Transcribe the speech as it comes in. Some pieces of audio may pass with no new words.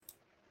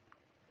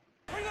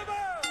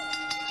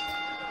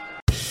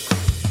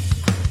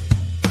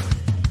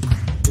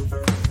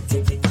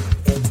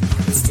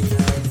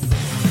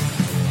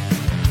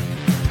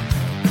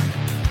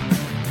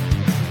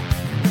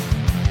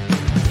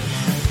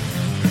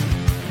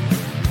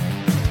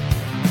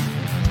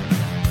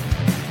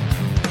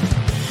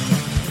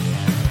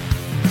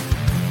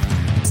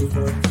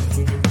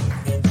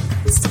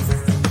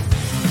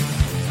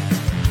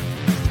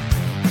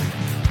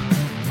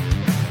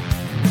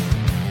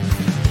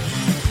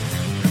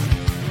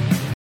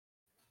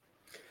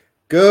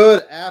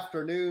Good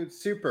afternoon,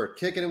 Super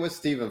Kicking It with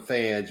Steven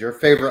fans. Your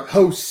favorite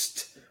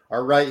hosts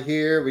are right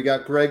here. We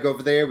got Greg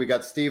over there. We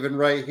got Steven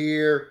right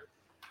here.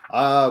 We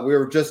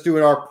were just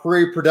doing our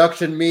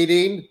pre-production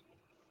meeting.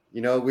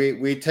 You know,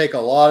 we take a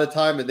lot of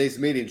time in these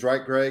meetings,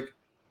 right, Greg?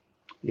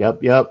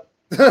 Yep.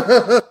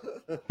 So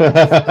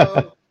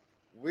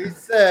we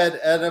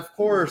said, and of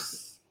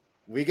course,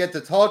 we get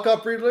to talk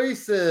up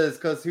releases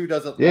because who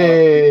doesn't love people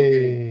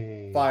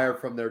getting fired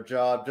from their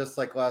job? Just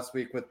like last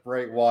week with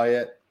Bray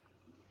Wyatt.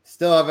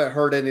 Still haven't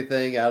heard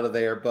anything out of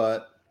there,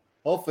 but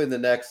hopefully in the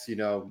next,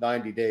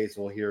 90 days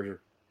we'll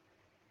hear.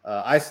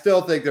 I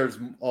still think there's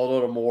a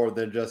little more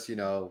than just,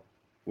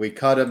 we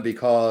cut him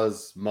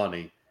because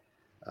money.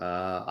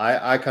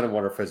 I kind of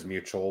wonder if it's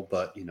mutual,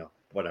 but,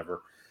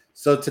 whatever.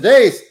 So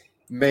today's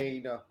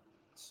main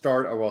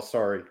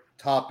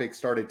topic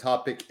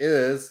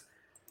is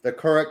the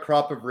current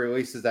crop of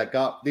releases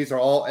these are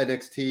all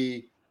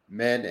NXT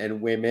men and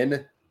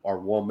women or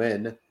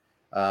woman.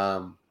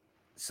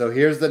 So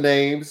here's the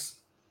names,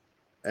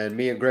 and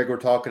me and Greg were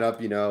talking up,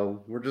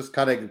 we're just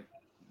kind of,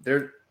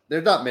 there's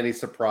not many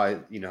surprise,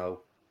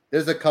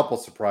 there's a couple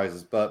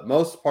surprises, but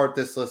most part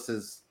this list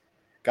is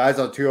guys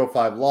on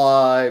 205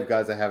 Live,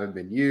 guys that haven't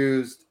been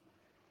used,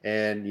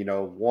 and,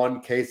 one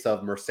case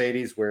of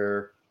Mercedes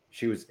where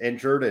she was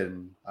injured,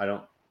 and I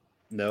don't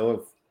know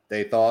if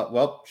they thought,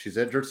 well, she's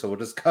injured, so we'll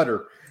just cut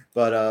her.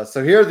 But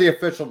so here are the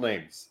official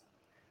names.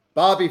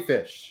 Bobby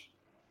Fish,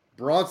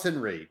 Bronson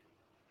Reed,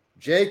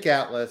 Jake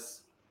Atlas,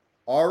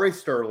 Ari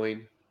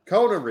Sterling,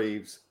 Kona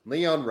Reeves,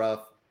 Leon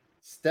Ruff,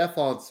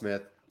 Stephon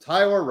Smith,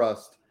 Tyler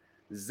Rust,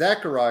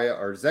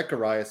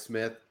 Zechariah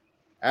Smith,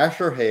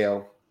 Asher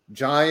Hale,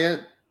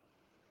 Giant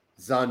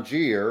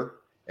Zangier,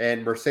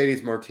 and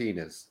Mercedes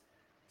Martinez.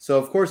 So,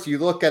 of course, you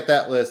look at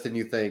that list and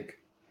you think,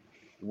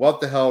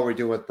 what the hell are we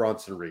doing with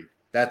Bronson Reed?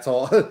 That's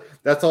all.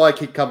 That's all I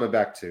keep coming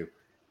back to.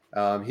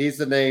 He's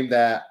the name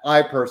that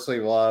I personally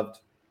loved.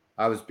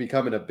 I was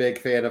becoming a big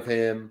fan of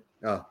him.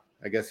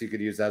 I guess you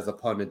could use that as a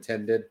pun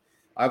intended.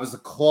 I was a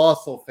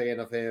colossal fan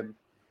of him,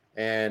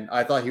 and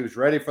I thought he was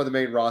ready for the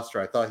main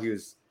roster. I thought he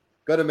was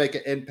going to make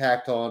an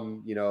impact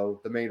on,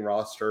 the main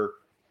roster.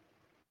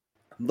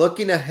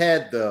 Looking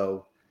ahead,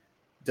 though,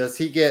 does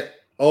he get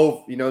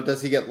lost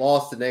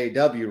in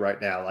AEW right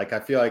now? Like, I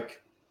feel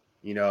like,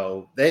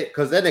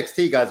 because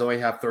NXT guys only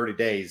have 30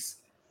 days.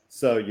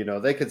 So,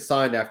 they could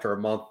sign after a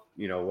month,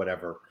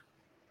 whatever.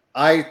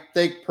 I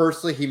think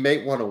personally he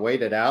may want to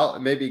wait it out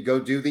and maybe go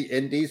do the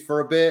indies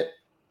for a bit.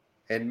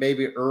 And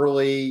maybe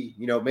early,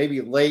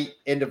 maybe late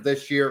end of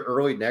this year,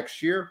 early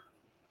next year,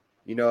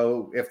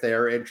 if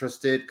they're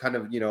interested, kind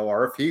of,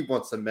 or if he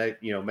wants to make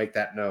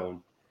that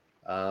known.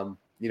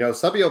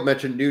 Some people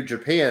mentioned New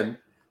Japan,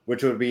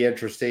 which would be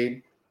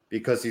interesting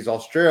because he's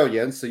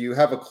Australian. So you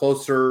have a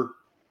closer,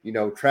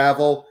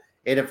 travel.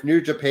 And if New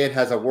Japan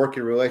has a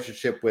working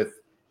relationship with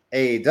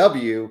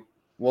AEW,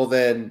 well,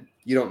 then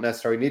you don't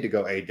necessarily need to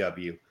go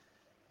AEW.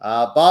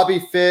 Bobby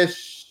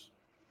Fish,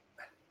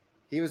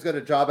 he was going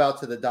to job out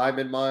to the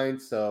Diamond Mine,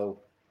 so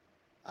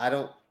I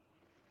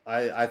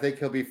think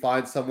he'll be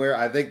fine somewhere.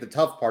 I think the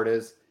tough part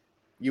is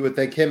you would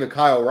think him and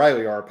Kyle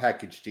O'Reilly are a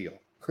package deal.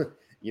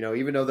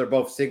 Even though they're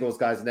both singles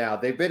guys now,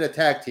 they've been a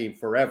tag team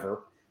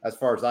forever, as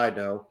far as I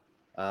know.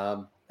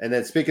 And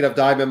then speaking of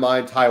Diamond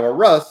Mine, Tyler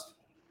Rust,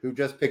 who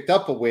just picked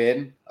up a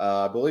win,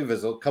 I believe it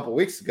was a couple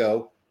weeks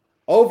ago,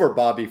 over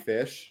Bobby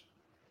Fish,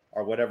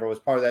 or whatever was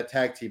part of that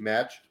tag team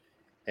match.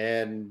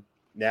 And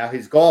now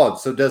he's gone.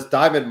 So does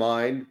Diamond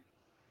Mine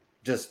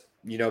just,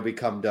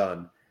 become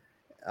done?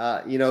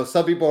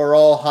 Some people are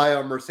all high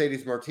on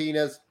Mercedes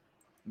Martinez.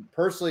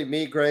 Personally,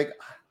 me, Greg,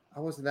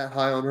 I wasn't that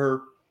high on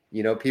her.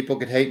 People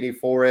could hate me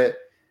for it.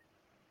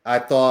 I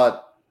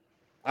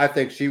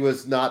think she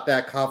was not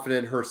that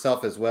confident in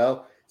herself as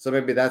well. So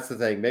maybe that's the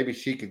thing. Maybe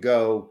she could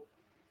go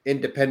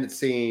independent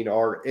scene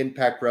or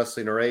Impact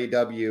Wrestling or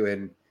AEW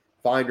and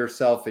find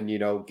herself and,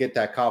 get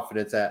that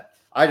confidence that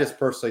I just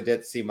personally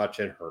didn't see much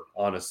in her,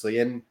 honestly.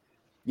 And,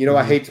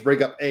 I hate to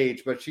bring up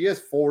age, but she is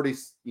 40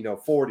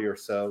 or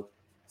so.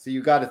 So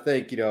you got to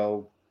think,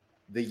 the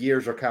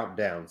years are counting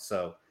down.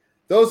 So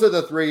those are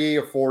the 3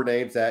 or 4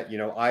 names that,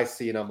 I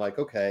see and I'm like,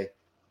 okay,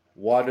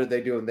 what are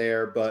they doing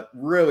there? But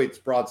really it's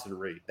Bronson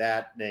Reed.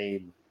 That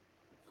name,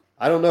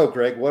 I don't know,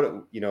 Greg,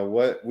 what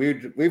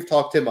we've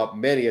talked him up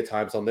many a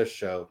times on this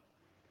show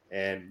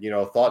and,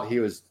 thought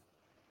he was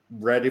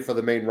ready for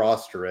the main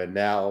roster. And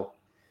now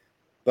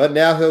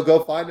he'll go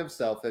find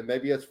himself, and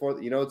maybe it's for,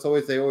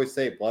 they always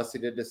say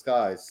blessing in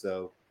disguise.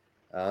 So,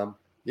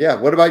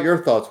 what about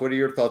your thoughts? What are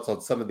your thoughts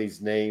on some of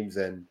these names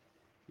and,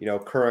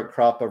 current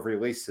crop of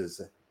releases?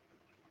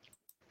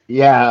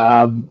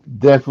 Yeah, I'm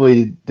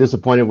definitely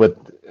disappointed with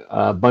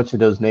a bunch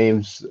of those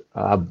names.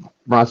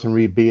 Bronson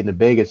Reed being the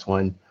biggest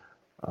one.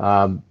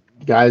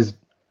 Guys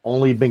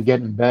only been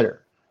getting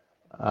better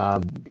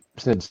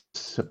since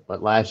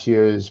last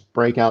year's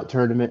breakout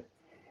tournament,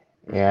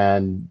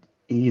 and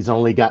he's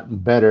only gotten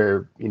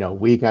better,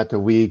 week after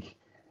week.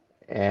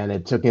 And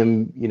it took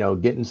him,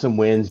 getting some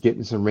wins,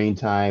 getting some ring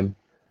time.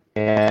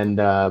 And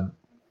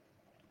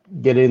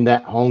getting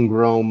that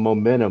homegrown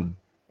momentum,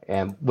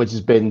 and which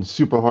has been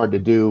super hard to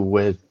do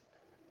with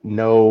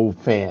no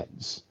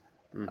fans.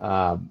 Mm.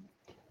 Um,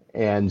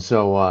 and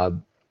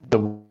so the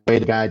way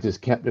the guy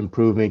just kept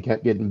improving,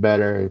 kept getting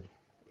better,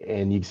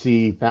 and you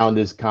see he found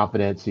his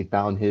confidence, he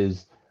found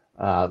his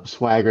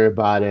swagger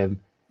about him,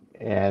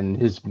 and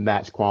his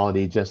match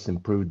quality just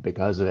improved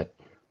because of it.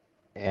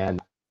 And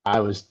I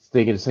was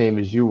thinking the same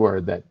as you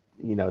were that,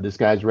 this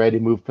guy's ready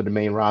to move for the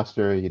main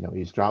roster.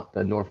 He's dropped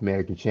the North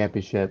American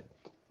Championship.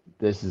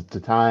 This is the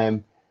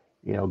time,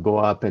 go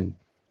up and,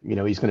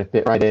 he's going to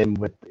fit right in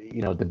with,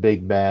 the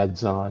big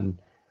bads on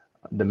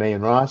the main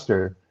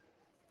roster.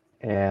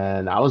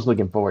 And I was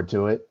looking forward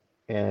to it.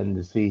 And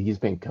to see he's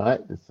been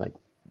cut, it's like,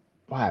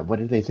 why? What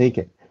are they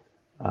thinking?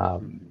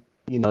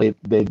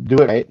 They do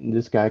it right, and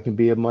this guy can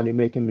be a money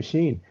making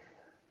machine.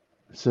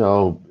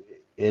 So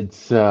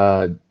it's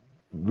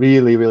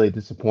really, really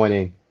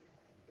disappointing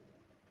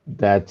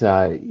that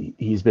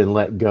he's been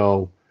let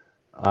go.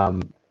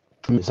 I'm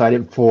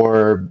excited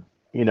for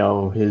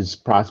his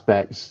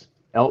prospects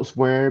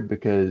elsewhere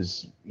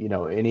because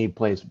any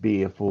place would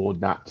be a fool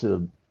not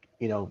to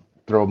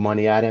throw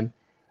money at him.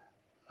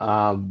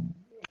 Um,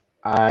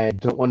 I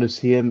don't want to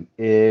see him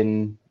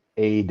in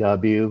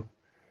AEW.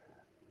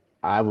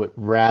 I would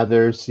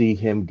rather see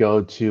him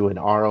go to an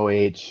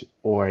ROH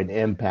or an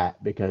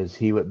Impact because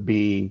he would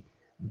be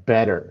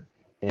better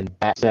in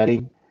that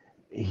setting.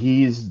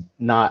 He's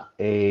not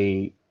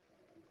even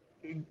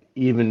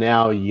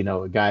now,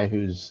 a guy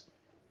who's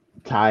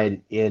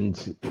tied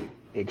into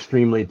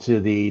extremely to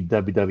the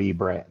WWE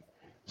brand.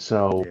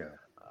 So Yeah,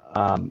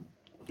 um,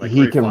 like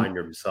he can, refined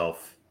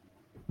himself.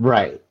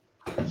 right.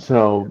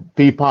 So if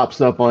he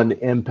pops up on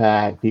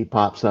Impact, he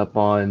pops up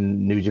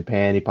on New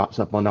Japan, he pops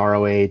up on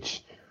ROH.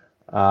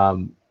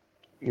 Um,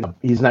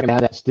 he's not going to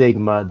have that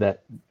stigma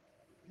that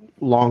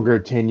longer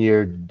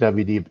tenured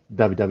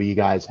WWE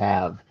guys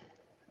have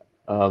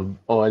of,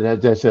 oh,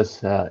 that's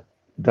just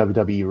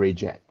WWE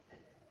reject.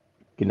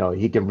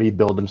 He can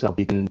rebuild himself,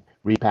 he can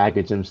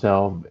repackage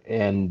himself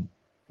and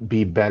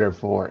be better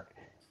for it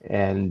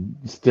and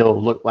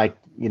still look like,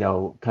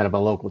 kind of a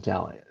local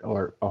talent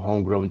or a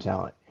homegrown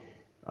talent.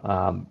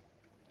 Um,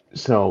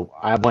 so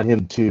I want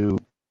him to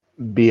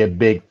be a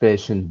big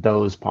fish in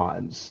those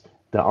ponds,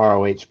 the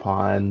ROH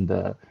pond,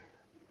 the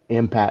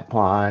Impact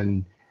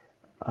pond,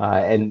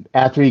 and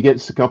after he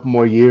gets a couple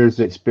more years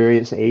of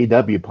experience,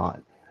 AEW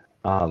pond,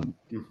 um,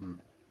 Hmm.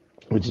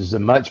 which is a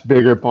much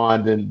bigger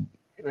pond and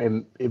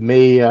it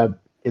may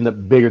end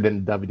up bigger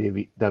than the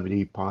WWE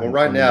Well, pond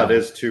right in now it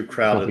is too a couple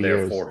crowded there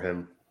years. for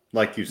him.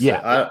 Like you said,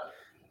 Yeah,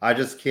 I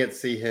just can't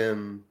see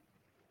him.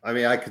 I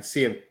mean, I could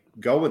see him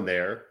going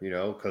there,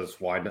 because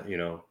why not?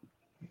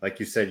 Like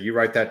you said, you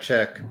write that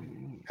check.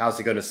 How's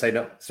he going to say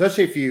no?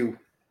 Especially if you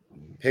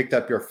picked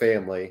up your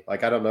family.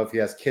 Like, I don't know if he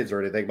has kids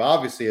or anything, but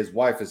obviously his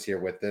wife is here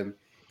with him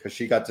because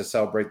she got to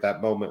celebrate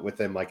that moment with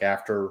him, like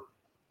after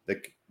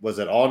was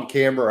it on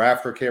camera or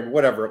after camera,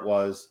 whatever it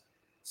was.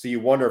 So you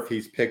wonder if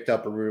he's picked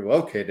up and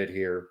relocated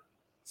here.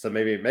 So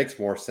maybe it makes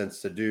more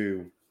sense to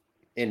do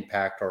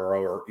Impact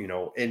or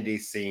indie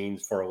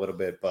scenes for a little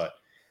bit. But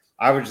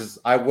I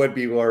would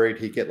be worried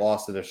he'd get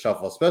lost in the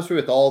shuffle, especially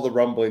with all the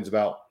rumblings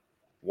about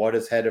what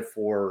is headed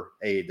for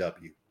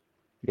AEW.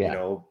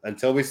 yeah.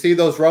 Until we see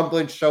those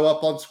rumblings show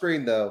up on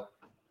screen, though,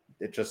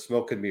 it's just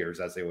smoke and mirrors,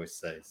 as they always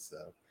say.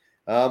 So,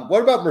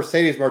 what about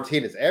Mercedes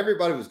Martinez?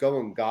 Everybody was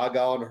going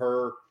gaga on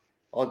her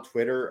on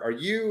Twitter. Are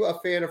you a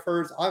fan of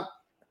hers? I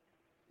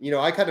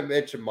kind of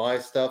mentioned my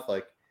stuff.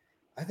 Like,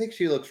 I think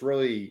she looks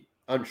really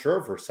unsure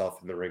of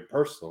herself in the ring,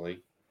 personally.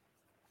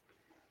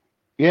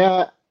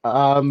 Yeah,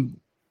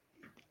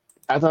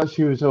 I thought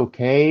she was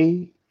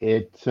okay.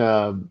 It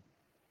kind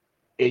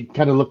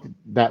of looked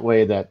that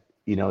way that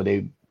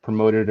they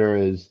promoted her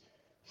as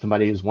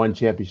somebody who's won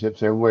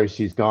championships everywhere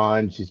she's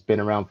gone. She's been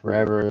around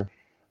forever,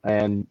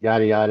 and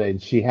yada yada.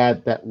 And she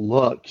had that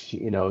look. She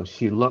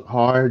looked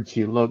hard.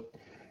 She looked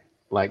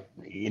like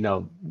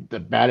the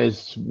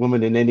baddest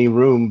woman in any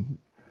room.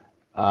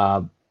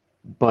 Uh,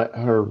 but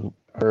her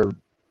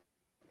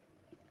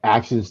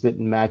actions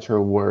didn't match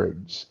her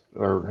words,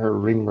 or her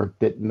ring work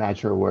didn't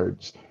match her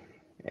words,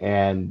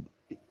 and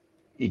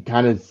you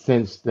kind of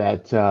sense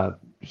that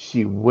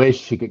she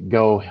wished she could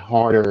go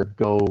harder,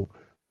 go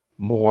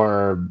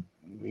more,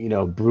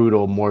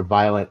 brutal, more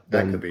violent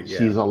That could than be, yeah.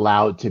 she's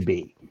allowed to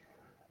be.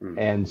 Mm-hmm.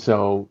 And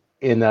so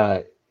in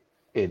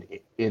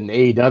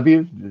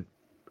AEW,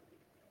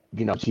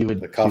 The she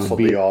cuffs would will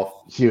be be off.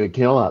 she would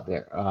kill out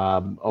there.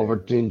 Yeah.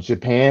 Over in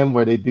Japan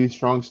where they do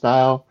strong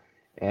style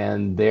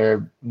and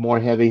they're more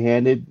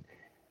heavy-handed,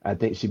 I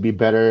think she'd be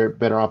better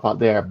off out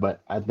there.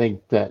 But I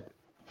think that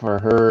for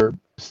her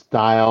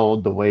style,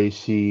 the way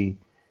she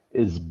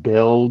is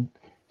built,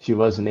 she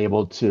wasn't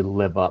able to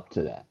live up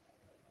to that.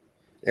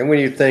 And when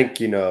you think,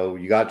 you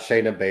got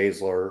Shayna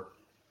Baszler,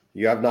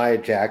 you have Nia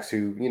Jax,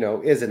 who,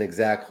 isn't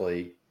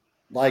exactly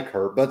like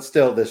her, but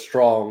still this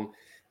strong.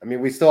 I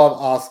mean, we still have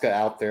Asuka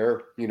out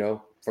there,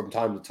 from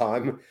time to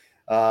time.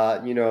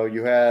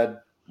 You had,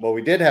 well,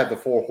 we did have the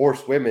four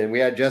horsewomen. We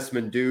had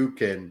Jessamine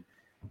Duke and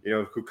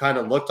who kind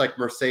of looked like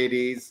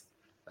Mercedes.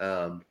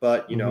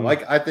 But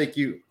like I think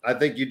you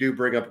do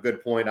bring up a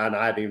good point, and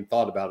I hadn't even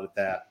thought about it,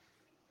 that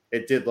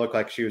it did look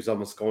like she was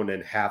almost going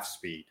in half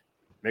speed.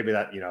 Maybe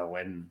that,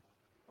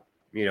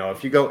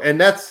 if you go,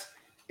 and that's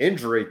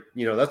injury,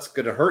 that's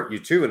going to hurt you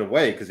too in a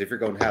way, because if you're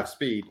going half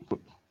speed,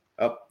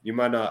 you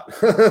might not,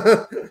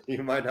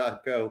 you might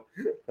not go,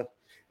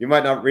 you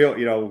might not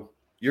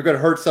you're going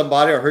to hurt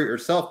somebody or hurt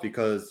yourself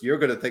because you're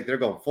going to think they're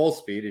going full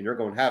speed and you're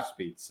going half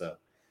speed. So,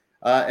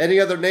 any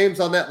other names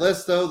on that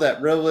list though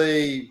that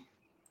really,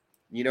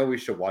 we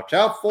should watch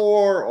out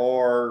for,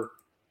 or,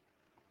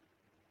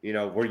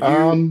 were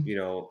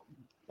you,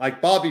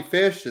 like Bobby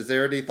Fish? Is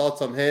there any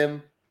thoughts on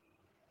him?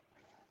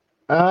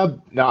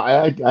 No,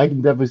 I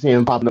can definitely see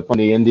him popping up on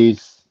the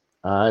Indies.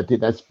 I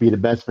think that's be the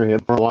best for him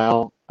for a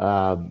while.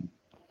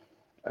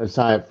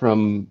 Aside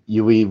from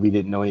UE, we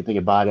didn't know anything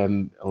about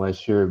him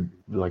unless you're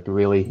like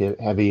really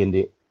heavy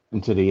into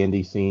the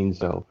indie scene.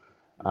 So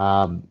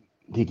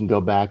he can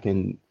go back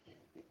and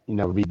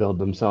rebuild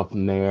himself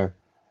from there.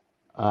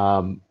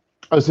 I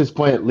was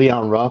disappointed at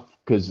Leon Ruff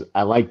because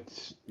I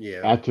liked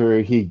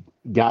after he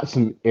got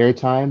some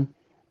airtime.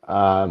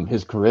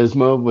 His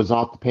charisma was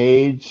off the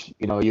page.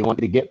 You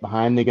wanted to get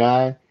behind the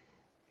guy,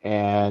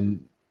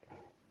 and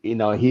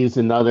he's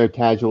another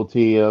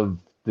casualty of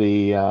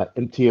the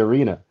empty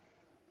arena.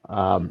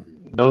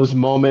 Those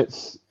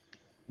moments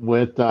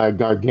with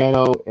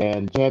Gargano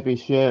and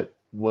Championship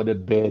would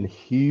have been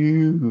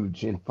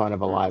huge in front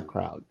of a live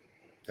crowd.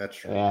 That's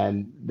true.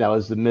 And that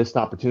was the missed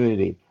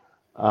opportunity.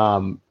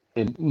 And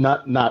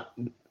not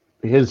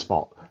his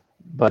fault,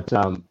 but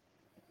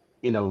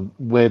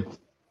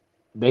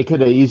they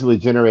could have easily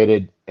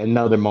generated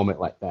another moment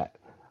like that.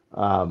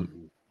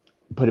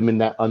 Put him in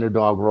that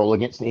underdog role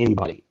against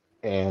anybody,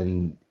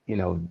 and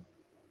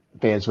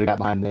fans would have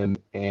got behind them,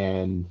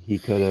 and he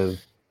could have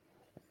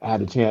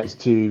had a chance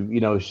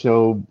to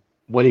show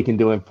what he can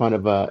do in front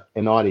of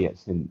an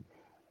audience. And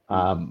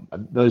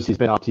those he's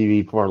been on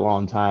TV for a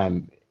long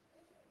time.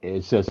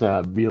 It's just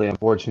really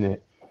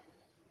unfortunate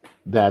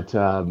that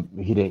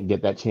he didn't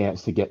get that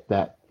chance to get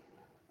that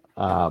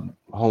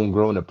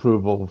homegrown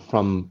approval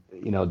from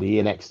the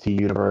NXT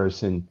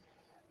universe and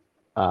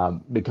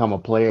become a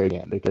player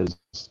again, because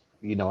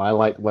I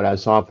liked what I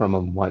saw from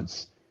him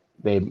once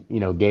they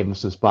gave him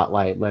some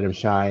spotlight, let him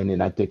shine,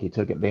 and I think he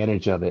took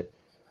advantage of it.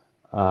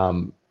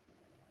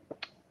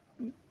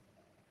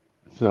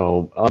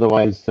 So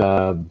otherwise,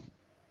 Tyler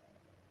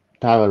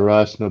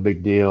Rush, no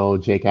big deal.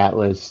 Jake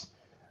Atlas,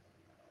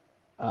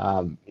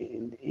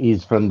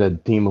 he's from the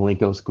Dean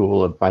Malenko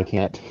school. If I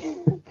can't,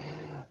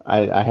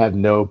 I have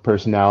no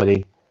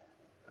personality.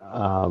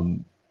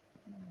 You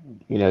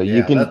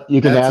can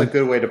that's have a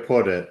good way to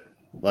put it.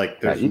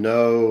 Like there's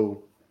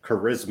no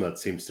charisma, it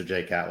seems, to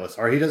Jake Atlas,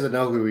 or he doesn't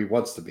know who he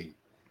wants to be.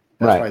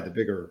 That's probably the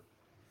bigger.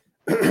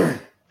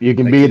 You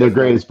can be the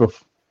greatest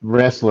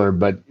wrestler,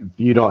 but if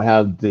you don't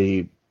have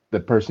the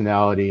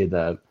personality,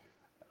 the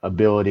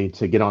ability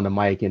to get on the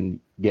mic and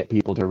get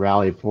people to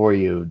rally for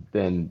you,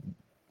 then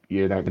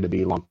you're not going to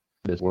be long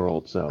in this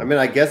world. So I mean,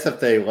 I guess if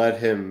they let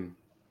him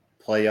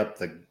play up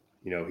the,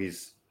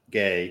 he's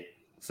gay,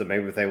 so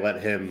maybe if they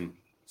let him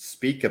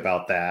speak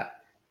about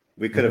that,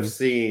 we could have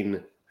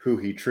seen who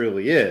he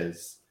truly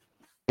is.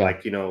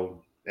 Like,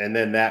 and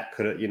then that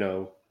could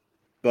have,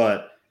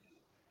 but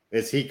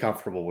is he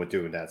comfortable with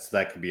doing that? So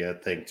that could be a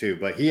thing too.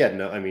 But he had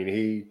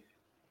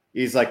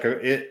he's like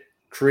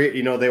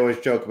they always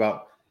joke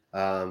about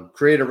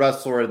create a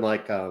wrestler in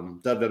like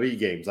WWE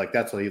games. Like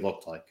that's what he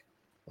looked like.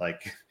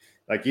 Like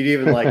you'd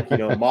even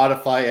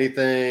modify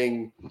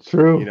anything.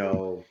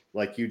 True.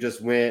 Like you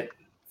just went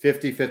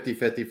 50, 50,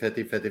 50,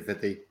 50, 50,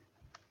 50.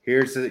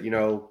 Here's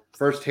the,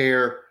 first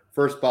hair,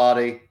 first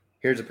body.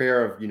 Here's a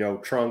pair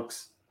of,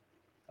 trunks.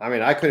 I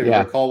mean, I couldn't even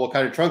recall what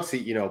kind of trunks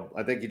he,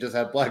 I think he just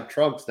had black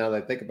trunks now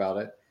that I think about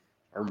it.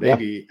 Or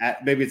maybe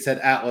maybe it said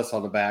Atlas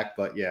on the back,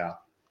 but yeah.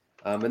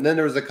 And then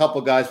there was a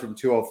couple guys from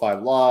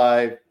 205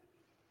 Live,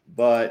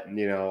 but,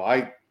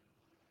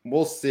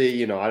 we'll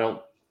see. I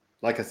don't,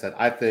 like I said,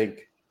 I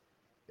think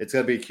it's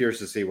going to be curious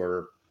to see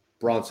where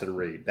Bronson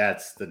Reed,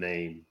 that's the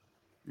name,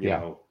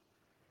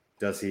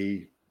 does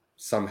he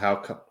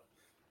somehow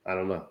I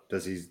don't know.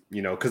 Does he,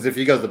 because if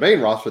he goes to the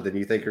main roster, then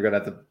you think you're going to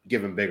have to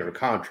give him bigger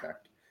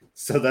contract.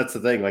 So that's the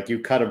thing. Like you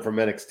cut him from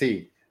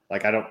NXT.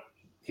 Like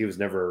he was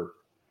never,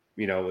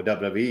 a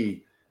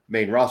WWE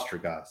main roster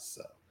guy.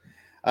 So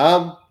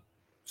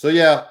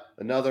yeah,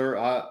 another,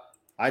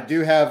 I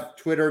do have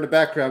Twitter in the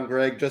background,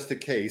 Greg, just in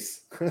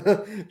case,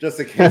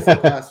 like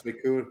last week.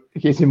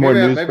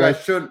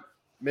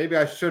 Maybe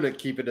I shouldn't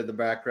keep it in the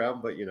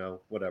background, but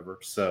whatever.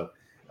 So,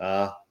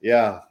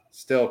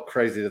 still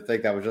crazy to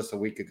think that was just a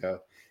week ago.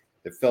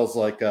 It feels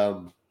like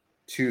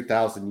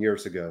 2,000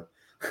 years ago.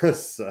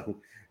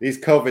 So these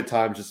COVID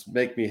times just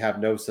make me have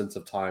no sense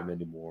of time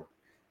anymore.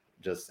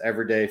 Just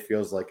every day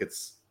feels like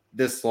it's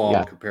this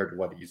long compared to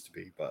what it used to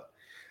be. But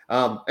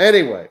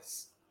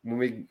anyways,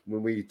 when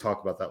we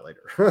talk about that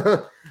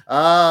later.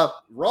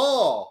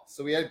 Raw.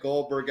 So we had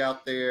Goldberg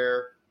out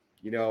there,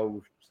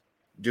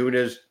 doing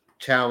his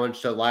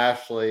challenge to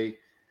Lashley.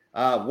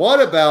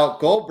 What about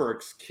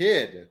Goldberg's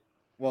kid?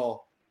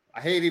 Well,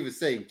 I hate even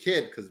saying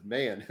kid because,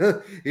 man,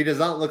 he does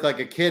not look like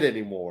a kid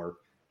anymore.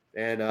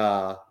 And,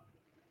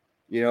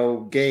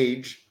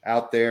 Gage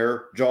out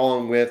there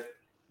jawing with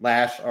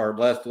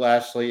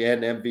Lashley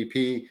and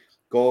MVP.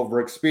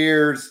 Goldberg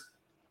spears.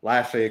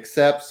 Lashley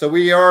accepts. So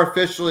we are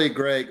officially,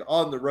 Greg,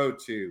 on the road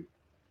to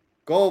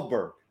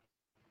Goldberg,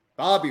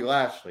 Bobby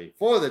Lashley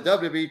for the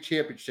WWE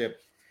Championship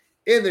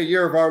in the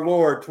year of our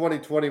Lord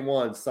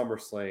 2021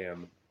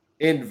 SummerSlam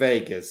in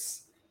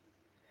Vegas.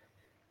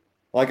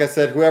 Like I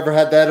said, whoever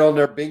had that on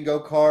their bingo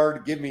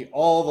card, give me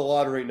all the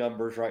lottery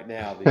numbers right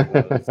now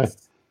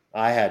because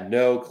I had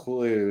no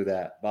clue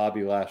that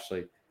Bobby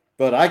Lashley.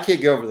 But I can't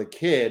get over the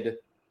kid.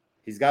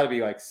 He's got to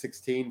be like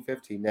 16,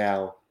 15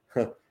 now.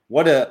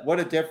 What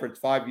a difference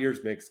 5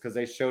 years makes because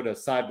they showed a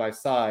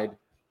side-by-side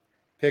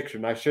picture,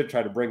 and I should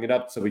try to bring it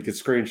up so we could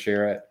screen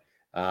share it,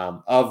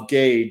 of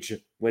Gage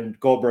when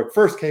Goldberg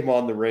first came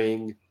on the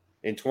ring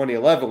in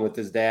 2011 with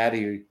his dad.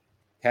 He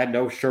had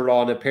no shirt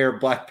on, a pair of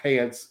black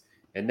pants,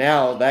 and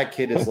now that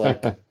kid is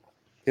like,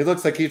 he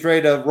looks like he's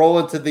ready to roll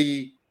into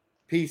the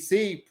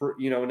PC,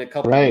 in a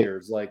couple of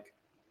years. Like,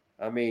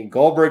 I mean,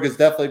 Goldberg has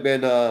definitely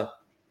been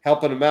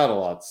helping him out a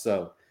lot.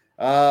 So,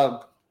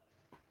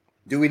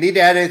 do we need to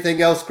add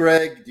anything else,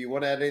 Greg? Do you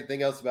want to add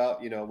anything else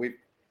about,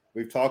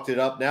 we've talked it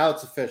up. Now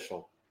it's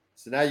official.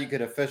 So now you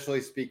can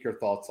officially speak your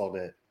thoughts on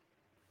it.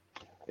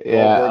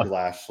 Yeah. Goldberg,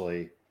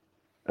 Lashley.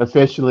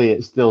 Officially,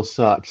 it still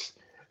sucks.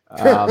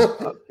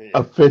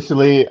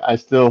 Officially, I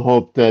still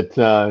hope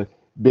that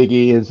Big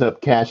E ends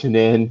up cashing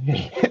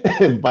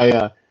in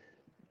by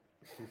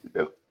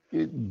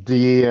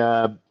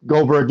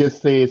Goldberg gets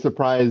the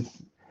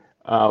surprise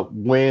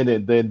win,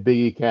 and then Big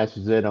E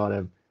cashes in on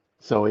him,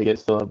 so he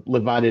gets to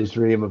live out his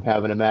dream of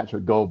having a match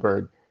with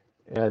Goldberg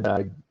and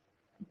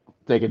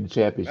taking the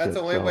championship. That's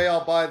the only way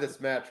I'll buy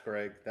this match,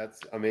 Greg.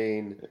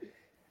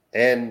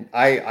 And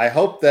I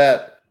hope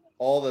that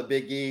all the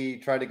Big E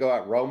trying to go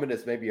at Roman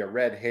is maybe a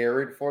red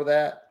herring for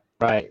that.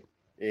 Right.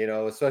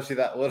 Especially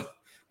that little,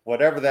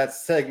 whatever that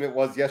segment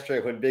was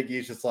yesterday when Big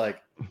E's just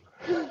like,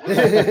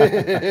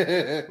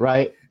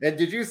 right. And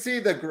did you see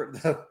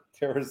there's a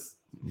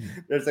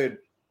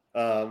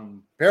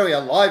apparently a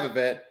live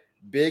event,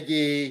 Big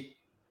E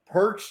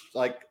perched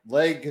like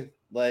legs,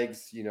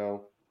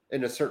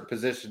 in a certain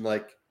position,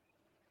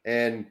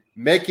 and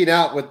making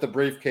out with the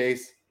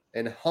briefcase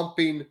and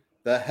humping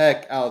the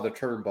heck out of the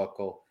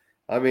turnbuckle.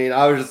 I mean,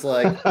 I was just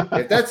like,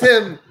 if that's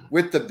him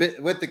with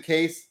the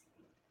case,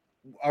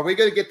 are we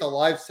going to get the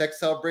live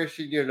sex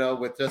celebration?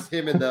 With just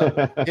him in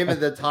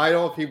the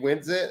title if he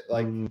wins it,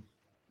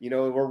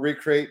 we'll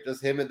recreate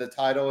just him in the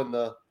title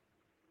and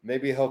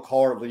maybe he'll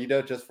call her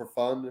Lita just for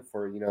fun,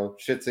 for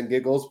shits and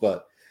giggles.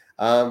 But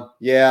the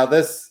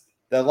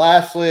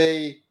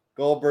Lashley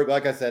Goldberg,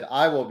 like I said,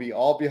 I will be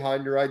all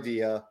behind your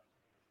idea.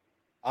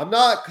 I'm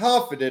not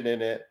confident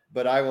in it,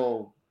 but I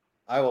will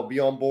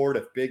be on board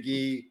if Big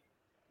E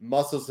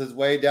muscles his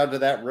way down to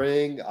that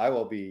ring. I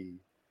will be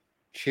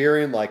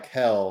cheering like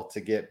hell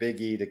to get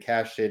Big E to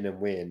cash in and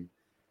win,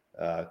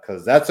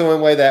 because that's the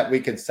only way that we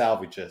can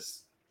salvage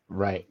this.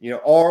 Right.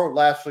 Or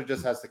Lashley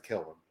just has to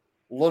kill him.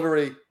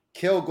 Literally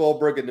kill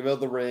Goldberg in the middle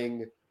of the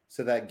ring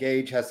so that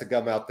Gage has to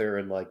come out there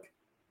and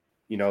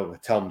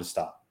tell him to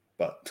stop.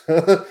 But,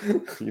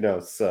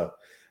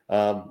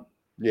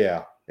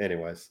 yeah.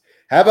 Anyways,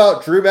 how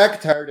about Drew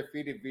McIntyre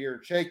defeated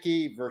Veer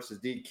Shaky versus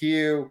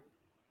DQ?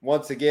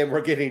 Once again, we're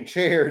getting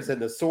chairs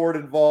and the sword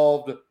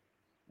involved.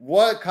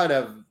 What kind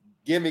of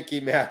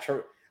gimmicky match?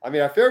 I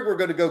mean, I feel like we're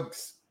going to go,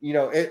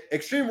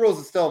 Extreme Rules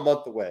is still a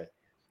month away.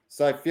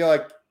 So I feel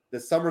like the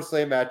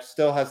SummerSlam match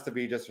still has to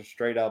be just a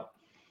straight up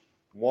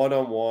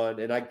one-on-one.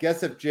 And I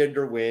guess if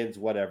Jinder wins,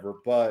 whatever.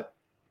 But,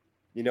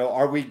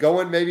 are we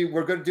going, maybe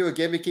we're going to do a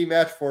gimmicky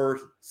match for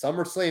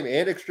SummerSlam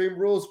and Extreme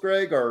Rules,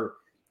 Greg? Or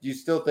do you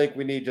still think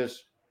we need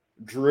just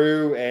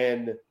Drew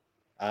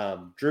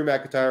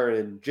McIntyre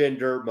and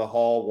Jinder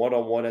Mahal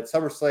one-on-one at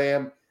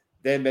SummerSlam,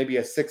 then maybe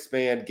a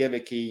 6-man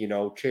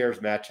gimmicky,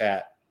 chairs match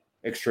at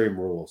Extreme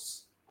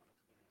Rules?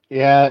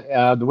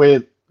 Yeah, the way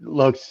it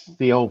looks,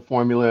 the old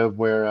formula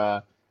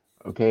where,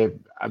 okay,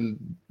 I'm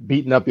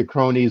beating up your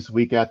cronies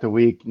week after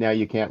week. Now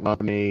you can't run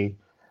me.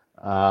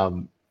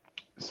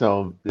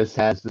 So this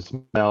has the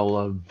smell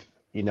of,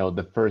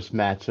 the first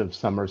match of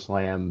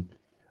SummerSlam,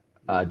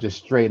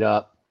 just straight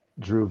up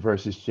Drew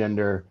versus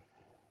Jinder.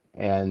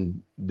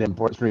 And then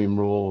for Extreme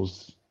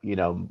Rules,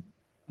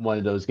 one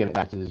of those gimmick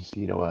matches,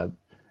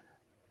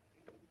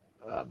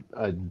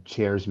 a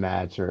chairs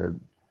match, or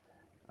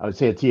I would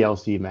say a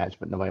TLC match,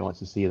 but nobody wants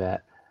to see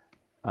that.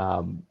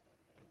 Or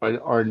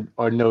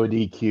no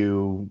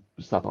DQ,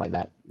 something like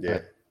that. Yeah.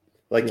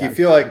 You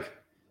feel like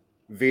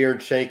Veer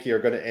and Shanky are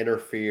going to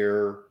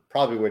interfere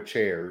probably with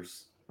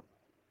chairs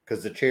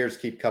because the chairs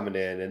keep coming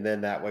in, and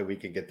then that way we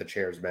can get the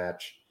chairs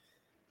match.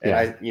 And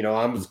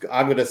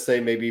I'm going to say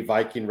maybe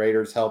Viking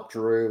Raiders help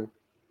Drew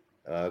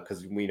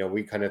because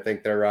we kind of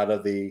think they're out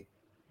of the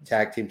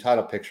tag team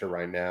title picture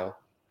right now.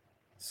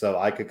 So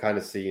I could kind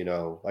of see,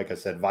 like I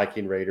said,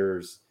 Viking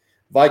Raiders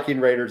Viking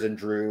Raiders and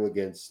Drew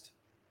against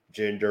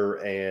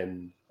Jinder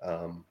and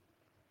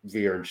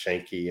Veer and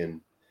Shanky,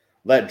 and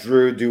let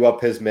Drew do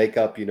up his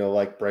makeup,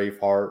 like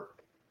Braveheart,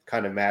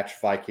 kind of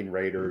match Viking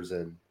Raiders.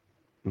 And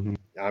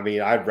I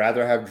mean, I'd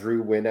rather have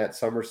Drew win at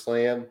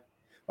SummerSlam.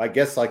 I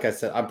guess, like I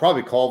said, I'm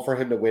probably calling for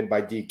him to win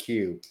by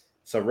DQ.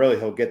 So really,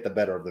 he'll get the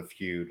better of the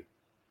feud,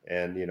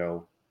 and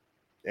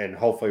and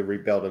hopefully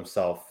rebuild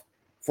himself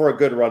for a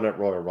good run at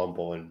Royal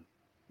Rumble and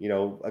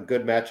a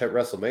good match at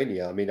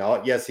WrestleMania. I mean,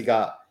 yes, he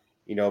got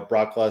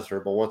Brock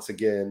Lesnar, but once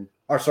again,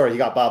 he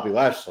got Bobby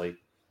Lashley,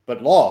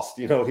 but lost.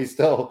 He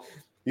still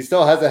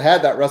hasn't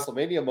had that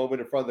WrestleMania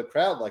moment in front of the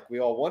crowd like we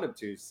all want him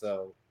to.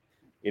 So,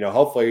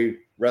 hopefully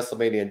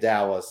WrestleMania in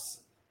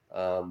Dallas.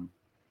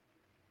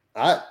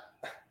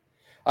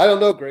 I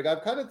don't know, Greg. I'm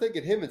kind of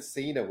thinking him and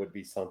Cena would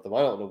be something.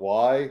 I don't know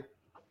why.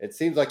 It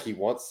seems like he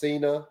wants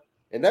Cena,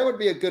 and that would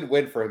be a good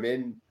win for him.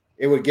 And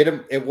it wouldn't get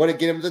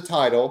him the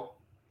title,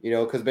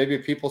 because maybe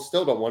people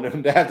still don't want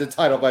him to have the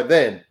title by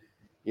then.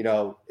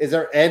 Is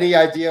there any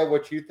idea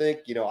what you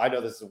think? I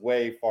know this is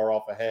way far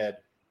off ahead.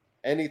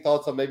 Any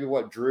thoughts on maybe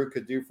what Drew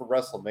could do for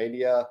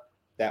WrestleMania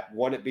that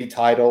wouldn't be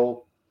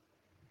title,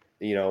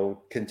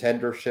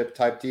 contendership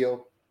type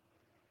deal?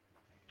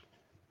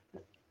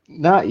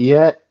 Not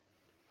yet.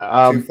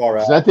 Too far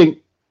out.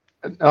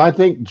 I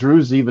think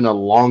Drew's even a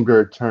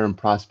longer term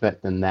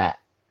prospect than that.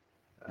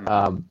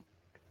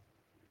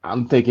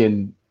 I'm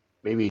thinking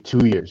maybe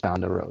 2 years down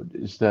the road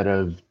instead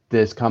of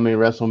this coming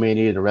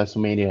WrestleMania to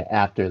WrestleMania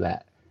after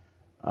that.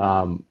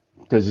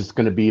 Because it's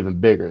going to be even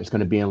bigger. It's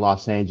going to be in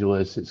Los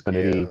Angeles. It's going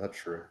to be that's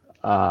true.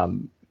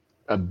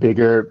 As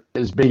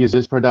big as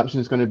this production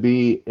is going to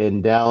be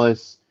in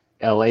Dallas.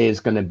 LA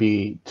is going to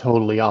be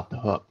totally off the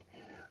hook.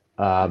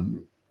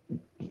 LA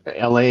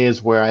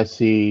is where I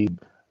see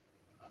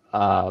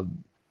Roman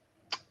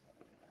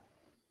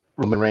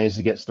Reigns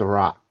against The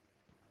Rock.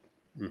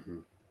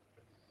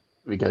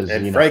 Because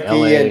Frankie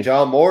LA... and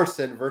John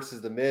Morrison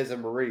versus The Miz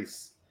and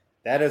Maurice.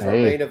 That is our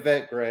main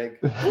event, Greg.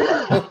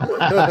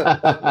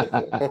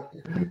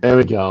 There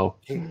we go.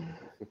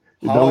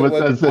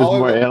 Hollywood, says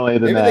more LA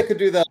than maybe that. They could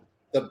do the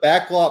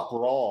backlot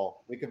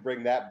brawl. We could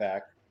bring that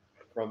back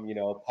from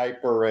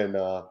Piper and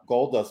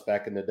Goldust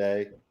back in the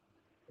day.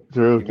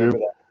 True.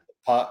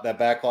 That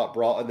backlot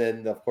brawl, and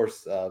then of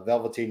course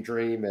Velveteen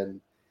Dream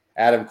and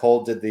Adam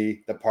Cole did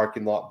the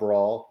parking lot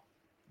brawl.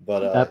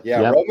 But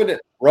yep.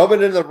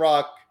 Roman and The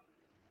Rock,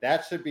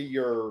 that should be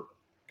your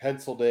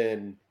penciled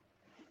in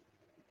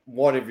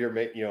one of your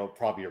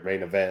probably your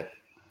main event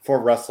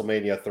for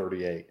WrestleMania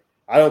 38.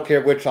 I don't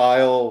care which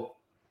aisle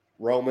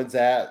Roman's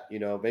at.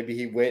 Maybe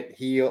he went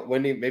heel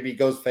maybe he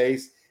goes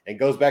face and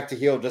goes back to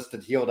heel just to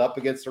heel up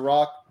against The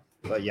Rock.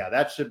 But yeah,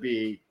 that should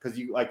be because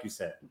like you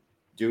said,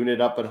 doing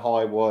it up in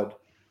Hollywood.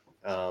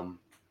 But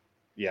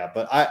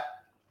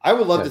I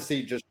would love to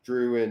see just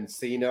Drew and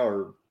Cena,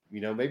 or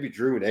maybe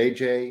Drew and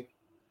AJ.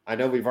 I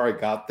know we've already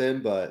got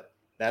them, but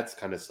that's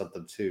kind of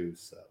something too.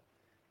 So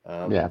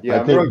I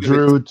think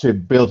Drew to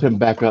build him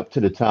back up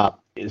to the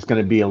top is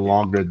going to be a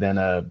longer than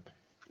a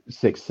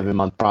 6-7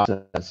 month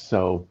process.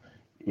 So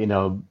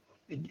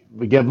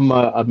we give him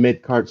a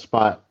mid card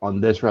spot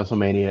on this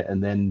WrestleMania,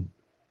 and then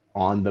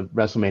on the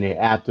WrestleMania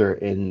after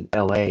in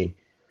LA.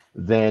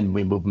 Then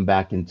we move him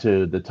back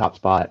into the top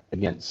spot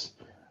against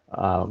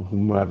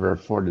whomever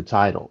for the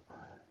title.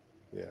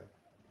 Yeah.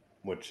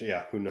 Which,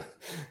 who knows?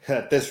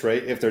 At this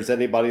rate, if there's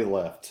anybody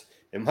left,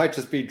 it might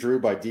just be Drew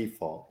by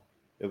default.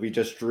 It'll be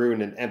just Drew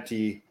in an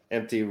empty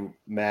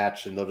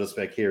match, and they'll just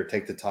be like, here,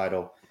 take the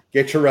title.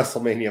 Get your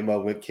WrestleMania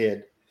moment,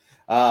 kid.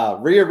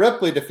 Rhea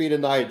Ripley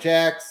defeated Nia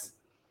Jax.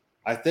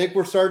 I think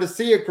we're starting to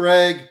see it,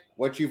 Greg.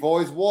 What you've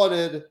always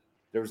wanted.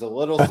 There was a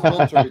little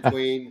splinter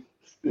between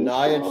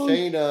Nia and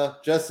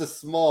Shayna, just as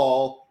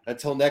small,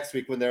 until next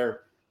week when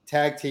they're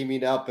tag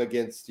teaming up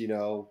against,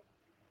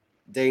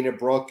 Dana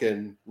Brooke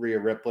and Rhea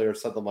Ripley or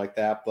something like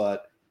that.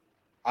 But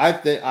I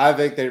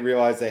think they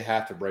realize they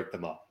have to break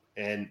them up,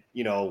 and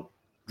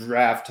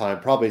draft time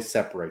probably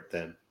separate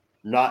them,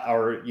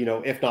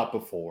 if not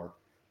before.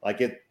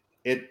 Like it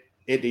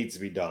needs to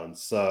be done.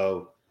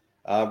 So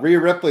Rhea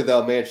Ripley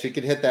though, man, she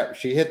hit that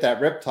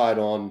riptide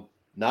on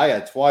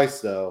Nia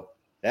twice though.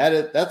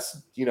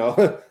 That's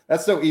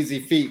that's no easy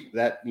feat.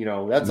 That's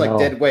like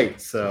dead weight.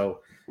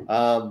 So,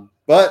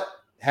 but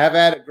have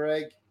at it,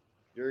 Greg.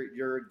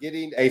 You're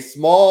getting a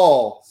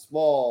small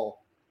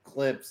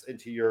glimpse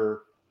into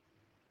your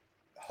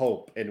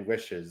hope and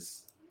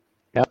wishes.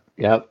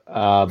 Yep.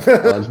 I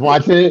was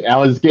watching it. I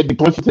was getting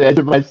closer to the edge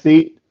of my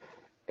seat.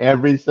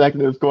 Every second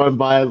that was going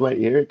by, I was like,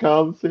 here it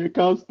comes,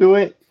 do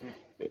it.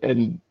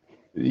 And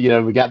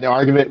we got the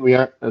argument.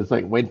 I was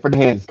like, waiting for the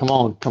hands. Come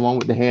on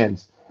with the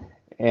hands.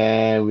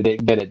 And we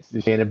didn't get it.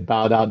 Shayna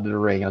bowed out to the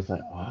ring. I was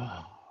like,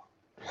 oh.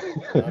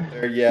 Not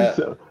there yet,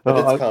 but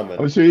it's coming.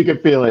 I'm sure you can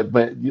feel it,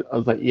 but I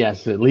was like,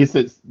 yes, at least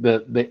it's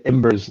the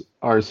embers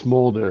are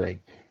smoldering,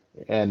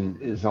 and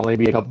it's only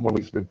be a couple more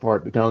weeks before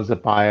it becomes a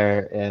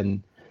fire.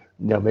 And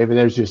maybe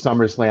there's your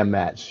SummerSlam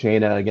match,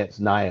 Shayna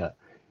against Nia,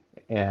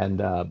 and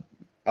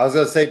I was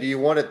gonna say, do you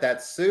want it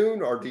that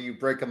soon, or do you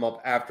break them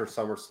up after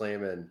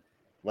SummerSlam and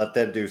let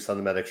them do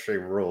something about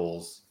Extreme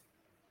Rules?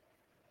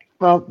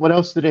 Well, what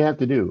else do they have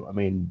to do? I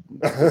mean,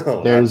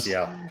 Oh, that's there's,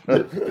 yeah.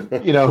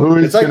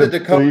 who's It's like the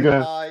who are you Dakota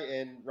gonna? Kai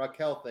and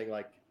Raquel thing.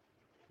 Like,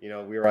 we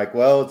were like,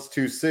 well, it's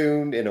too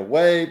soon in a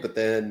way, but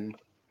then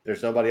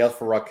there's nobody else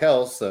for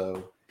Raquel,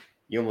 so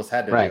you almost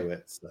had to Right. do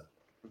it. So,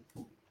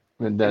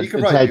 And and the, you could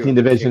the probably tag do team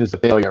division is a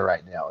failure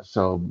right now.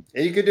 So,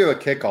 and you could do a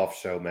kickoff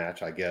show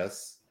match, I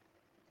guess.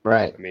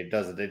 right. I mean, it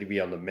doesn't need to be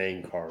on the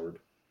main card.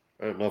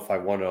 I don't know if I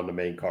want it on the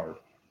main card.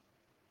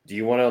 Do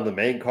you want it on the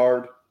main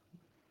card?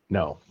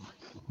 No.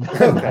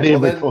 Okay, Not well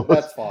even then close.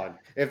 that's fine.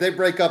 If they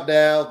break up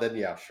now, then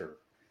yeah, sure.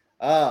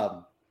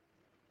 How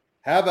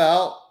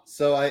about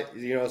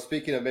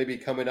speaking of maybe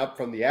coming up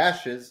from the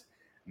ashes,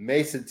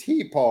 Mason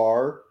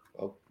T-Bar.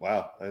 Oh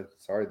wow,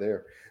 sorry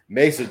there.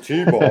 Mason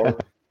T-Bar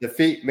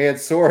defeat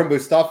Mansoor and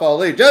Mustafa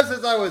Ali. Just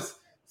as I was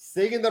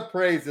singing the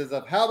praises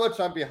of how much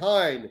I'm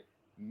behind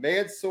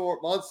Mansoor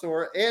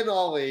and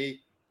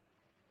Ali,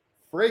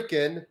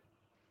 freaking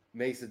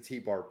Mason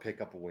T-Bar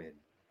pick up a win.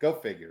 Go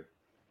figure.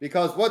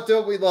 Because what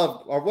do we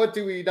love or what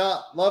do we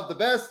not love the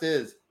best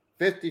is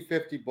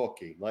 50-50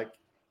 booking. Like,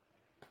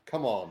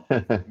 come on.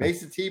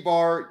 Mason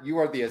T-Bar, you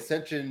are the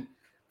Ascension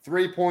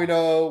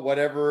 3.0,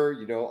 whatever,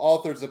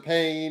 Authors of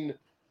Pain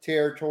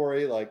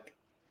territory, like,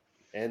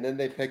 and then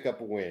they pick up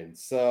a win.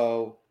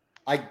 So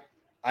I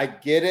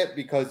get it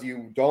because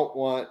you don't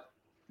want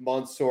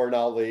Mansoor and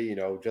Ali,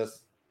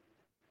 just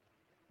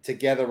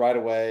together right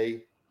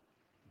away.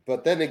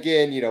 But then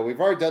again,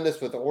 we've already done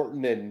this with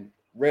Orton and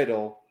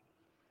Riddle,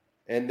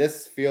 and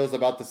this feels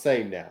about the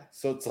same now.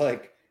 So it's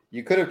like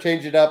you could have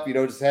changed it up,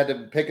 just had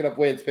to picking up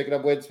wins.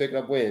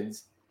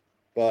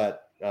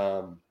 But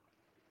I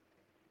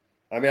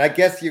mean, I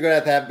guess you're gonna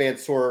have to have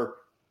Mansoor,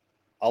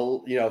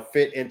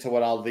 fit into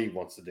what Ali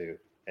wants to do,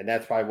 and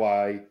that's probably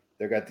why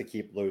they're going to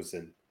keep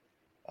losing.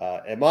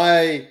 Am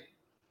I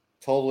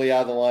totally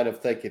out of the line of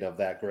thinking of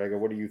that, Greg, or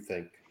what do you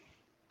think?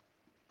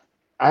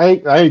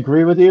 I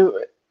agree with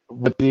you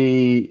with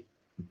the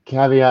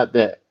caveat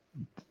that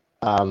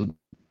um,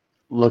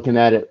 looking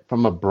at it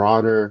from a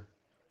broader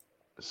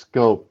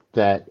scope,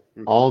 that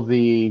Mm-hmm. all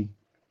the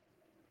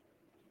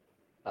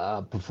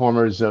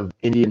performers of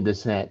Indian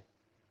descent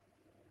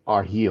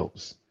are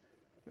heels.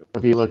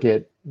 If you look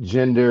at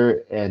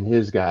Jinder and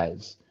his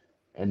guys,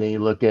 and then you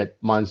look at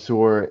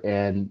Mansoor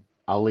and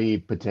Ali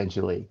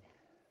potentially,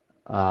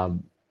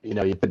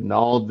 you're putting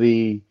all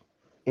the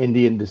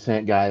Indian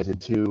descent guys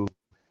into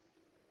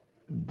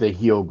the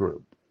heel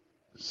group.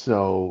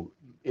 So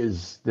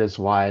is this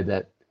why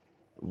that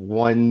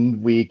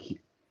one week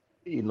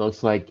it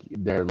looks like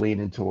they're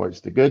leaning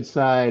towards the good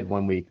side,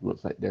 one week it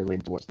looks like they're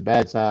leaning towards the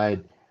bad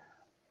side?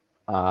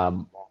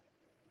 Um,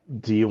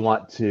 do you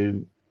want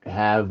to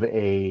have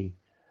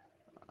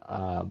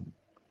um,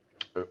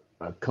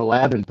 a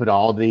collab and put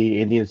all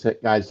the Indian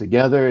guys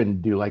together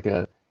and do like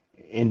a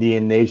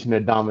Indian Nation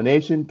of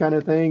Domination kind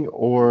of thing,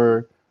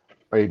 or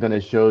are you going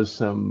to show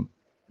some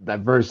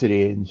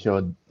diversity and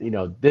show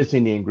this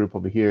Indian group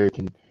over here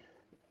can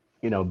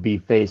be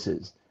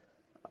faces?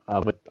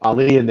 But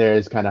Ali in there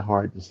is kind of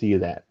hard to see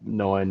that,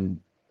 knowing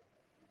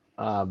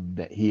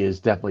that he is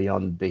definitely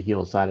on the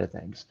heel side of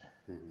things.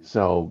 Mm-hmm.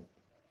 So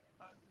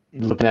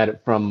looking at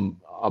it from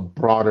a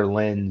broader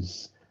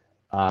lens,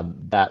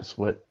 that's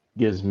what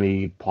gives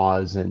me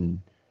pause and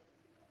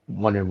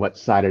wondering what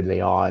side are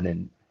they on,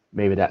 and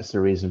maybe that's the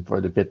reason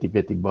for the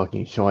 50-50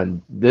 booking,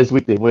 showing this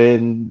week they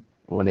win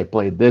when they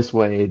play this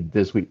way,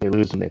 this week they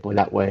lose when they play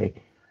that way.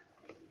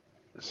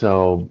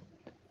 So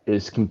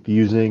it's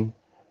confusing,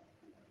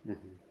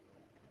 Mm-hmm.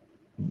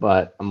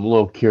 but I'm a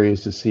little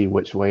curious to see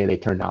which way they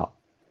turn out.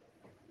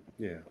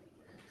 Yeah.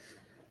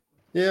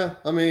 Yeah,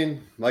 I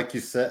mean, like you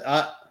said,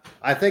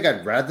 I think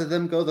I'd rather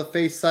them go the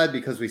face side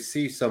because we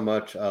see so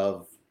much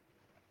of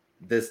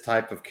this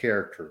type of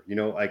character.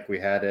 Like we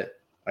had it,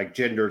 like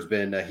Jinder's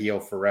been a heel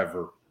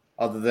forever,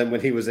 other than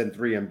when he was in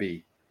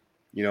 3MB.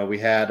 We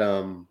had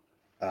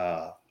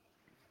uh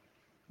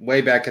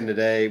way back in the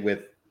day with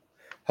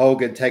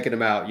Hogan taking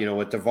him out,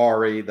 with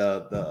Davari,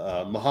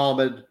 the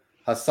Muhammad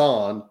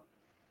Hassan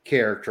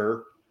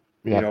character,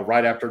 Yeah,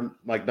 right after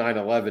like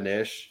 9/11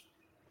 ish,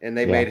 and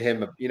they yeah, made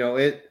him,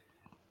 it.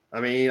 I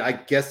mean, I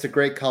guess the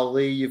Great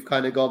Khali, you've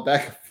kind of gone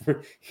back,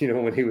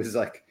 when he was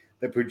like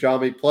the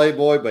Pujami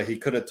Playboy, but he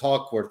couldn't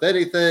talk worth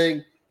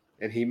anything,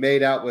 and he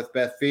made out with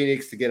Beth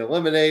Phoenix to get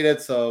eliminated.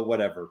 So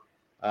whatever.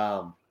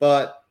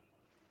 But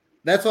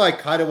that's why I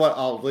kind of want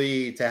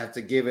Ali to have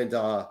to give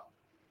into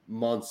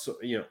Mansoor.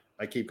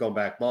 I keep going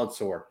back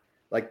Mansoor,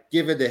 like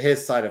give into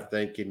his side of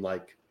thinking,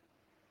 like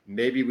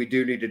maybe we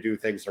do need to do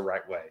things the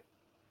right way,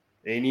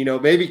 and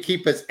maybe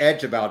keep his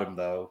edge about him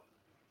though,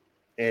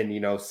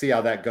 and see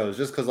how that goes.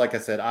 Just because, like I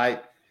said,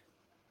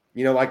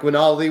 like when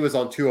Ali was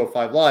on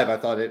 205 Live, I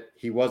thought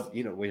he was,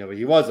 he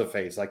was a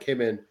face. Like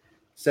him and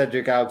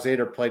Cedric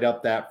Alexander played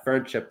up that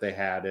friendship they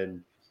had,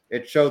 and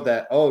it showed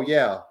that, oh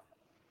yeah,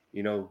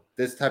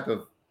 this type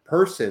of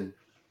person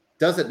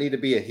doesn't need to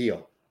be a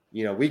heel.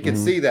 We can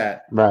hmm see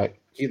that right.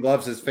 he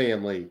loves his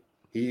family,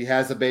 He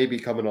has a baby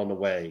coming on the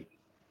way.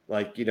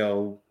 Like,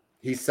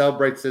 he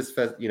celebrates this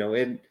fest,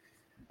 and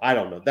I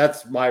don't know.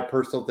 That's my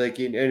personal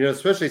thinking. And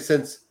especially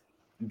since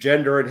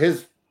Gender and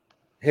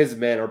his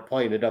men are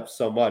playing it up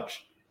so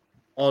much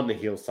on the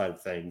heel side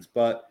of things.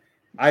 But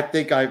I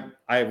think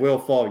I will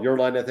follow your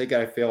line.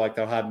 I feel like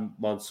they'll have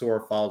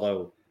Mansoor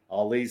follow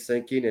Ali's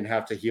thinking and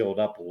have to heal it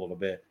up a little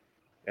bit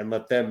and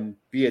let them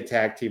be a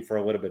tag team for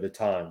a little bit of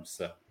time.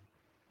 So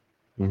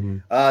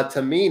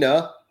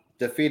Tamina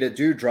defeated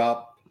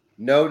Doudrop.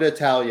 No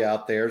Natalya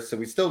out there, so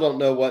we still don't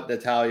know what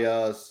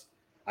Natalya's.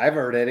 I haven't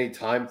heard any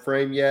time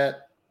frame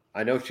yet.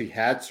 I know she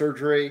had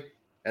surgery,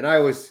 and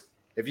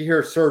if you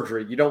hear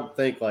surgery, you don't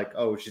think like,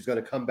 oh, she's going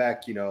to come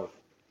back,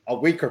 a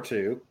week or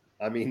two.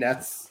 I mean,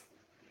 that's,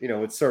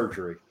 it's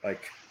surgery.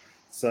 Like,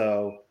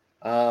 so,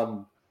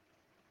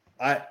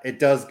 it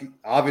does.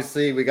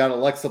 Obviously, we got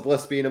Alexa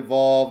Bliss being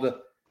involved.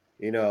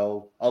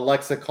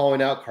 Alexa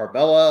calling out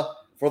Carmella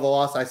for the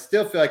loss. I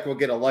still feel like we'll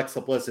get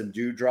Alexa Bliss and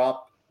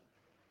Doudrop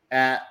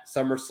at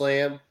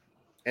SummerSlam,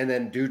 and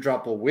then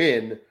Doudrop will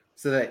win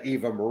so that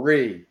Eva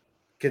Marie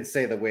can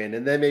say the win.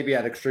 And then maybe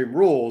at Extreme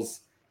Rules,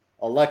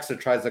 Alexa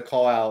tries to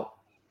call out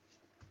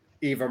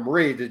Eva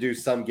Marie to do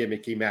some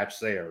gimmicky match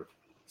there.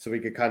 So we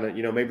could kind of,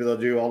 maybe they'll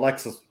do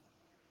Alexa's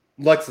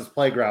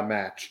playground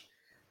match,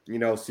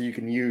 so you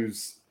can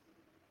use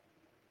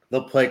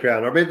the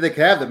playground. Or maybe they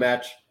could have the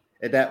match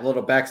at that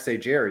little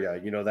backstage area,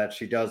 that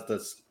she does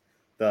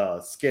the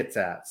skits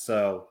at.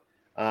 So,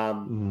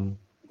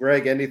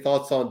 Greg, any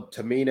thoughts on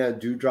Tamina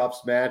and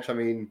Doudrop's match? I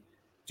mean,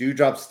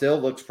 Doudrop still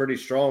looks pretty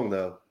strong,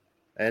 though.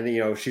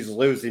 And, she's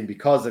losing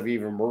because of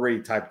Eva Marie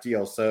type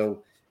deal.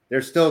 So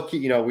they're still,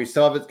 we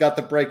still haven't got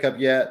the breakup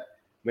yet.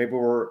 Maybe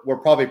we're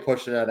probably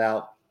pushing that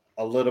out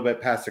a little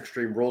bit past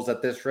Extreme Rules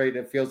at this rate,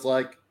 it feels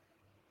like,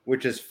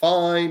 which is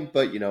fine.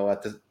 But,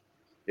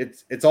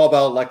 it's all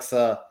about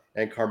Alexa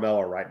and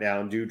Carmella right now.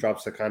 And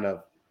Doudrop's are kind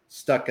of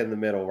stuck in the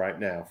middle right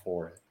now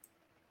for it.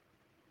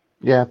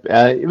 Yeah,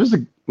 it was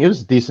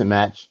a decent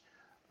match.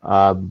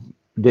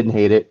 Didn't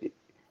hate it.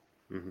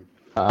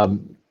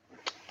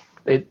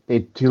 They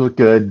do look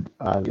good.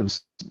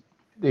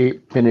 They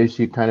finished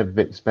you kind of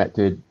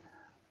expected.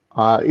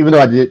 Even though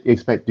I did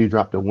expect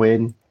Doudrop to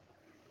win,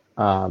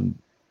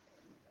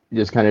 it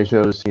just kind of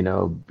shows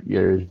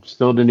you're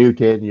still the new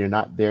kid and you're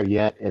not there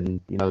yet, and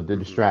the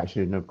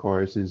distraction, of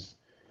course, is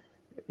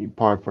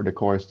par for the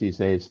course these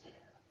days.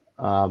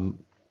 I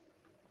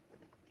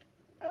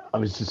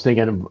was just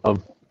thinking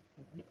of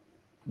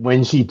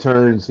when she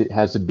turns, it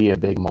has to be a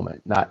big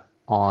moment, not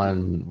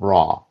on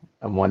Raw.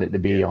 I want it to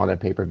be on a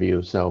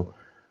pay-per-view. So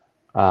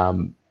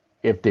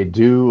if they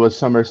do a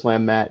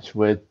SummerSlam match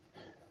with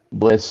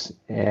Bliss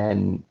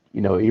and,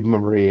 Eva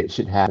Marie, it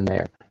should happen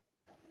there.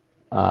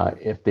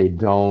 If they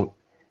don't,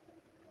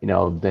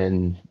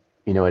 then,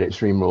 at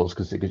Extreme Rules,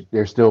 because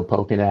they're still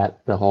poking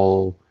at the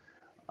whole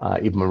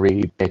Eva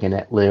Marie picking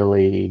at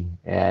Lily,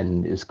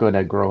 and it's going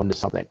to grow into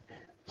something.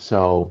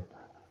 So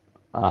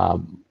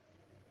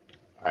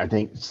I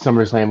think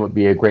SummerSlam would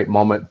be a great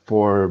moment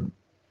for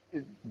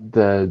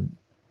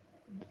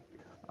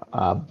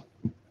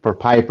for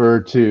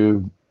Piper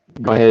to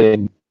go ahead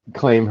and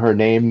claim her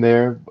name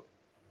there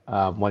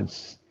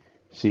once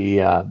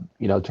she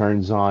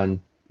turns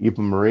on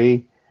Eva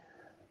Marie.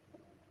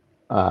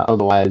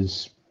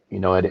 Otherwise,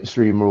 at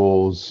Extreme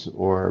Rules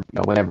or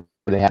whenever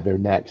they have their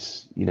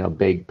next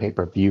big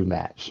pay-per-view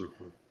match,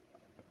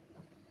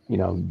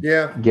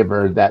 give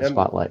her that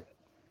spotlight.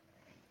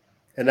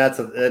 And that's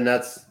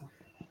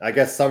I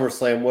guess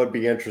SummerSlam would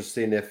be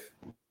interesting if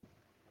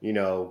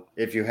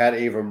you had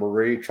Eva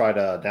Marie try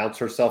to announce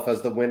herself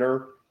as the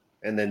winner,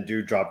 and then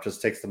Doudrop just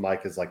takes the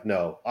mic as like,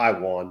 no, I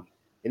won.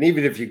 And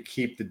even if you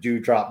keep the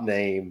Doudrop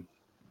name,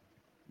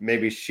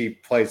 maybe she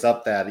plays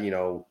up that,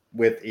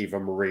 with Eva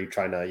Marie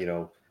trying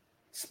to,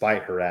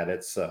 spite her at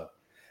it. So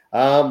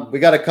we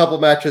got a couple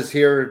matches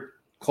here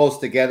close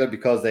together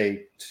because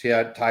they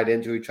tied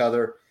into each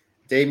other.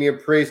 Damian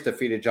Priest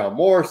defeated John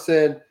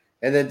Morrison,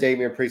 and then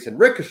Damian Priest and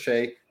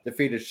Ricochet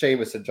defeated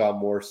Sheamus and John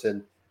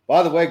Morrison.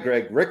 By the way,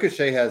 Greg,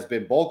 Ricochet has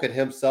been bulking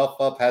himself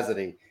up, hasn't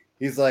he?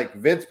 He's like,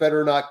 Vince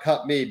better not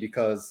cut me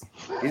because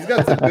he's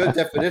got some good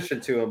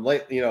definition to him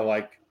lately.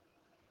 I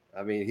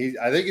think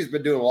he's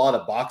been doing a lot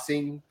of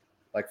boxing,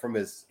 like from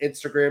his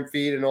Instagram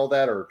feed and all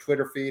that, or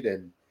Twitter feed.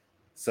 And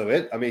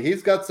so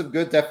he's got some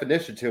good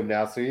definition to him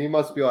now. So he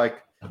must be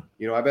like,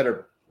 I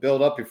better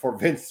build up before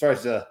Vince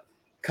tries to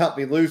cut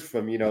me loose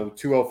from,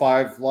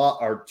 205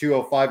 or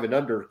 205 and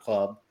under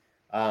club.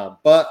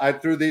 But I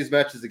threw these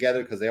matches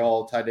together because they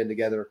all tied in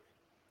together.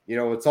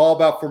 It's all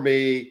about, for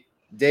me,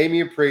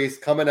 Damian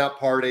Priest coming out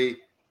party,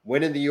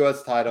 winning the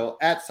U.S. title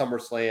at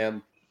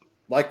SummerSlam.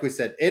 Like we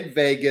said, in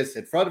Vegas,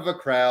 in front of a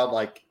crowd.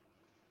 Like,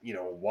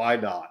 why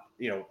not?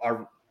 You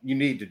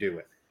need to do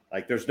it.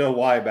 Like, there's no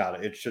why about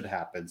it. It should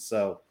happen.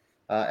 So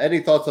any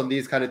thoughts on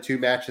these kind of two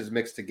matches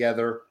mixed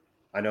together?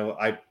 I know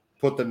I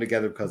put them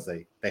together because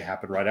they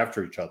happen right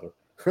after each other.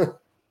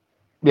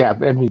 Yeah,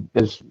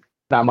 there's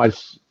not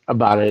much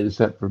about it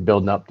except for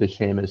building up the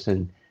Sheamus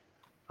and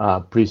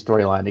Priest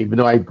storyline. Even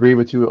though I agree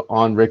with you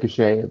on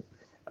Ricochet,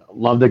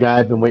 love the guy.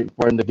 I've been waiting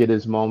for him to get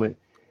his moment,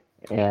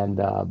 and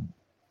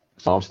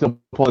so I'm still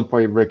pulling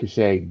for you,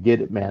 Ricochet.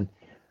 Get it, man.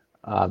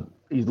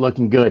 He's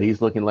looking good.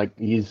 He's looking like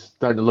he's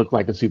starting to look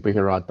like a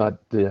superhero. I thought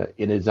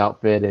in his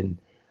outfit and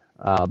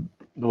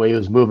the way he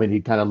was moving, he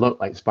kind of looked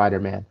like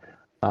Spider-Man.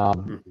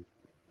 Um,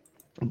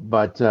 Mhm.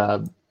 but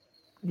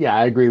yeah,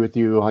 I agree with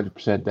you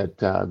 100%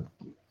 that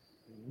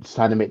it's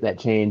time to make that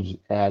change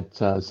at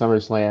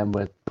SummerSlam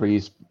with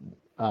Priest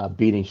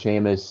beating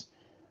Sheamus.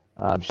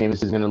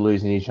 Sheamus is going to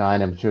lose any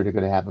shine. I'm sure they're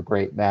going to have a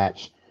great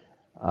match.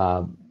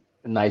 A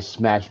nice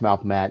smash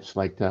mouth match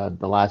like the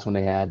last one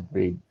they had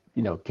where he,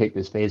 kicked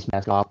his face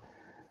mask off.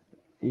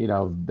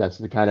 That's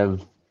the kind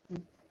of,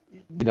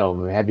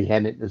 heavy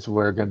handedness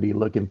we're going to be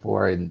looking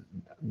for, and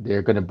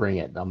they're going to bring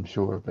it, I'm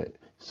sure. But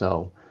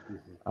so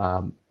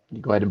Mhm. you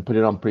go ahead and put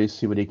it on Priest,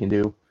 see what he can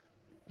do.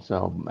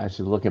 So I'm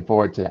actually looking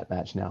forward to that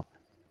match now.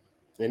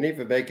 And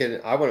even making,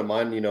 I wouldn't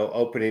mind,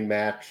 opening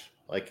match,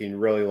 like you can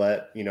really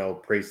let,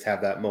 Priest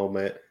have that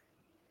moment,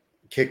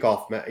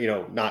 kickoff,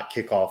 not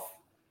kickoff,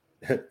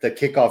 the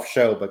kickoff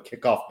show, but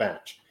kickoff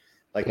match,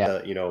 like Yeah.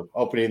 the,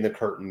 opening the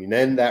curtain. And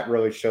then that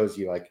really shows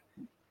you, like,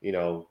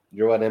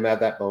 you're letting him have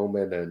that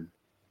moment and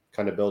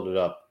kind of build it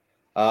up.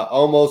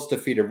 Almost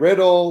defeated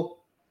Riddle.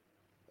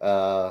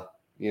 Uh,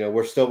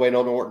 we're still waiting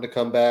on Orton to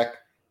come back.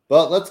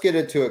 But let's get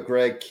into it,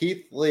 Greg.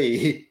 Keith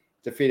Lee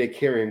defeated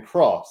Karrion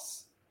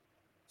Kross.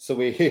 So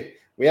we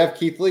we have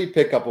Keith Lee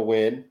pick up a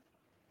win.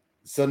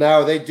 So now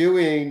are they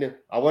doing?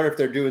 I wonder if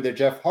they're doing the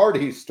Jeff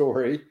Hardy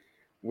story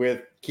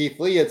with Keith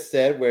Lee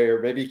instead,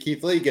 where maybe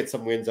Keith Lee gets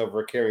some wins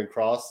over Karrion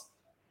Kross,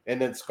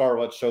 and then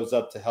Scarlett shows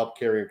up to help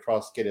Karrion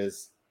Kross get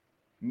his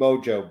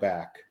mojo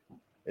back.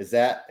 Is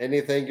that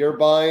anything you're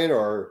buying,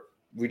 or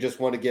we just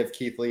want to give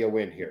Keith Lee a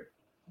win here?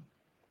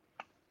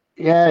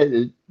 Yeah,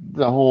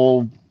 the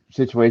whole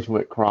situation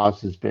with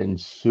Cross has been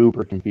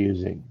super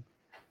confusing.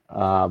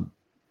 Um,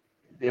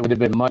 it would have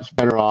been much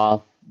better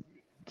off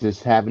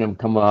just having him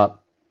come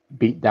up,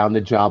 beat down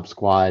the job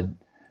squad,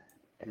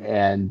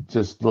 and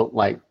just look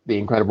like the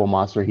incredible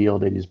monster heel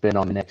that he's been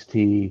on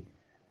NXT,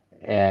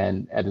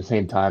 and at the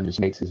same time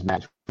just makes his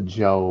match with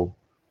Joe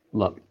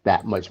look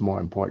that much more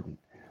important.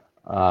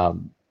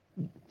 Um,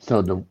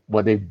 so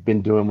what they've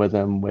been doing with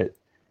him with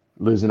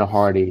losing to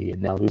Hardy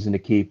and now losing to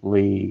Keith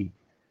Lee,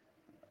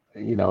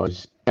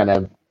 it's kind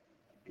of,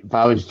 if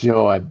I was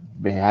Joe, I'd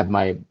have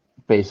my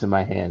face in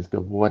my hands. Go,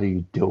 what are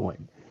you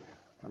doing?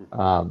 Mhm.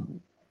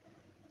 Um,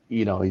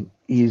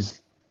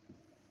 he's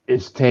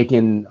it's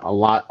taken a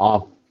lot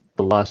off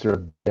the luster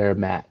of their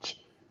match,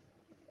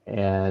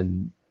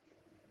 and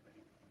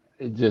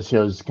it just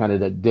shows kind of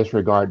the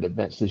disregard that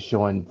Vince is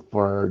showing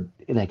for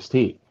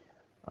NXT.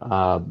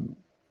 Um,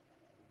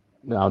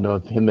 I don't know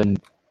if him and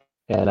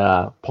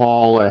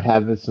Paul are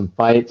having some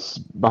fights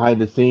behind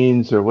the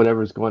scenes or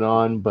whatever's going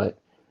on, but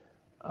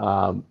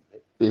um,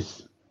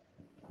 it's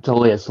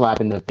totally a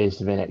slap in the face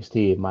of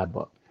NXT in my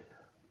book.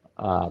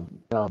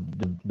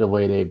 The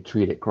way they've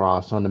treated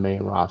Cross on the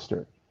main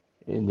roster,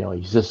 and,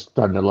 he's just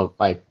starting to look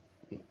like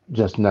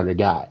just another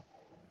guy.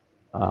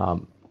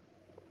 Um,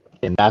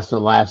 and that's the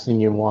last thing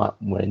you want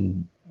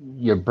when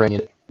you're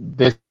bringing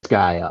this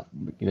guy up.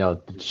 The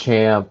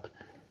champ,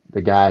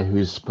 the guy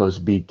who's supposed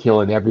to be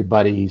killing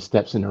everybody he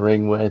steps in the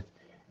ring with,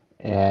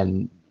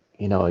 and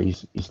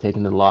he's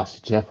taking the loss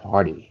to Jeff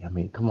Hardy. I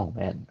mean, come on,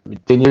 man. I mean,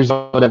 10 years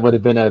ago that would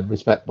have been a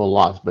respectable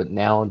loss, but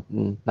now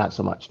not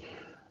so much.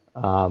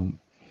 Um,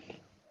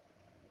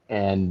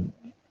 and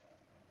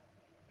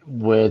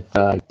with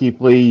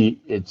Keith Lee,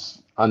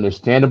 it's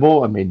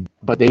understandable. I mean,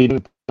 but they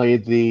even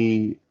played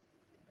the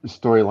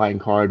storyline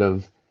card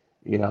of,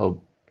 you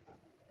know,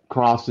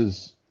 Cross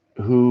is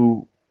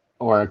who,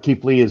 or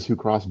Keith Lee is who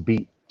Cross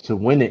beat to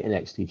win the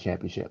NXT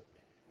championship.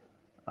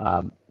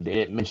 They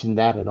didn't mention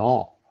that at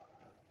all.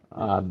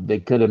 They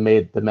could have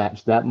made the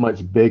match that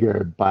much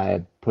bigger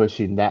by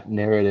pushing that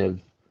narrative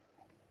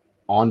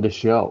on the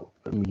show.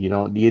 I mean, you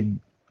don't need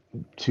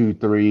 2,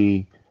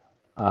 3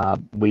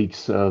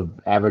 weeks of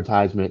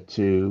advertisement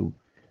to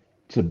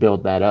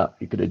build that up.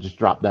 You could have just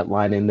dropped that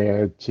line in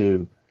there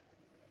to,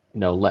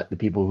 let the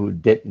people who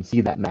didn't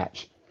see that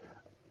match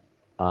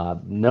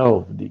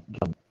know this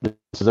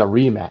is a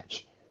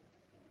rematch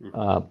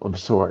of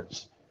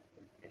sorts,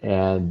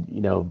 and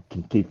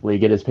can Keith Lee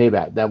get his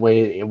payback? That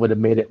way, it would have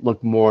made it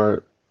look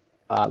more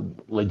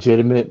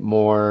legitimate,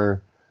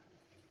 more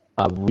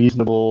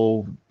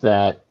reasonable.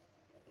 That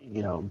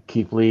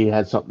Keith Lee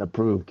had something to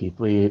prove. Keith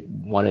Lee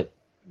wanted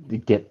to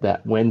get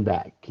that win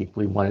back. Keith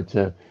Lee wanted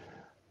to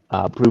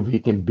prove he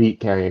can beat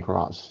Karrion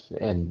Kross,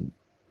 and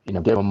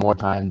give him more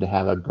time to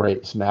have a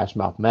great Smash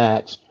Mouth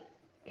match.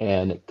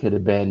 And it could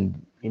have been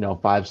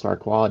 5-star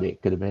quality.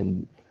 It could have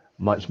been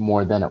much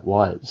more than it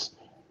was.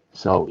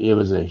 So it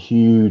was a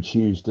huge,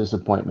 huge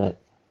disappointment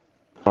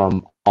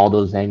from all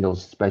those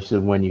angles, especially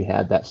when you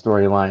had that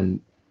storyline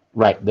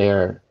right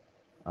there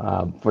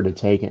for the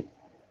taking.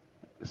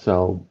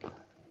 So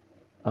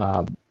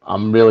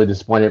I'm really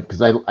disappointed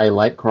because I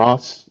like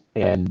Cross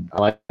and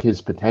I like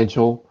his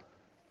potential,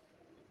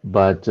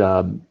 but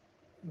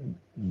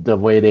the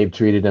way they've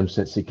treated him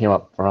since he came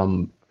up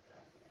from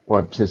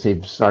or since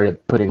they've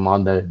started putting him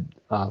on the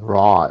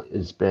Raw,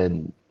 has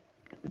been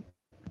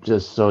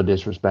just so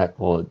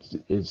disrespectful.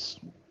 It's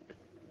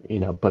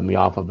put me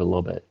off of it a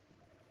little bit.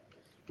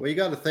 Well, you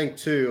got to think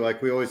too.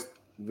 Like we've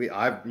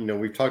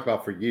talked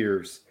about for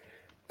years.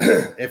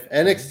 If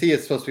NXT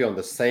is supposed to be on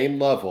the same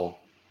level,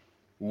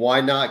 why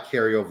not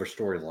carry over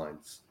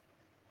storylines?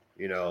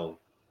 You know,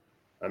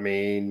 I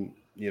mean,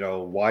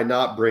 why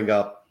not bring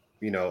up,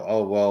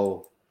 oh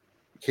well,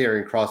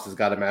 Karrion Kross has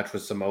got a match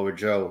with Samoa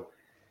Joe.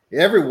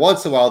 Every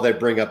once in a while they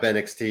bring up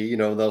NXT.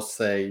 They'll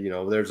say,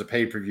 there's a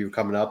pay-per-view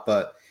coming up,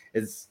 but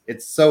it's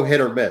so hit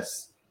or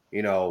miss.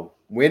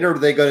 When are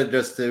they going to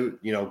just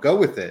go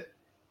with it?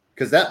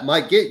 Because that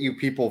might get you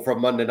people from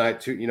Monday night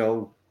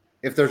to,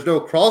 if there's no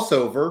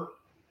crossover,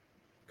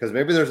 because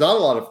maybe there's not a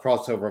lot of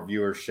crossover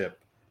viewership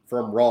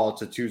from Raw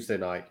to Tuesday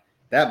night.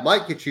 That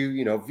might get you,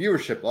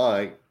 viewership.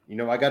 Like,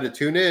 I got to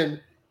tune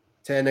in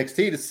to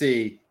NXT to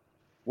see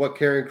what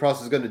Karrion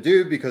Kross is going to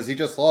do because he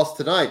just lost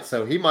tonight.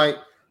 So he might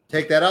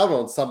take that out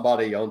on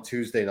somebody on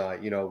Tuesday night.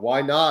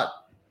 Why not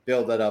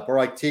build that up? Or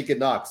like Tegan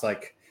Knox,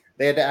 like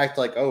they had to act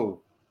like,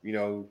 oh,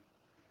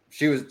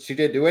 she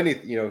didn't do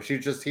anything.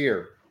 She's just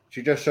here.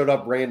 She just showed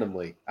up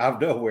randomly out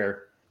of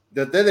nowhere.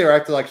 Then they were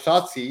acting like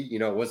Shotzi,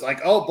 was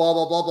like, oh, blah,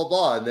 blah, blah, blah,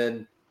 blah. And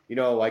then,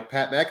 like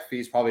Pat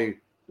McAfee's probably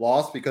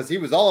lost because he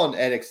was on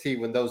NXT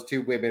when those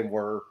two women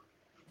were,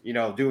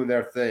 doing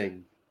their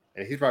thing.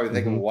 And he's probably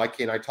thinking, well, why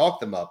can't I talk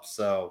them up?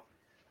 So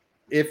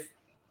if,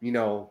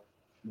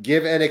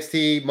 give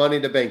NXT Money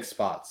in the Bank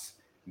spots,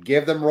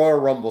 give them Royal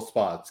Rumble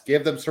spots,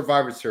 give them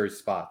Survivor Series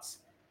spots,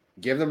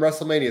 give them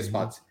WrestleMania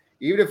spots.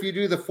 Even if you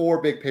do the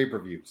 4 big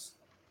pay-per-views,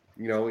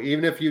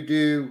 even if you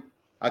do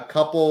a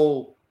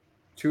couple,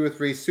 2 or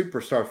 3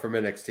 superstars from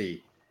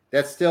NXT,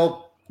 that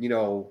still,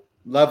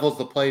 levels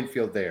the playing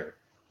field there.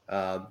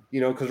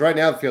 Because right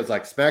now it feels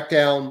like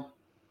SmackDown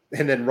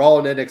and then Raw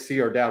and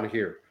NXT are down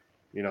here,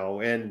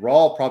 and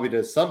Raw probably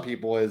to some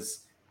people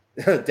is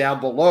down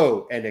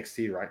below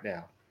NXT right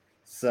now.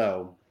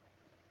 So,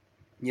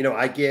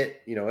 I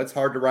get, it's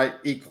hard to write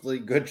equally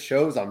good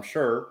shows, I'm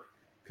sure,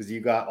 because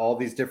you got all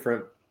these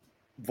different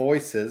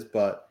voices,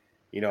 but,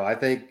 I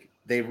think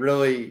they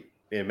really,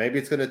 maybe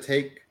it's going to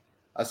take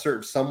a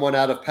certain someone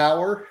out of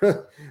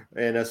power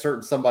and a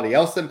certain somebody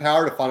else in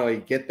power to finally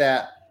get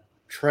that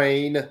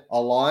train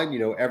aligned,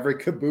 every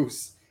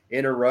caboose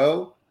in a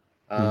row.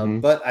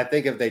 But I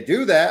think if they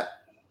do that,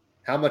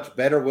 how much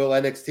better will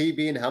NXT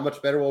be and how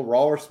much better will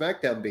Raw or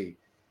SmackDown be?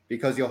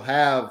 Because you'll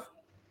have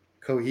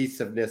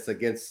cohesiveness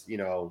against,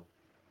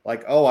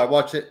 like, oh, I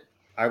watched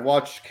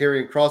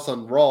Karrion Kross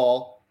on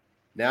Raw.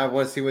 Now I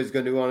want to see what he's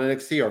going to do on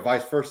NXT or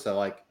vice versa.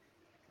 Like,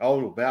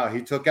 oh, wow,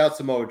 he took out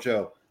Samoa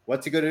Joe.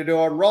 What's he going to do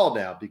on Raw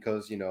now?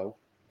 Because,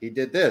 he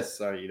did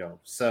this, or,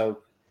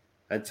 so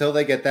until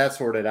they get that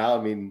sorted out,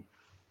 I mean,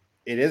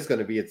 it is going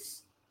to be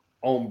its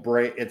own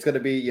brand. It's going to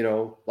be,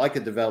 like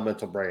a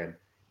developmental brand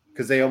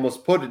because they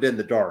almost put it in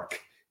the dark.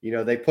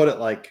 They put it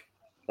like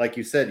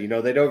you said,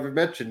 they don't even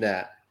mention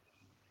that,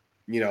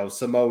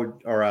 Samoa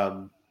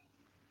or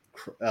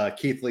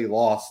Keith Lee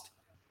lost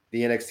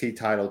the NXT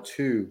title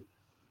to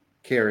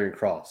Karrion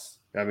Kross.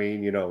 I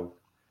mean,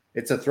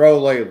 it's a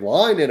throwaway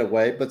line in a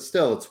way, but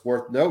still it's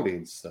worth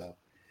noting. So,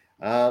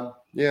 so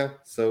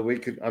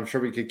I'm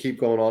sure we could keep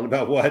going on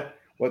about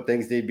what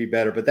things need to be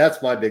better, but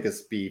that's my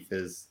biggest beef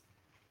is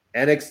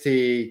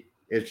NXT.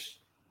 It's,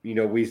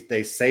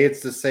 they say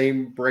it's the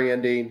same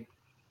branding,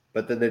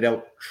 but then they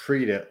don't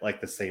treat it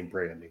like the same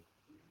branding.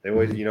 They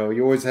always,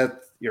 you always have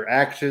your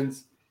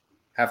actions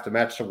have to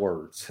match the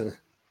words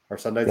or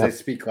sometimes they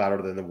speak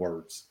louder than the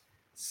words.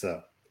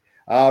 So,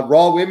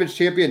 Raw Women's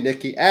Champion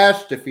Nikki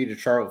Ash defeated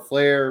Charlotte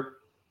Flair.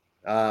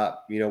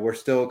 We're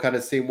still kind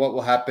of seeing what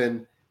will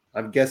happen.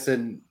 I'm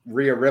guessing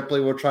Rhea Ripley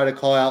will try to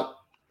call out,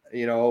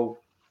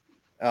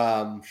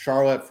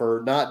 Charlotte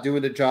for not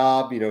doing the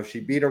job. She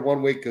beat her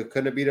one week,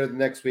 couldn't beat her the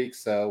next week.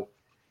 So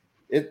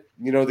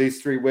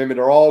these 3 women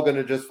are all going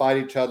to just fight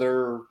each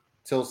other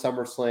till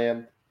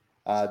SummerSlam.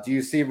 Do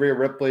you see Rhea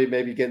Ripley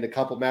maybe getting a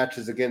couple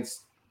matches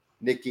against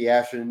Nikki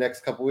Ash in the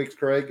next couple weeks,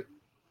 Craig?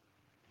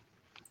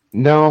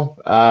 No,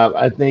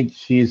 I think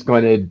she's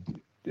going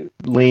to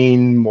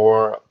lean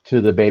more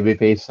to the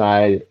babyface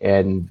side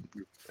and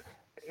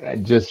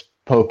just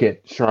poke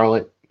at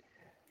Charlotte.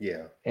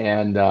 Yeah.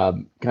 And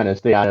kind of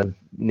stay out of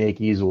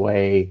Nikki's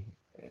way.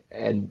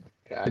 And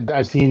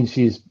I've seen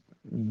she's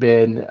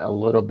been a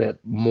little bit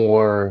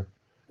more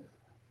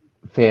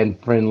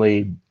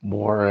fan-friendly,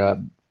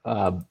 more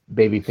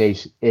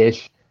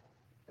babyface-ish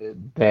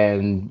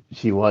than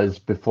she was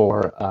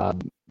before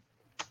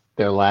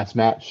their last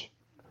match.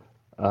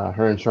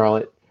 Her and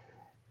Charlotte.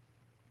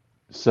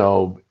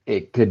 So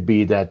it could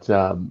be that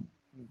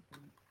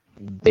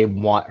they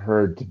want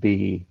her to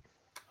be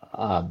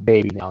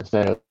baby now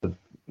instead of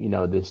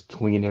this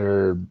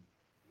tweener,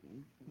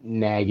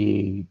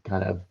 naggy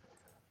kind of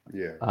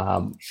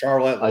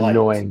Charlotte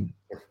annoying.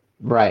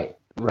 Right.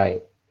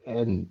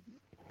 And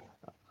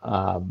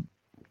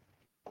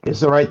it's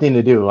the right thing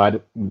to do.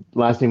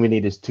 Last thing we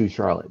need is 2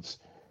 Charlottes.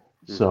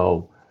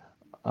 So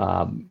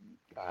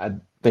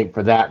think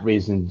for that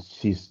reason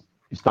she's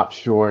stopped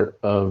short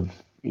of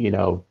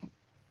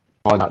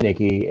calling out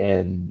Nikki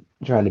and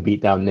trying to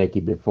beat down Nikki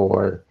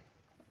before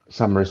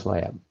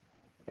SummerSlam,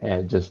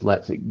 and just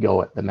lets it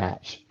go at the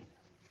match.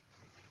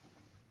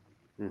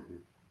 Mm-hmm.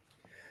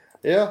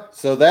 Yeah,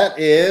 so that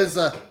is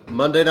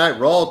Monday Night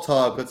Raw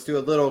talk. Let's do a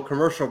little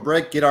commercial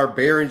break, get our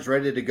bearings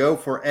ready to go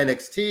for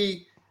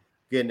NXT,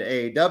 get an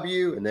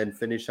AEW, and then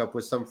finish up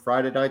with some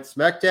Friday Night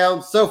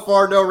SmackDown. So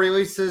far, no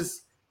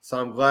releases, so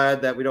I'm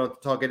glad that we don't have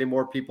to talk any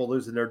more people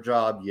losing their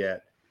job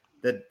yet.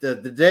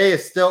 The day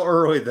is still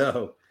early,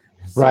 though.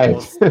 So right.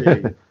 We'll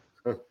see.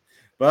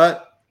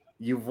 But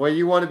when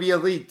you want to be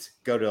elite,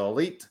 go to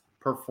Elite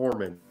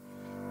Performance.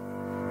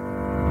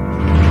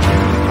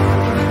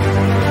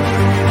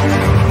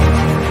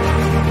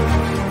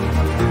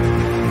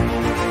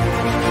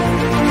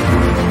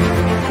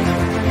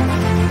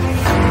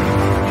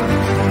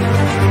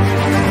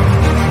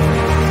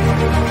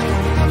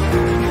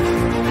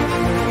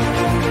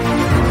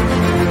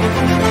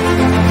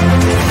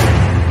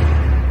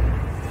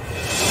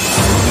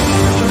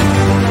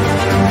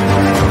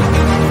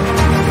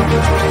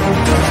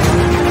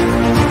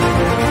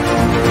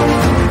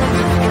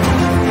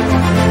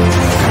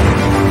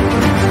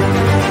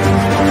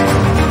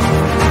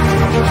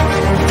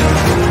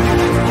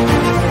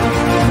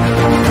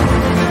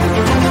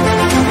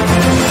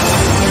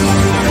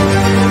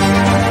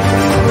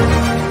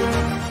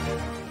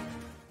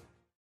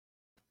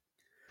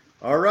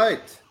 All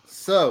right,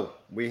 so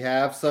we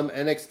have some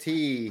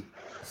NXT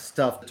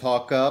stuff to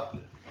talk up.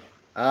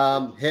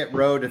 Hit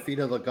Row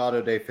defeated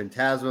Legado de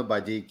Fantasma by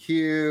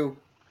DQ.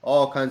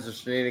 All kinds of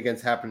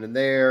shenanigans happening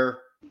there.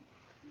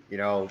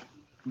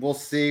 We'll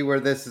see where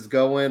this is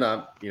going.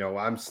 I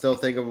still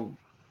think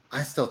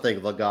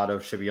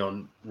Legado should be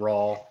on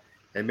Raw,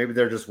 and maybe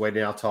they're just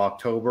waiting out till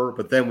October.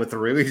 But then with the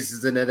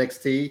releases in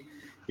NXT,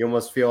 you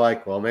almost feel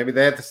like, well, maybe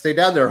they have to stay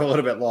down there a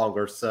little bit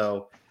longer.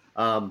 So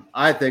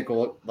I think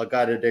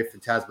Legado de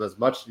Fantasma is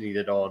much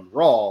needed on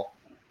Raw,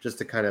 just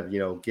to kind of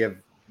give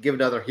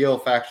another heel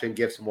faction,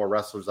 give some more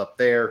wrestlers up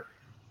there.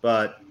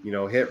 But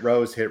Hit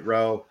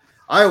Row.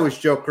 I always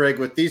joke, Greg,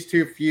 with these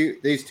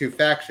two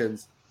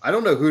factions, I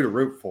don't know who to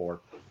root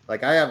for.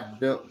 Like I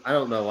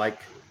don't know.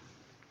 Like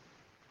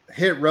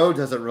Hit Row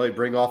doesn't really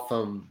bring off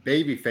some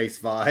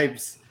babyface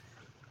vibes.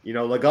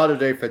 Legado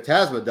de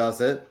Fantasma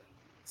doesn't.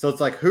 So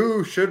it's like,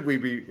 who should we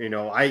be?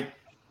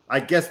 I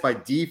guess by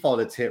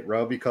default it's Hit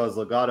Row because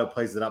Legado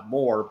plays it up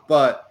more.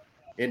 But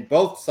in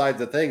both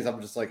sides of things,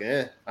 I'm just like,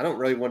 I don't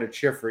really want to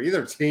cheer for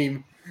either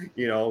team,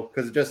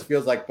 because it just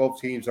feels like both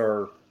teams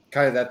are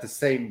kind of at the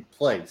same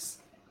place.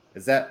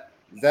 Is that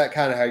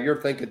kind of how you're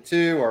thinking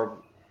too, or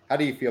how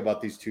do you feel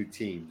about these two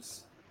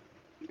teams?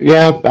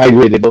 Yeah, I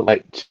agree. They look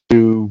like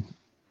two,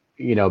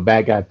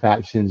 bad guy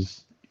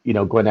factions,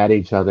 going at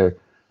each other.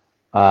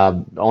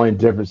 The only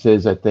difference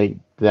is I think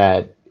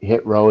that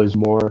Hit Row is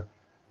more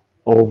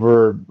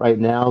over right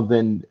now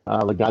than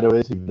Legado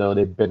is, even though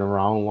they've been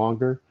around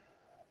longer.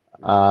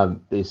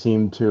 They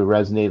seem to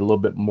resonate a little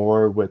bit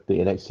more with the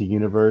NXT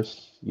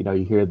universe. You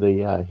hear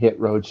the Hit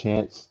Row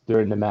chants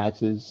during the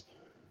matches.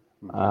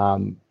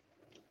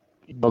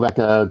 Go back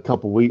a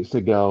couple weeks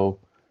ago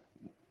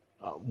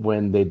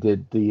when they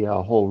did the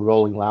whole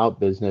Rolling Loud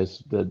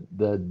business,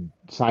 the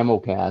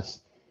simulcast,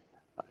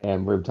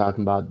 and we are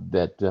talking about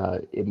that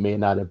it may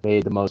not have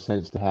made the most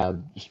sense to have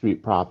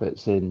Street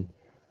Profits and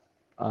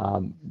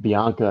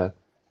Bianca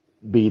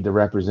be the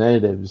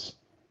representatives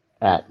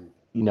at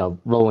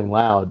Rolling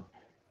Loud.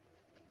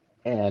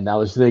 And I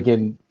was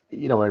thinking,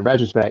 in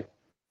retrospect,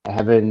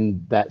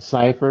 having that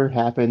cipher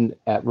happen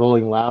at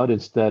Rolling Loud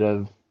instead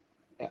of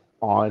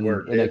on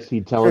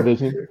NXT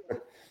television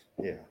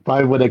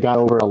probably would have got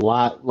over a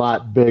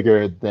lot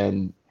bigger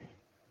than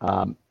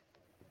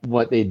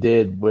what they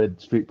did with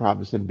Street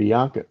Profits and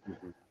Bianca,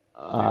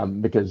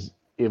 because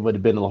it would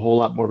have been a whole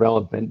lot more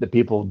relevant. The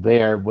people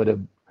there would have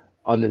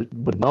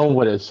known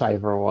what a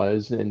cipher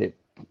was, and it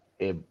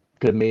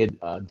could have made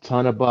a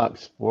ton of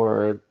bucks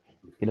for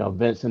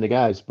Vince and the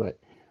guys. But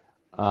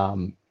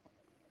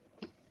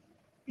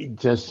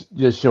just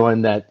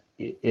showing that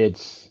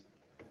it's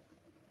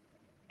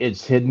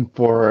hidden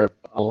for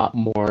a lot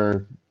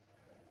more.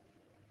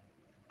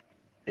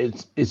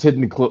 It's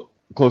hidden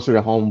closer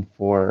to home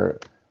for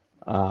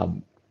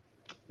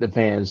the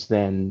fans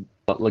than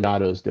what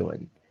Legado's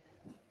doing.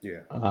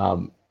 Yeah.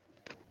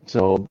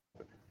 So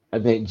I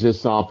think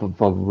just off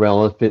of a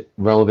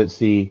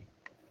relevancy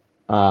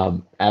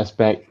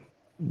aspect,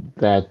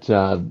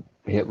 that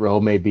Hit Row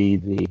may be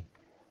the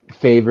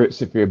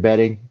favorites if you're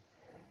betting.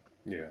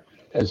 Yeah.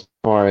 As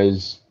far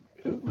as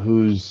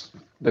whose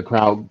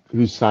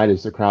side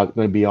is the crowd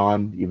going to be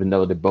on, even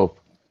though they're both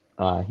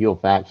heel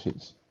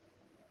factions.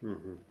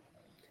 Mm-hmm.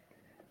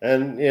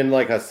 And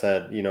like I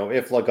said,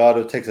 if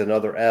Legado takes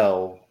another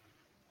L,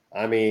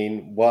 I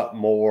mean, what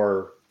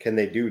more can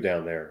they do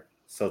down there?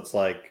 So it's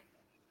like,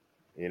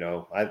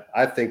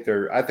 I think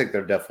they're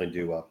definitely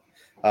due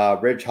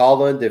up. Ridge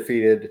Holland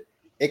defeated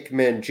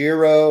Ikemen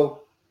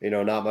Jiro.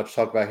 Not much to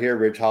talk about here.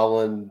 Ridge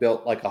Holland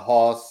built like a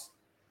hoss.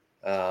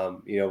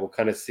 We'll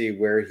kind of see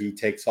where he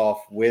takes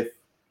off with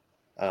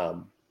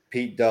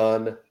Pete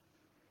Dunne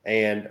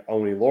and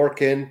Oney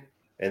Lorcan.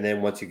 And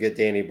then once you get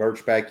Danny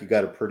Burch back, you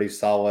got a pretty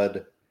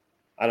solid.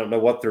 I don't know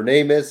what their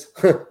name is.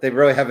 They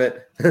really haven't.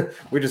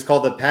 We just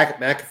called the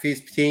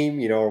McAfee's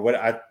team, or what.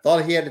 I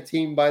thought he had a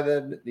team by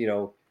then,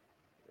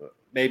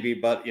 maybe,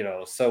 but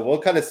so we'll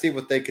kind of see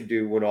what they can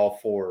do when all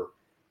four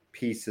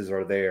pieces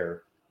are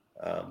there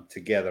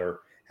together.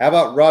 How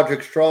about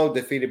Roderick Strong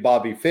defeated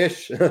Bobby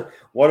Fish?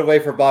 One way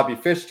for Bobby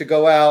Fish to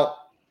go out,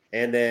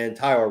 and then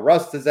Tyler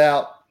Rust is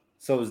out.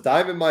 So is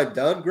Diamond Mine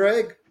done,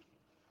 Greg?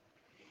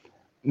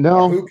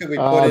 No. Or who can we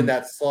put in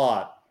that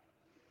slot?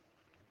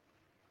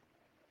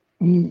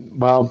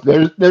 Well,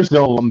 there's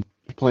still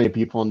plenty of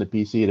people on the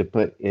PC to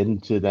put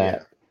into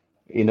that.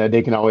 Yeah.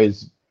 They can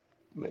always,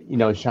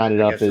 shine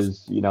it up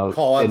as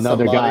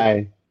another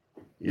guy.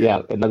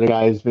 Yeah, another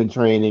guy has been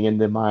training in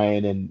the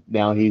mine, and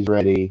now he's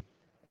ready.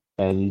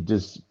 And you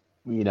just,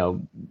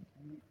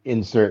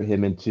 insert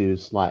him into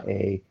slot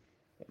A,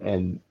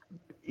 and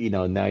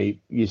now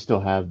you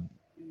still have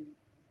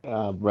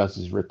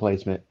Russ's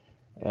replacement,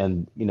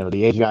 and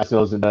the Asian guy still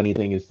hasn't done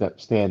anything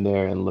except stand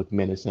there and look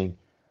menacing.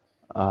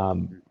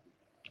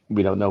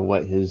 We don't know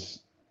what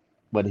his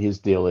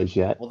deal is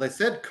yet. Well, they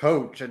said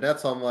coach, and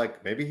that's I'm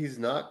like, maybe he's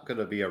not going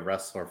to be a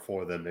wrestler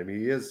for them. Maybe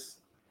he is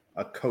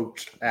a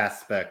coach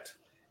aspect,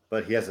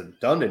 but he hasn't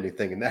done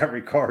anything in that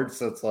regard.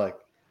 So it's like,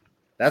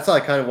 that's why I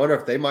kind of wonder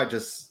if they might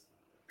just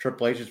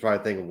Triple H is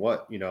probably thinking,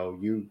 what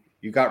you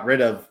got rid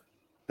of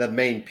the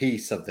main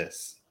piece of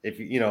this. If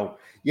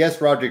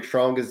yes, Roderick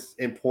Strong is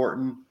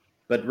important,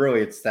 but really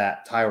it's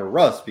that Tyler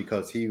Rust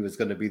because he was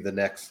going to be the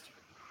next.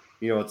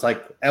 It's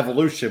like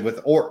evolution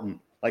with Orton.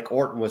 Like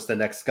Orton was the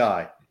next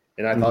guy.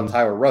 And I thought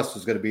Tyler Rust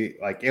was going to be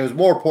like, it was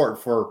more important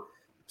for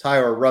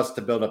Tyler Rust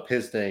to build up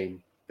his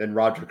name than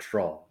Roderick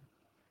Strong.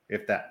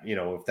 If that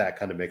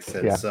kind of makes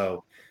sense. Yeah.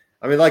 So,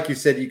 I mean, like you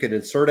said, you could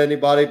insert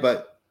anybody,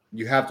 but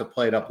you have to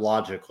play it up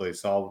logically.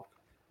 So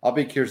I'll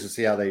be curious to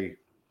see how they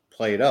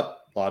play it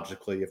up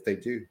logically if they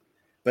do.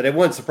 But it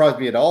wouldn't surprise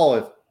me at all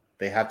if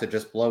they have to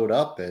just blow it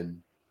up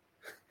and,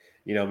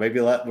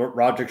 maybe let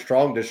Roderick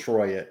Strong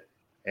destroy it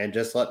and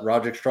just let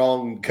Roderick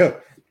Strong go.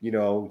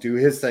 Do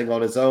his thing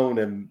on his own,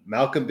 and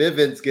Malcolm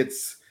Bivens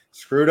gets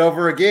screwed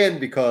over again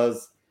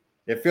because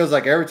it feels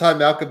like every time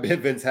Malcolm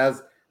Bivens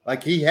has,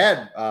 like he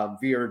had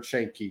Veer and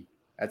Shanky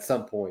at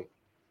some point,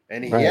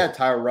 and he had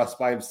Tyler Rust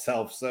by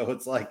himself. So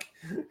it's like,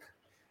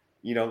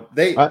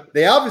 they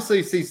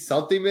obviously see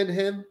something in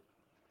him,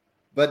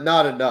 but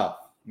not enough.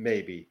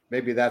 Maybe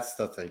that's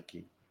the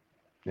thinking.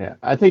 Yeah,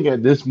 I think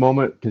at this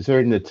moment,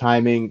 considering the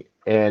timing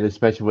and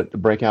especially with the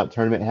breakout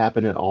tournament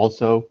happening,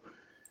 also.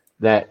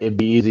 That it'd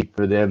be easy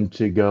for them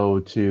to go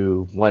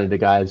to one of the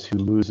guys who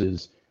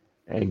loses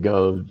and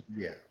go,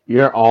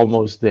 you're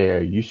almost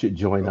there. You should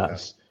join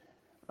us.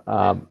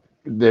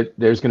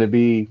 There's going to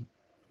be,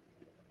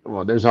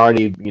 there's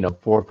already, 4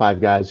 or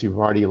 5 guys who've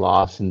already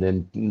lost, and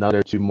then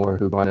another 2 more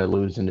who are going to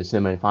lose in the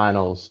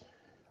semifinals.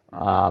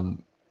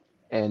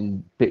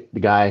 And pick the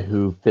guy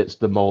who fits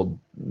the mold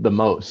the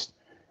most.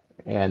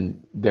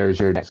 And there's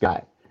your next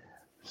guy.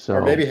 So,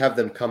 or maybe have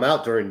them come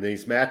out during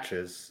these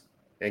matches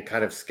and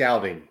kind of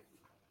scouting.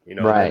 And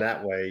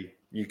that way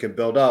you can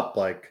build up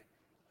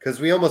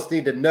because we almost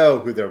need to know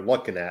who they're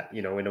looking at,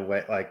 in a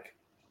way.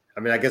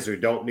 I guess we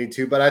don't need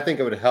to, but I think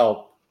it would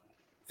help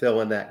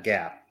fill in that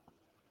gap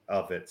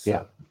of it.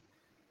 So.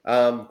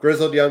 Yeah.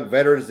 Grizzled Young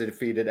Veterans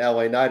defeated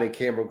LA Knight and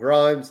Cameron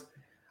Grimes.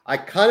 I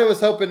kind of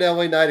was hoping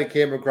LA Knight and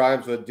Cameron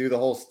Grimes would do the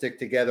whole stick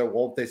together.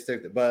 Won't they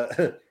stick? But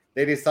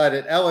they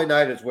decided LA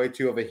Knight is way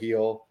too of a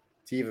heel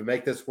to even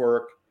make this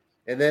work.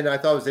 And then I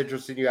thought it was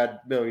interesting. You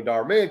had $1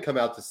 Million Man come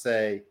out to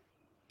say,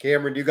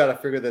 Cameron, you got to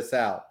figure this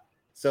out.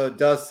 So it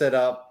does set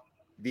up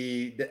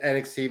the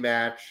NXT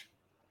match,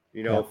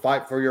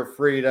 fight for your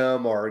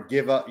freedom or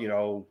give up,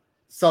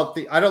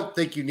 something. I don't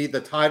think you need the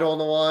title on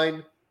the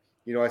line.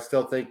 I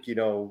still think,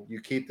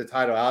 you keep the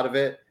title out of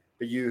it,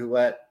 but you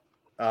let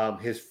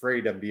his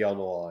freedom be on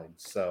the line.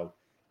 So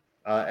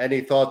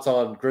any thoughts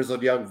on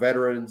Grizzled Young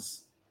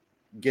Veterans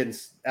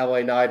against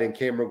LA Knight and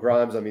Cameron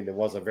Grimes? I mean, it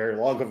wasn't very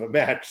long of a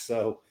match,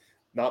 so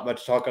not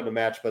much talk on the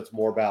match, but it's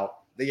more about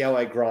the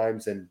LA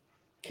Grimes and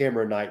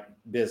Cameron Knight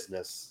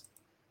business.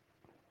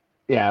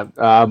 Yeah,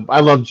 I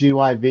love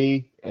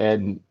GYV,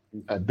 and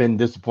I've been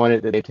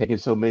disappointed that they've taken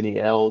so many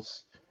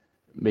L's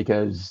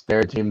because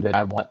they're a team that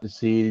I want to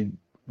see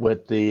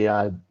with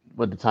the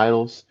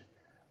titles.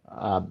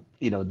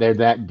 They're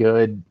that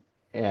good,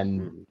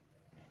 and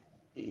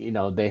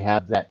they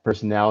have that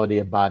personality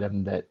about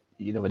them that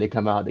when they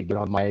come out, they get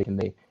on mic and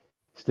they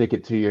stick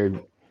it to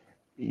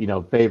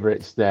your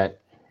favorites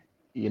that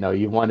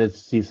you want to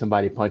see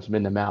somebody punch them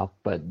in the mouth,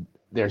 but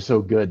they're so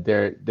good.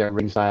 Their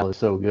ring style is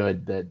so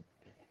good that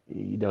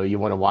you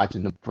want to watch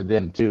them for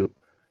them too.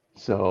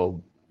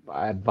 So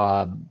I've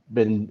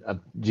been a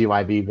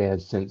GYV fan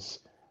since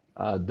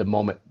the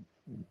moment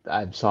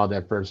I saw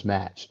their first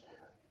match.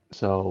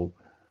 So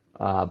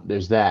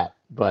there's that.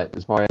 But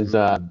as far as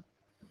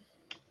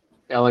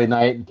LA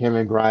Knight and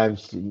Cameron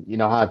Grimes, you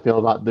know how I feel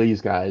about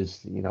these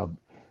guys. An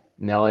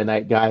LA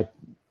Knight guy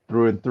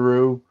through and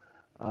through.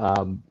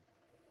 Um,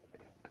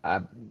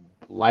 I,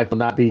 Life will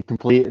not be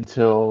complete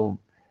until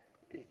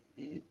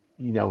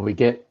we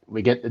get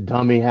the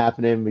dummy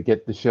happening, we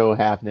get the show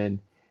happening.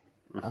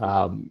 Mhm.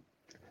 Um,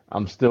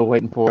 I'm still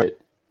waiting for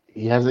it.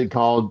 He hasn't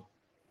called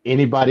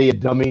anybody a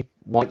dummy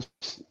once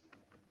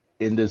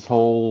in this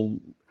whole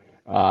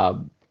uh,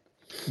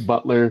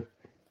 Butler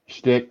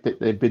shtick that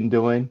they've been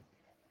doing.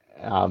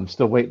 I'm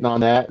still waiting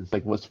on that. It's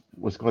like,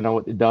 what's going on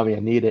with the dummy? I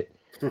need it.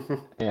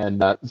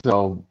 And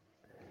so,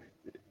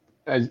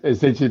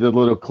 essentially, the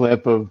little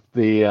clip of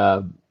the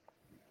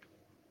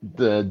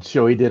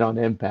show he did on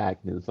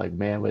Impact, it's like,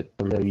 man, with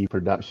WWE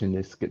production,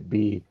 this could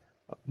be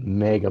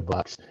mega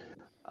bucks.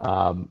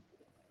 Um,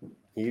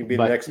 He'd be the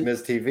but next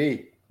Miz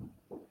TV.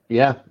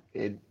 yeah,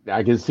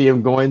 I can see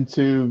him going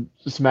to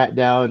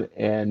SmackDown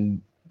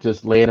and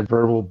just laying a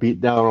verbal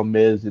beat down on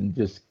Miz and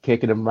just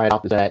kicking him right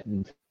off the set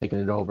and taking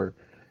it over.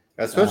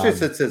 Especially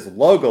since his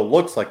logo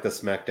looks like the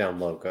SmackDown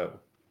logo.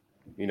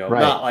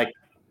 Right. Not like,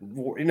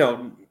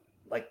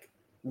 like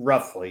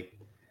roughly.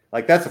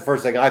 Like that's the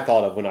first thing I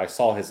thought of when I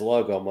saw his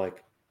logo. I'm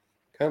like,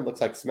 kind of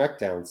looks like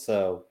SmackDown.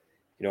 So,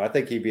 I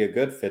think he'd be a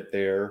good fit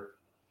there.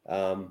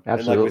 And like we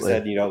Absolutely.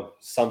 said,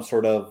 some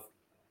sort of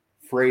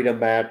freedom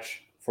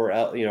match for,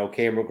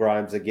 Cameron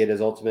Grimes to get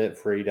his ultimate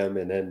freedom.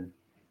 And then,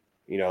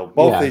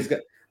 both Yeah. these guys,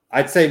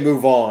 I'd say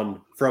move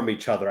on from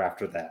each other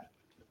after that.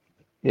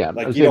 Yeah. I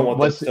Like, you say don't want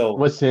them still.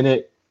 what's in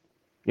it?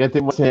 You have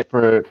to what's in it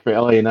for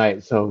LA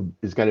Knight. So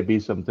it's got to be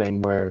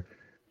something where,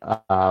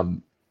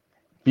 um,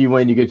 if you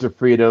win, you get your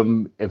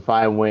freedom. If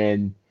I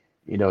win,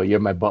 you're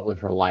my butler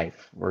for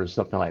life or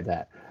something like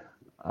that.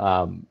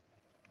 Um,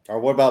 Or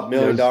what about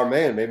Million there's Dollar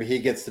Man? Maybe he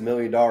gets the $1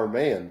 million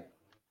Man.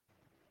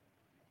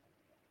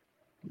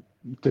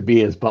 to be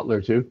his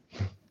butler too.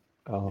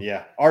 Oh,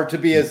 Yeah. Or to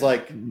be his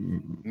like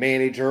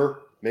manager.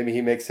 Maybe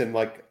he makes him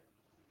like,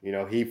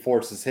 he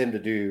forces him to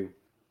do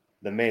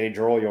the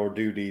managerial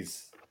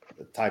duties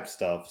type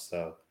stuff.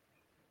 So,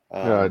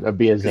 to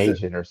be his because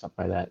agent or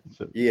something like that.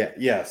 So,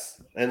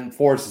 yes, and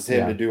forces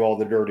him to yeah, do all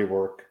the dirty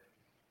work.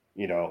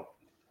 You know,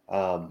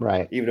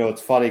 right. even though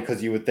it's funny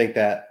because you would think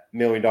that $1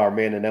 million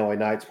Man and LA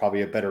Knight's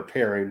probably a better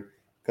pairing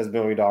because $1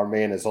 million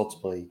Man is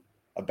ultimately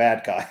a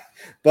bad guy.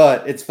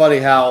 But it's funny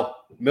how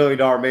 $1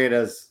 million Man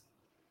is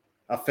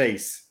a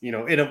face,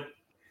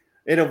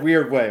 in a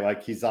weird way.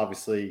 Like he's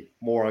obviously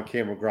more on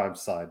Cameron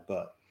Grimes' side,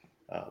 but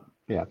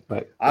Yeah,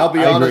 but I'll be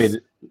I honest.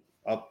 agree.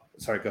 Oh,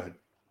 sorry, go ahead.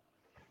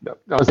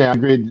 I was saying I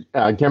agreed.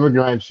 Cameron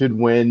Grimes should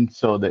win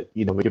so that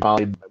we can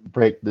probably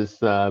break this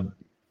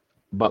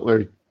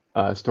Butler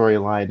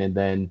storyline, and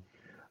then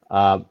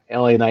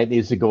LA Knight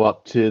needs to go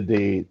up to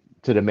the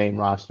main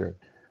roster,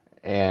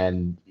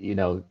 and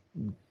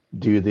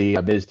do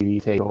the Miz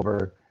TV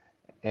takeover,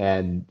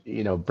 and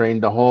bring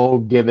the whole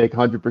gimmick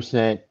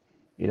 100%.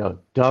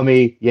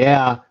 Dummy,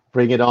 yeah,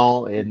 bring it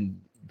all, and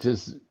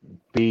just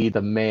be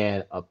the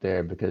man up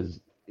there because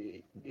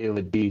it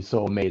would be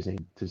so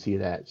amazing to see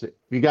that. So if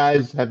you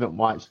guys haven't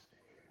watched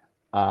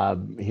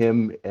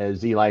him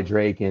as Eli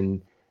Drake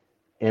in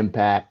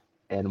Impact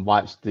and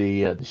watched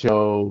the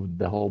show,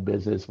 the whole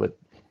business with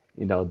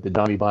the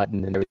dummy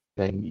button and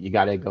everything, you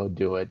got to go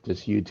do it.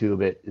 Just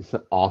YouTube it. It's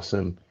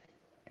awesome,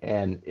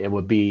 and it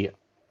would be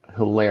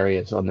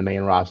hilarious on the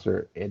main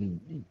roster.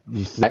 And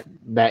just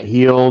that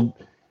heel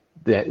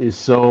that is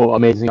so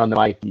amazing on the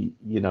mic.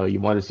 You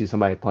want to see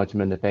somebody punch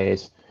him in the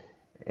face,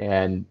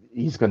 and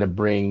he's going to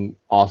bring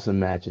awesome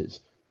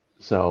matches.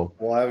 So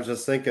Well, I was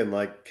just thinking,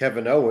 like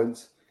Kevin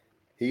Owens,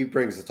 he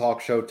brings the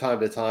talk show time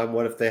to time.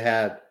 What if they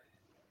had,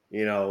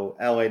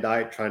 LA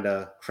Knight trying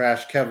to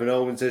crash Kevin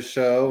Owens'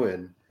 show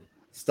and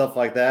stuff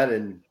like that?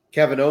 And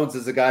Kevin Owens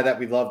is a guy that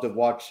we love to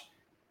watch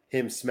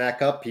him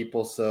smack up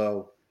people.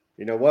 So,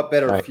 what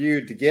better right,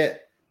 feud to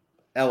get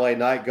LA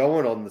Knight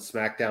going on the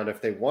SmackDown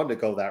if they wanted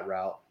to go that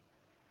route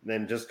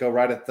than just go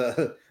right at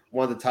the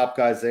one of the top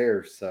guys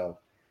there. So,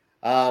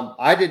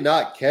 I did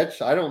not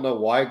catch. I don't know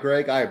why,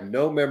 Greg. I have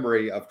no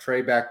memory of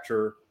Trey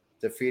Baxter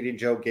defeating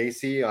Joe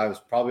Gacy. I was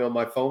probably on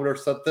my phone or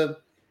something.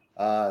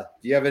 Do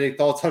you have any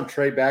thoughts on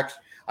Trey Baxter?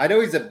 I know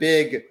he's a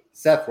big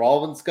Seth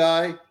Rollins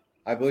guy.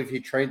 I believe he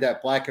trained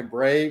at Black and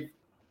Brave.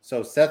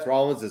 So Seth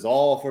Rollins is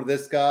all for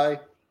this guy.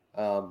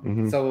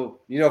 hmm So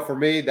for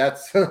me,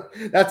 that's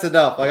that's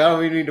enough. Like I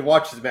don't even need to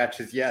watch his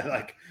matches yet.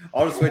 Like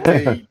I'll just wait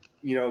till he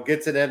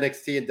gets in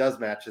NXT and does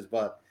matches.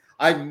 But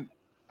I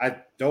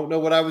don't know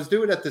what I was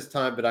doing at this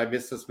time, but I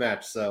missed this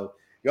match. So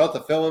you'll have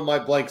to fill in my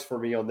blanks for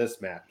me on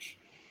this match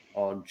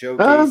on Joe um,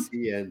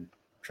 Gacy and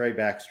Trey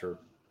Baxter.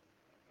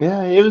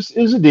 yeah, it was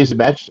a decent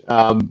match.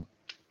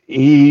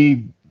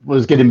 He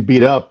was getting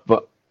beat up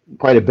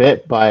quite a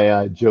bit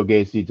by Joe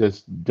Gacy,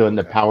 just doing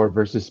the Okay. power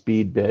versus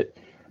speed bit.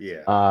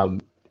 Yeah.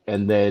 Um,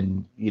 and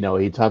then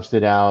he toughs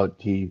it out.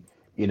 He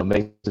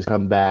makes his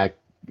comeback.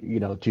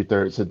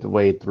 2/3 of the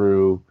way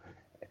through,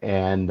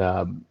 and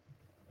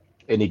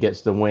he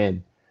gets the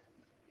win.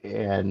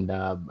 And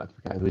I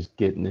forgot who's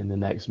getting in the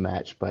next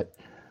match, but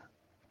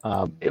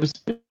it was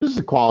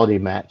a quality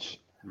match.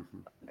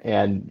 Mhm.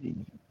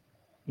 and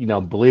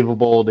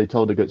believable. They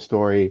told a good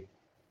story,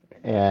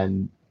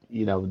 and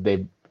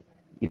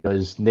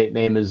his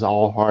nickname is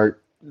All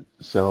Heart,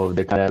 so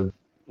they kind of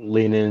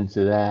lean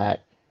into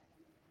that.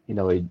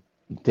 He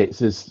takes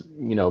this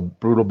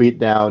brutal beat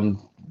down,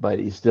 but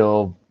he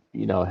still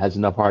has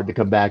enough heart to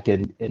come back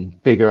and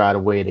figure out a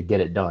way to get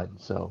it done.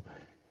 So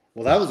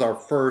Well, that was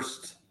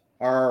it's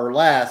our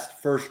last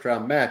first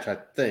round match, I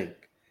think, it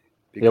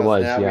because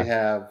was, now we yeah.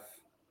 have.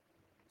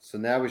 So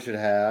now we should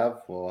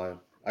have. Well,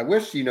 I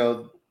wish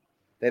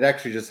they'd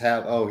actually just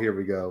have. Oh, here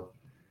we go.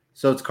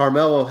 So it's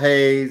Carmelo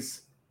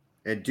Hayes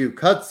and Duke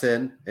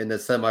Hudson in the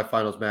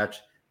semifinals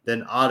match,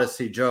 then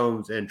Odyssey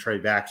Jones and Trey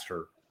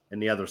Baxter in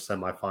the other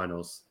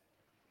semifinals.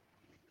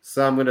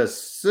 So I'm going to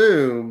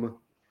assume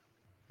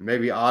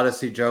maybe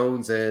Odyssey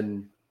Jones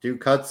and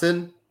Duke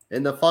Hudson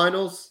in the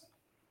finals.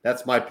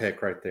 That's my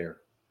pick right there.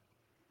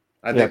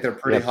 I think Yep, they're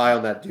pretty yep. high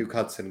on that Duke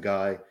Hudson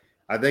guy.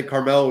 I think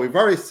Carmelo, we've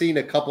already seen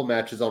a couple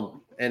matches on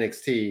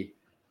NXT,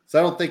 so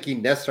I don't think he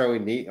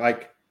necessarily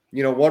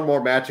one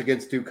more match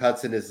against Duke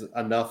Hudson is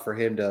enough for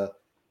him to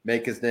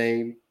make his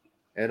name.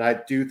 And I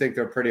do think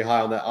they're pretty high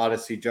on that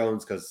Odyssey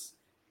Jones because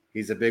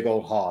he's a big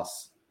old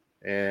hoss.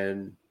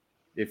 And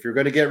if you're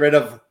going to get rid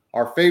of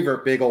our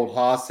favorite big old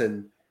hoss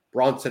and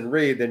Bronson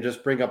Reed, then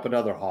just bring up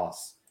another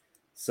hoss.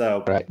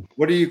 So, Right.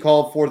 what do you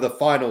call for the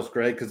finals,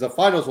 Greg? Because the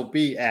finals will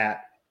be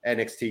at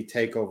NXT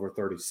Takeover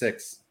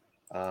 36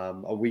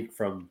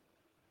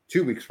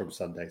 2 weeks from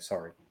Sunday.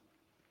 Sorry.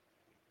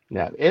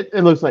 Yeah, it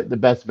looks like the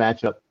best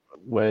matchup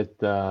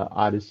with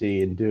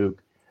Odyssey and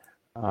Duke.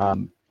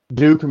 Um,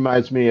 Duke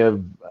reminds me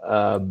of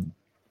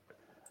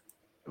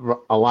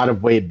a lot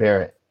of Wade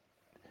Barrett.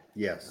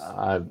 Yes.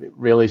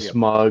 Really Yep.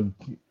 smug,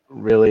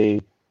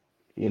 really,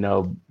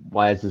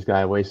 why is this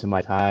guy wasting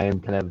my time?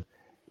 Kind of,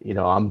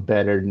 I'm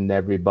better than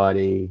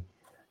everybody.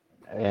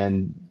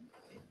 And,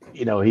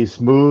 he's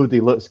smooth,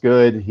 he looks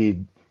good,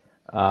 he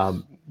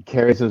um,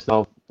 carries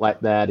himself like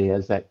that, he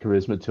has that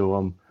charisma to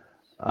him.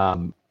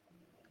 Um,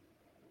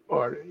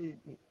 or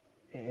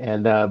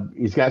and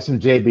he's got some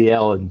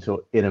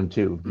JBL in him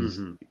too.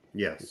 Mm-hmm.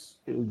 Yes.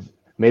 He's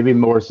maybe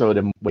more so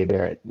than Wade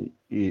Barrett.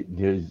 He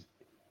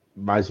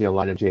reminds me a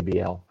lot of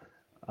JBL,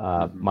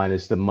 Mm-hmm.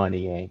 minus the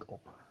money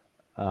angle.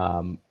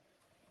 Um,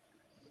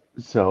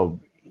 so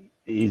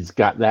he's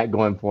got that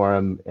going for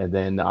him. And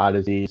then the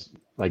Odyssey's,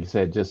 like I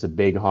said, just a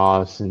big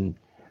hoss, and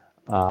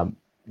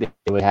they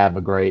would have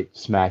a great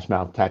smash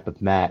mouth type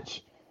of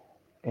match.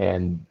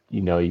 And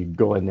you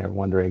go in there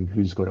wondering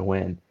who's going to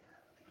win.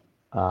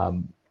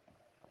 Um,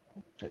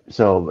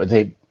 so I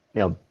think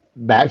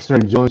Baxter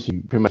and Jones,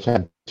 you pretty much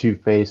have two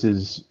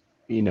faces,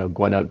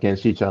 going up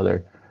against each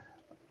other,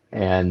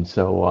 and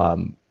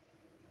so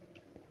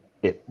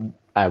it.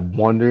 I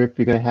wonder if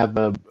you're going to have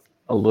a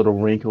little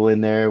wrinkle in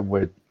there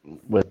with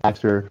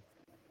Baxter,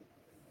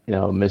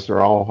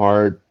 Mr.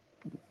 Allhard,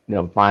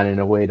 finding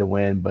a way to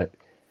win. But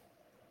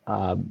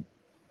um,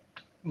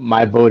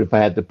 my vote, if I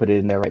had to put it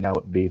in there right now,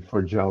 would be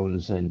for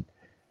Jones and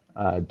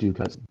Duke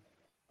Hudson.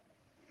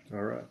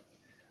 All right.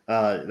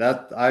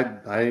 That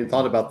I hadn't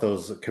thought about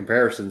those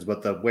comparisons,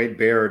 but the Wade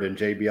Barrett and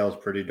JBL is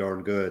pretty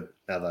darn good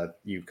now that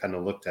you kind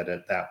of looked at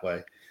it that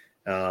way.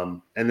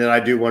 And then I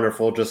do wonder if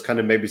we'll just kind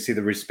of maybe see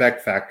the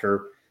respect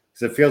factor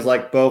because it feels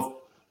like both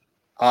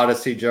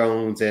Odyssey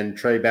Jones and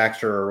Trey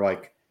Baxter are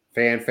like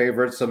fan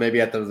favorites. So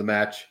maybe at the end of the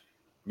match,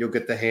 you'll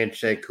get the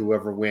handshake,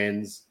 whoever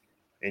wins,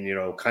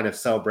 and kind of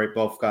celebrate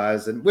both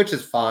guys, and which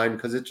is fine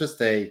because it's just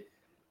a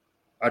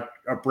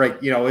break.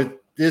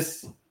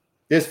 This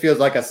feels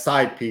like a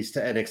side piece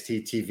to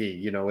NXT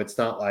TV. It's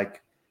not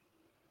like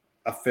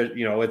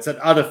it's an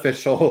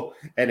unofficial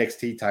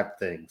NXT type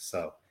thing.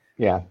 So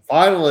Yeah.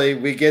 finally,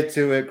 we get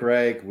to it,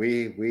 Greg.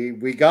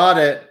 We got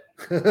it.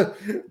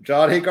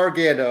 Johnny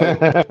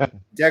Gargano,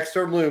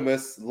 Dexter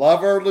Loomis,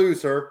 lover or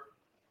loser.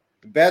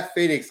 Beth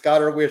Phoenix got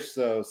her wish,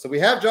 so we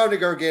have Johnny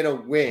Gargano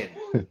win,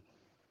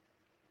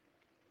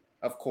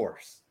 of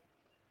course.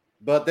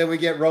 But then we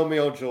get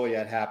Romeo and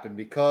Juliet happen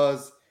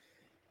because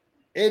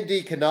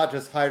Indy cannot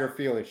just hide her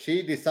feelings.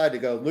 She decided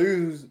to go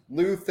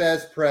Lou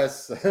Thez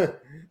press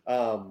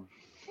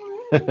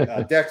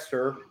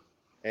Dexter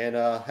and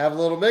have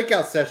a little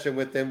makeout session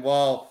with him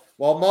while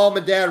mom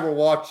and dad were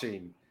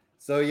watching.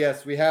 So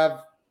yes, we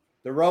have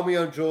the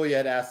Romeo and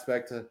Juliet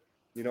aspect.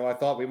 I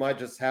thought we might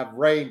just have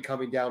rain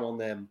coming down on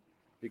them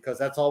because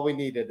that's all we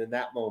needed in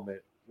that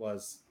moment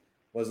was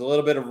a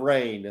little bit of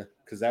rain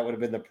because that would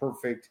have been the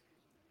perfect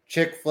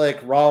chick flick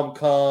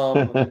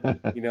rom-com,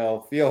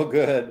 feel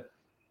good.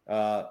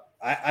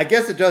 I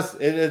guess it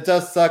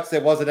just sucks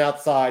it wasn't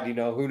outside.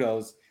 Who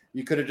knows?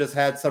 You could have just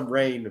had some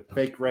rain,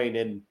 fake rain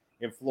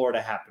in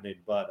Florida happening.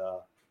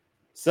 But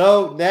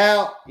so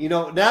now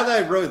now that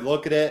I really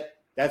look at it,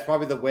 that's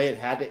probably the way it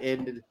had to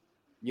end.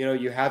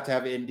 You have to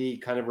have Indy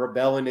kind of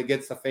rebelling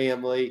against the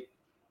family,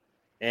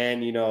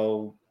 and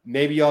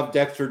maybe you have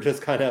Dexter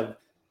just kind of.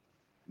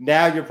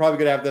 Now you're probably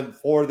gonna have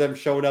four of them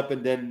showing up,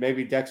 and then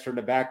maybe Dexter in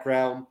the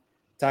background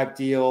type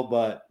deal.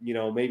 But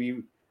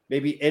maybe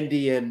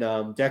Indy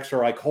and Dexter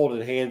are like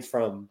holding hands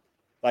from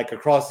like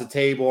across the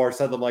table or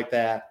something like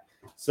that.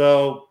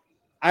 So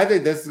I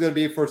think this is going to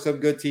be for some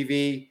good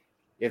TV.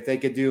 If they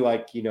could do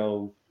like,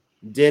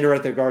 dinner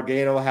at the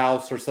Gargano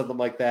house or something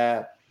like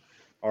that,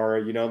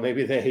 or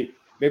maybe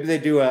they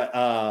do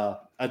a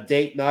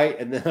date night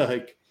and then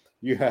like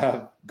you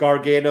have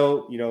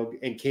Gargano,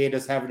 and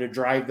Candice having to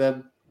drive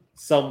them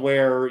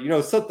somewhere,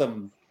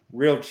 something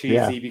real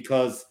cheesy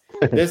because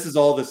this is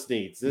all this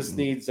needs. This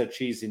needs a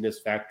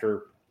cheesiness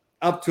factor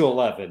up to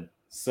 11.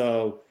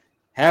 So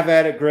have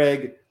at it,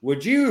 Greg.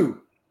 Would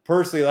you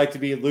personally like to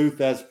be Lou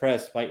Thesz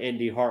pressed by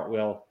Indy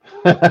Hartwell?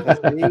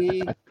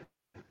 Me,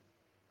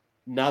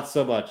 not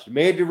so much.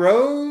 Mandy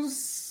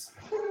Rose,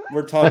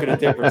 we're talking a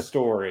different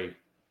story.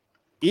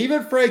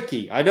 Even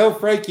Frankie. I know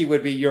Frankie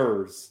would be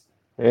yours.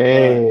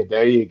 Hey,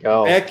 there you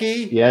go.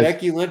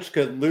 Becky Lynch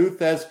could Lou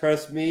Thesz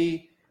press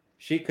me.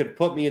 She could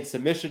put me in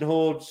submission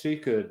hold. She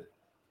could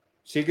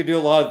do a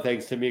lot of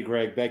things to me,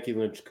 Greg. Becky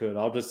Lynch could.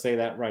 I'll just say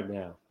that right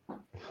now.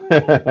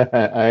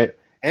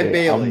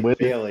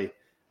 Bayley.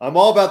 I'm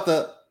all about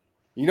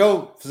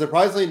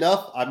surprisingly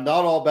enough, I'm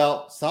not all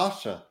about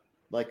Sasha.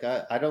 Like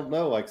I don't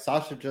know. Like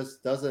Sasha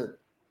just doesn't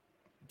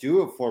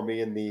do it for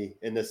me in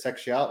the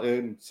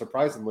sexuality,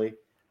 surprisingly.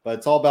 But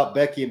it's all about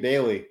Becky and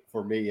Bayley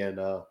for me and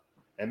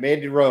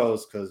Mandy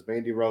Rose, because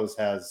Mandy Rose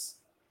has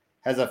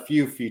a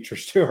few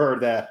features to her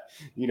that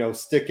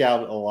stick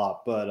out a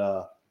lot.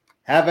 But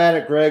have at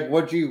it, Greg.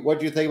 What'd you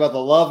think about the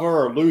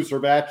lover or loser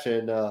match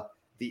and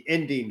the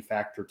ending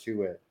factor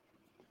to it?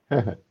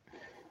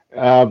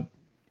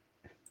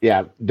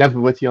 Yeah,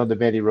 definitely with you on the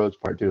Mandy Rose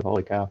part too.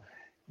 Holy cow!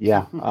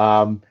 Yeah,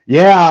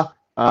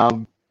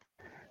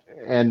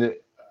 and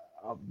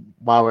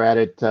while we're at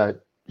it, shout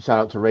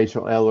out to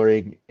Rachel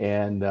Ellering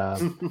and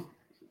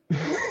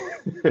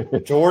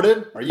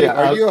Jordan. Are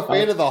you a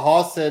fan of the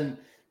Hoss and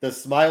the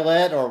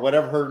Smilette or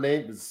whatever her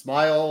name is?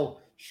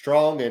 Smile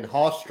Strong and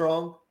Hoss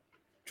Strong.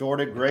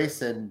 Jordan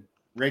Grace and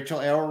Rachel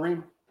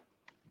Ellering.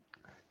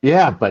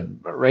 Yeah, but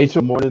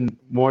Rachel more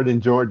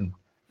than Jordan.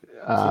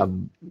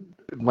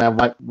 When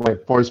I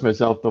forced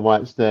myself to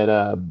watch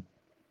that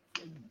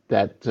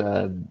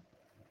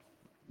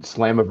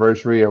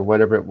Slammiversary or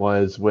whatever it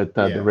was with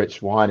the Rich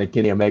Swann and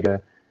Kenny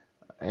Omega,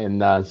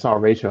 and saw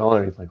Rachel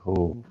Ellering, it's like,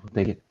 oh,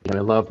 thinking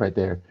in love right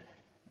there.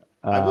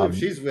 I believe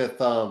she's with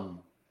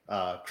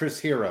Chris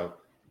Hero.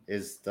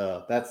 That's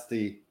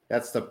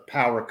the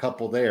power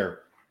couple there.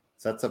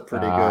 So that's a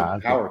pretty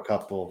good power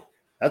couple.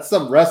 That's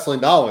some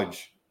wrestling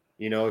knowledge.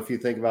 If you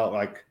think about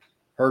like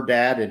her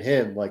dad and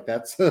him, like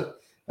that's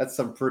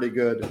some pretty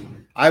good.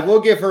 I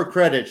will give her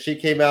credit. She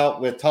came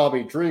out with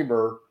Tommy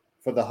Dreamer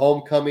for the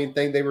homecoming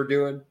thing they were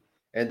doing,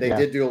 and they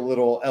did do a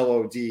little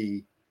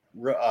LOD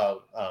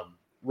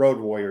Road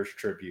Warriors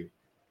tribute.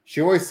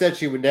 She always said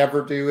she would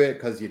never do it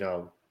because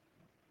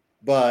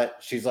but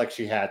she's like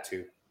she had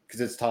to because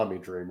it's Tommy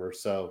Dreamer.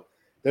 So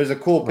there's a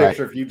cool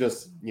picture if you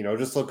just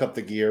look up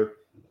the gear.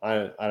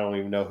 I don't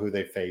even know who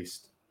they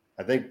faced.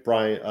 I think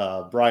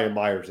Brian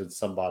Myers and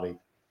somebody.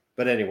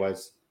 But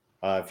anyways,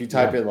 if you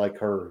type in like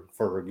her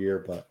for her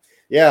gear, but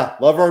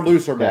love our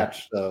loser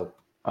match though.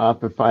 I'll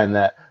have to find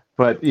that.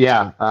 But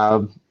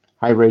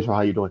hi Rachel,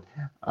 how you doing?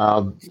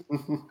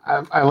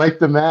 I like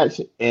the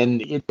match,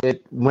 and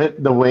it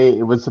went the way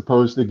it was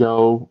supposed to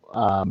go.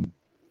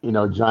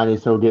 Johnny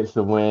still gets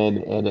the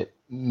win, and it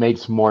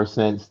makes more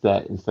sense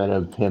that instead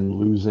of him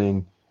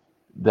losing,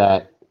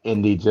 that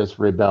Indy just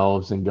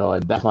rebels and go,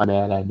 that's my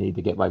man, I need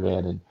to get my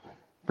man. And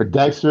for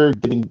Dexter,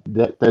 getting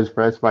Thesz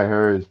pressed by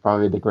her is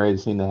probably the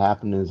greatest thing that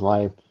happened in his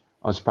life.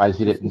 I'm surprised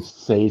he didn't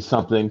say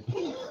something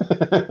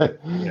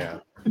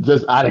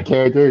just out of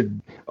character,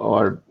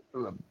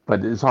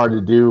 but it's hard to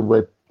do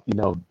with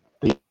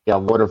the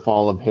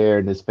waterfall of hair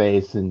in his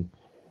face and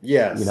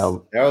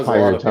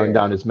fire tongue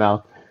down his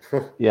mouth.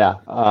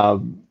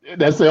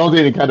 That's the only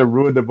thing that kind of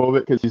ruined the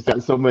moment because he's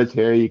got so much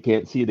hair you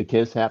can't see the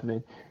kiss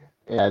happening.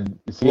 And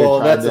that's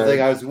the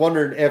thing. I was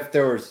wondering if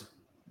there was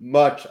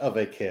much of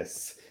a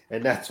kiss,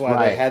 and that's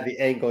why they had the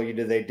angle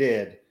they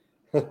did.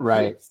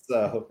 Right.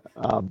 So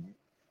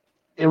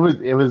it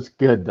was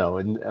good though,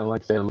 and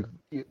like I said,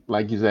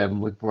 like you said,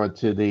 I'm looking forward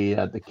to the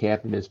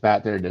campiness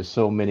back there. There's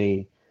so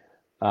many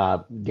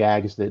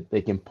gags that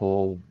they can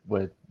pull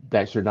with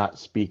Dexter not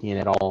speaking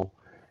at all,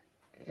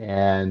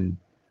 and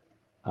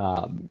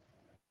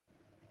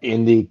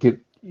Indy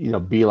could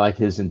be like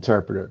his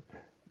interpreter.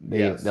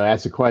 They'll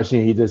ask a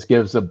question, he just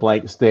gives a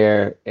blank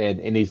stare,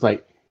 and he's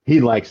like, he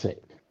likes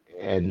it,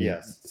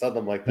 and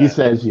something like that. He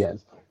says yes.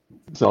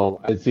 So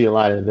I see a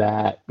lot of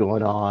that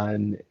going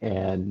on,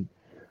 and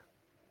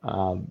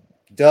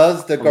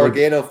does the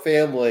Gargano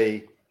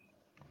family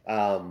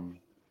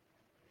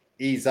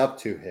ease up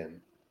to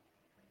him?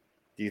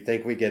 Do you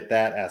think we get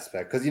that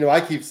aspect? Because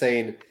I keep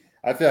saying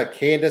I feel like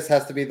Candice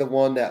has to be the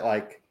one that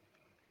like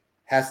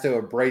has to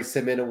embrace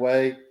him in a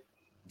way.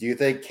 Do you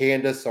think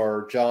Candice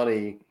or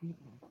Johnny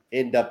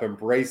end up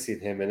embracing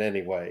him in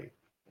any way?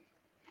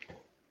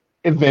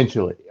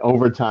 Eventually,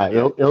 over time.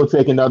 It'll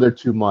take another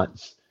 2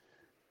 months.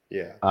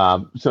 Yeah.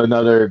 So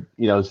another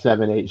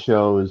 7-8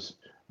 shows,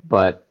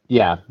 but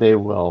they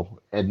will.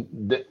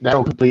 and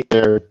that'll complete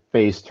their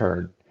face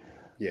turn.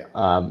 Yeah.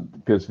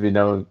 Because we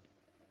know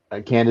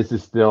Candice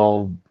is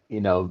still,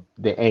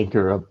 the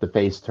anchor of the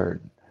face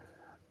turn.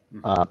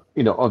 Of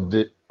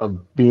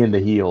being the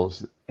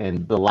heels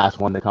and the last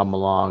one to come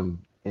along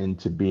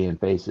into being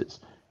faces.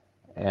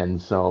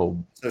 And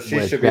so she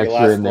with should be the Dexter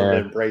last in one to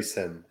there, embrace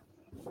him.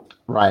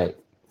 right?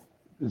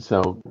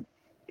 So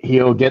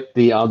he'll get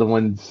the other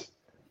ones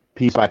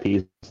piece by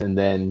piece, and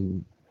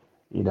then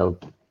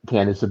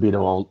Candice will be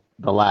the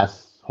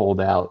last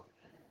holdout,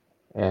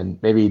 and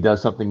maybe he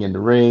does something in the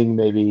ring.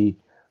 Maybe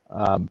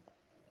I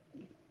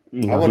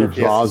he wonder if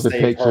he has to draws the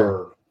save picture.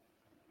 her.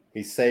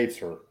 He saves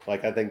her.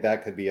 Like, I think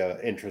that could be a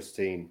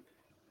interesting,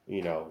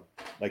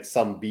 like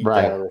some beatdown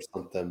Right. or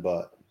something.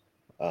 But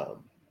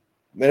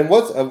and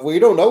we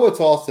don't know what's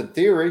Austin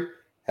Theory.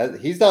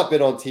 He's not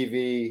been on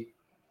TV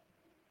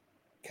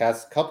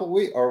cast a couple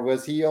weeks, or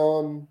was he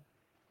on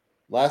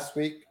last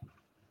week?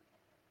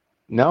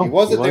 No, he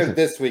wasn't there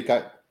this week.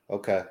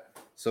 Okay.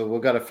 So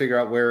we've got to figure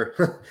out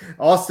where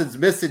Austin's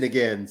missing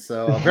again.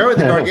 So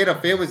apparently the Gargano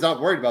family's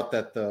not worried about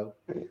that, though.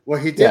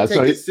 Well, he did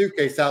take his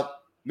suitcase out.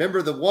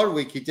 Remember the one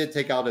week he did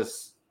take out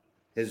his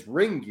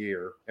ring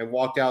gear and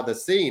walked out of the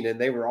scene,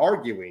 and they were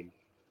arguing,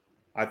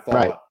 I thought.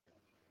 Right.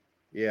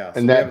 Yeah.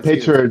 And that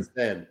picture,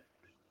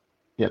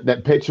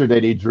 that picture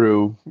that he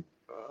drew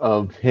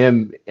of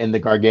him and the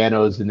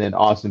Garganos and then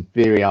Austin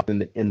Theory out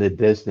in the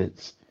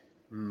distance,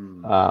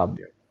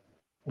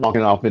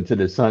 walking off into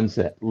the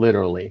sunset,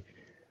 literally.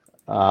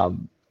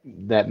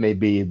 That may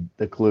be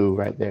the clue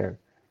right there.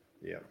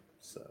 Yeah.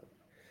 So,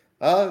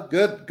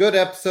 good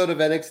episode of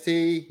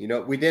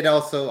NXT. We did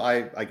also.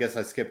 I guess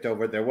I skipped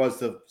over. There was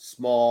the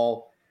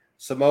small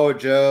Samoa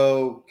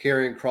Joe,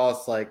 Karrion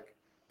Kross, like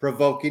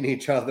provoking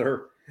each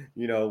other.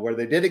 Where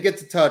they didn't get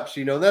to touch.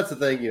 That's the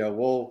thing.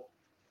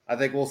 I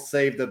think we'll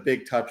save the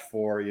big touch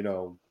for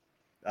NXT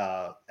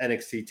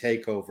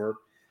Takeover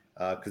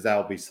because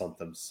that'll be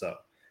something. So.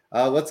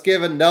 Let's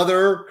give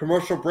another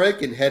commercial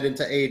break and head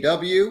into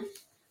AEW.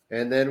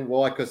 And then,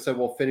 like I said,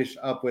 we'll finish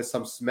up with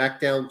some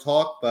SmackDown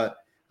talk. But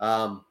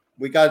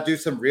we got to do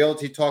some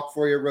realty talk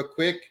for you real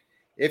quick.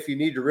 If you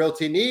need your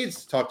realty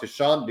needs, talk to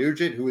Sean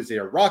Nugent, who is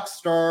a rock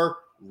star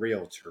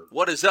realtor.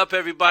 What is up,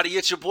 everybody?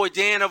 It's your boy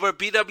Dan over at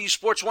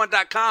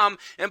BWSports1.com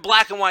and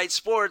Black and White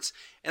Sports.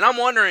 And I'm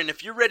wondering,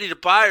 if you're ready to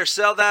buy or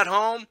sell that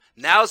home,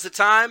 now's the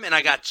time, and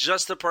I got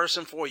just the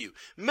person for you.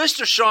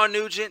 Mr. Sean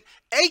Nugent,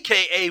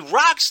 a.k.a.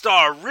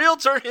 Rockstar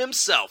Realtor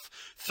himself.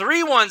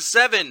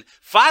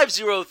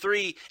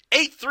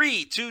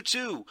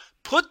 317-503-8322.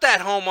 Put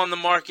that home on the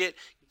market.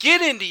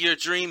 Get into your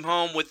dream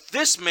home with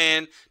this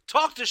man.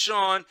 Talk to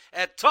Sean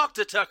at Talk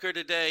to Tucker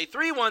today,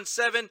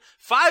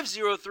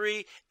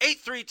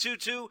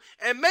 317-503-8322.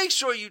 And make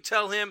sure you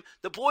tell him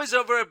the boys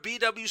over at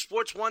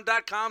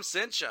BWSports1.com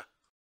sent you.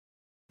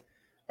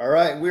 All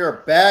right, we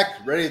are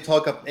back, ready to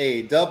talk up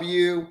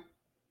AEW.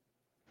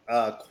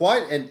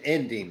 Quite an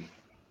ending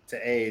to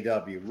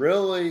AEW.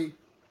 Really,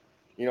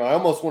 I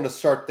almost want to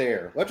start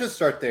there. Let's just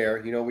start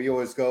there. We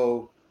always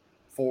go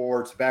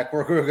forwards,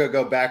 backwards. We're going to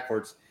go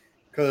backwards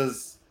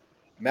because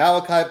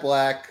Malachi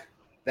Black,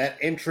 that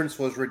entrance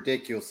was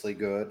ridiculously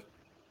good.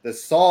 The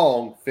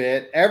song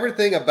fit.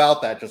 Everything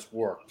about that just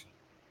worked.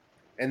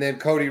 And then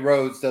Cody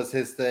Rhodes does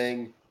his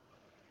thing.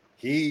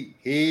 He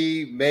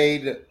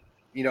made...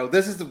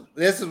 this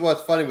is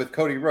what's funny with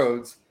Cody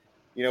Rhodes.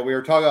 We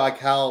were talking like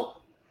how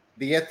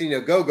the Anthony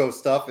Ogogo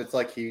stuff, it's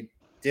like he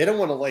didn't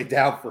want to lay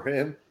down for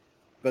him,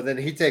 but then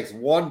he takes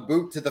one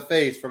boot to the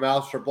face from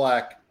Aleister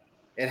Black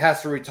and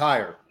has to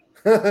retire.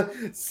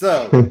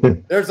 So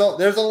there's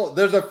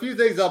a few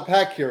things to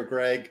unpack here,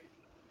 Greg.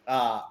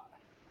 I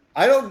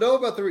don't know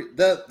about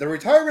the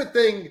retirement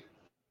thing.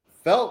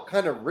 Felt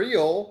kind of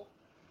real,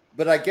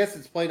 but I guess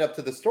it's playing up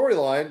to the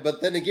storyline. But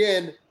then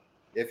again,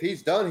 if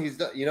he's done, he's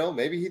done.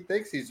 Maybe he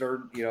thinks he's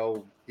earned. He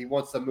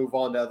wants to move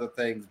on to other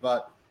things.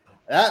 But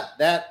that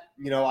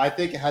I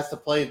think it has to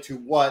play into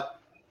what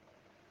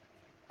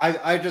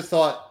I just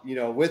thought.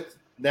 With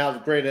now,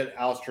 granted,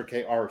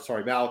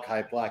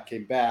 Malachi Black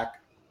came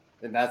back,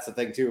 and that's the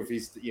thing too.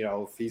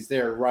 If he's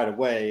there right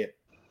away, it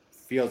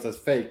feels as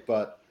fake.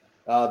 But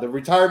the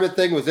retirement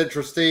thing was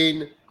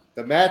interesting.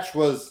 The match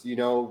was,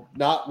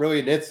 not really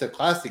an instant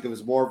classic. It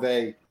was more of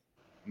a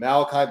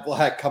Malachi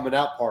Black coming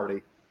out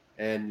party.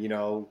 And,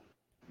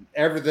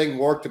 everything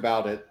worked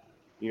about it,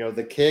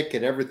 the kick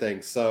and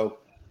everything. So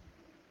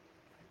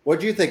what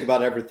do you think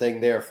about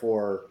everything there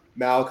for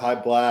Malachi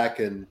Black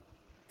and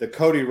the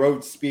Cody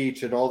Rhodes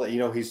speech and all that?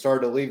 He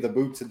started to leave the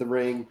boots in the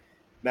ring.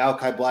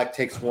 Malachi Black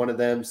takes one of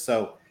them.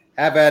 So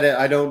have at it.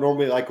 I don't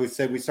normally, like we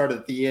said, we started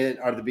at the end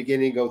or the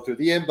beginning, go through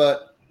the end,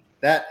 but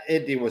that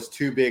ending was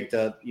too big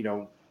to,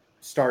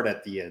 start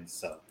at the end.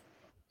 So,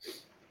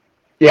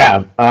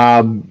 yeah.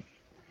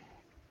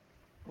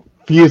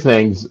 Few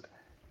things.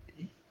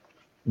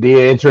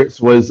 The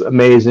entrance was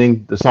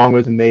amazing. The song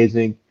was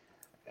amazing,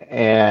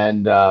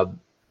 and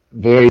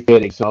very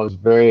fitting. So I was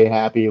very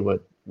happy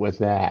with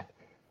that.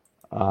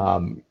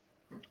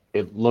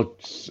 It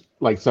looked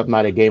like something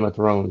out of Game of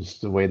Thrones,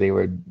 the way they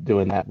were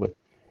doing that with,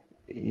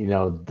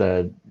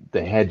 the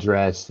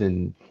headdress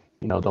and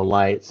the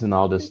lights and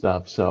all this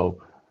stuff.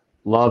 So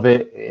love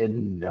it,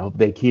 and I hope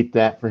they keep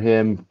that for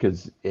him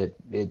because it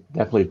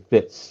definitely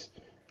fits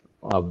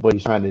what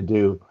he's trying to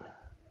do.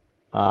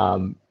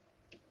 Um,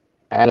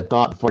 I had a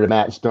thought before the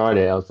match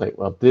started. I was like,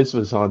 well, if this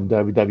was on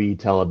WWE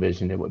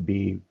television, it would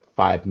be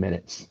 5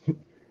 minutes.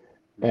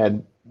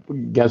 And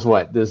guess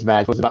what? This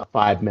match was about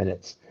 5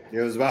 minutes.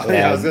 It was about. And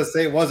Yeah, I was gonna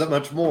say it wasn't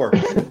much more.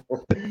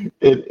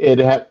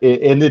 it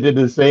ended in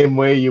the same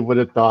way you would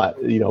have thought.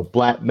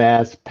 Black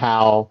mass,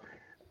 pow,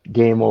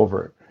 game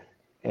over.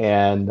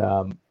 And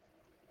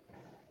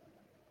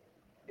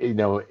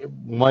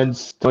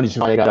once Tony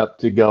Schiavone got up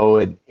to go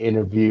and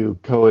interview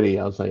Cody,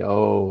 I was like,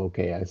 oh,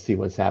 okay, I see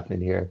what's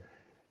happening here.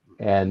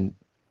 And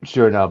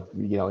sure enough,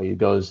 he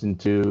goes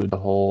into the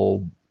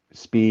whole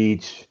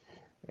speech,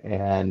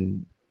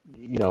 and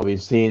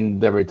we've seen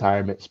the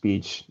retirement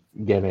speech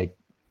gimmick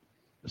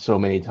so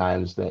many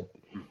times that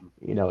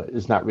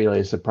it's not really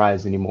a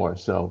surprise anymore.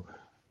 So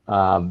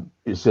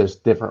it's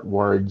just different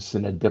words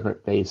and a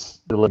different face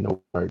delivering the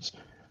words.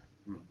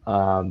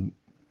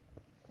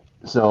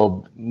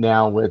 So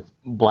now with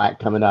Black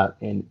coming up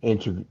and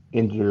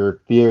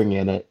interfering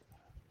in it,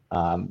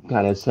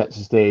 kind of sets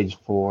the stage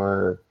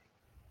for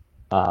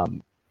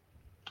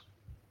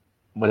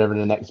whatever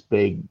the next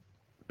big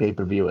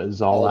pay-per-view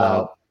is, All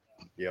Out.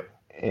 Yep.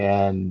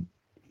 And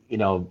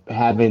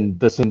having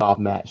the send-off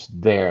match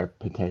there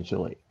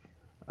potentially.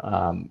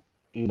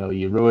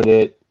 You ruined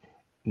it.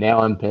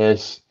 Now I'm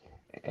pissed,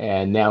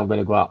 and now I'm going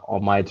to go out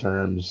on my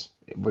terms.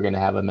 We're going to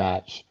have a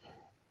match,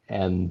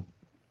 and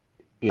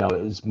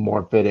it's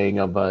more fitting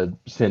of a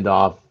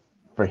send-off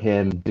for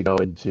him to go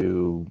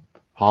into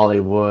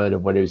Hollywood or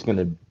what he was going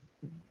to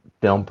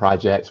film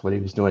projects, what he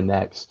was doing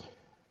next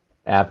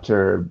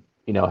after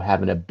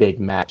having a big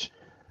match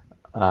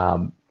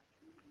in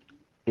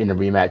a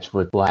rematch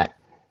with Black.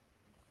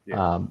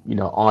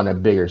 On a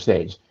bigger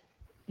stage.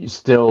 You're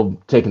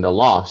still taking the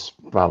loss,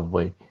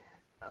 probably,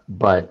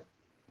 but,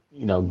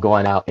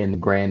 going out in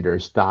grander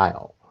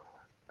style.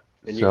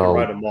 And you can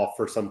write him off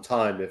for some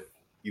time if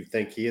you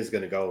think he is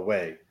going to go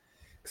away.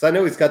 Because I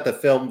know he's got the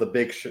film, The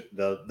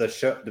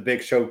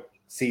Big Show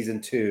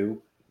Season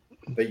 2.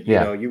 But,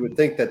 you would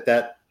think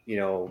that,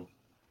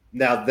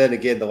 now then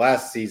again, the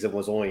last season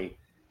was only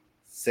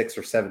 6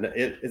 or 7.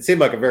 It seemed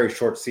like a very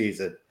short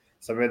season.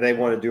 So, they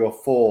want to do a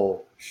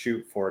full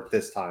shoot for it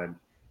this time,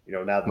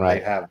 now that they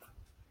have.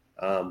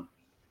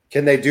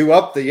 Can they do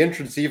up the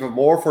entrance even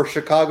more for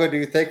Chicago, do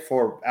you think,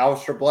 for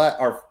Aleister Black?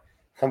 Or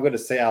I'm going to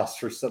say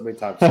Aleister so many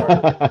times. Sorry.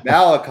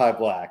 Malachi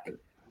Black.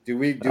 Do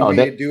we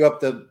do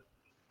up the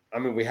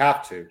 – we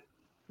have to.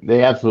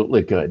 They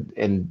absolutely could.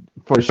 And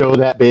for a show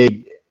that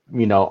big,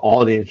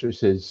 all the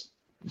entrances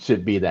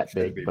should be that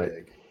big. But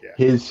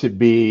his should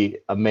be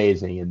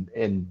amazing.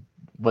 And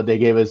what they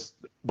gave us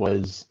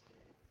was –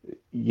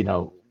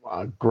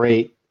 a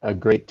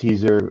great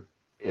teaser.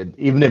 And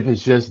even if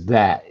it's just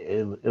that,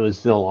 it was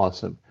still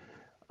awesome.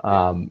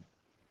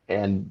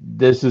 And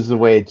this is the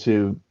way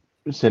to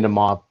send him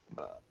off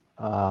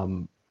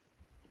and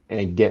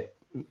get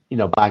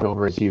Black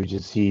over as huge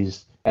as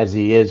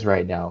he is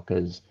right now.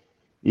 Because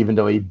even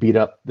though he beat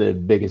up the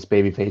biggest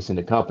babyface in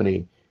the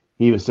company,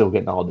 he was still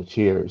getting all the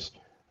cheers.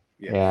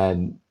 Yeah.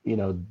 And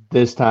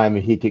this time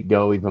he could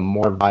go even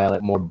more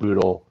violent, more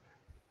brutal,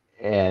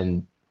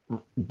 and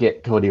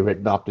get Cody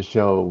written off the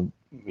show,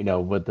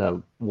 with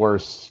the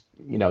worst,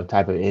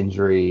 type of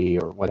injury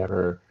or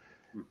whatever,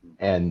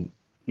 and,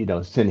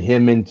 send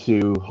him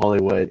into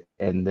Hollywood,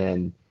 and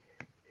then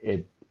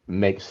it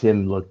makes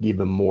him look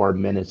even more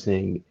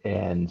menacing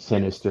and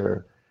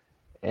sinister,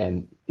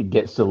 and it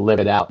gets to live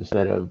it out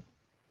instead of,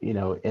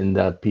 in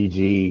the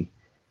PG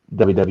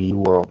WWE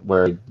world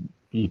where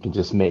you can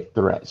just make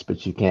threats,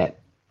 but you can't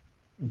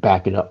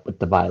back it up with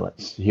the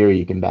violence. Here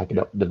you can back it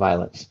up with the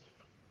violence.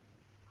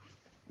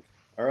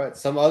 All right,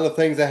 some other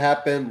things that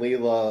happened.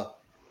 Leela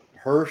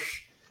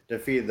Hirsch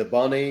defeated the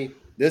Bunny.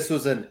 This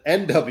was an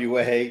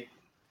NWA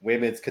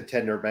women's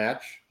contender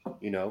match,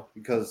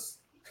 because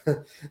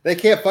they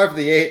can't fight for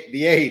the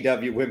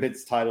AEW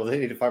women's title. They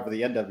need to fight for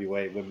the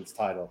NWA women's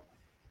title.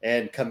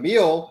 And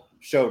Camille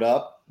showed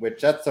up,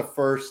 which that's the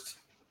first.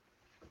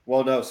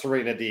 Well, no,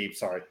 Serena Deeb,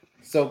 sorry.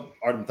 So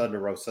Arden Thunder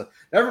Rosa.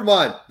 Never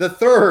mind. The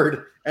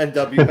third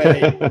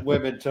NWA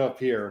women to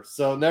appear.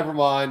 So never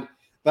mind.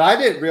 But I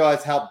didn't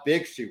realize how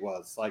big she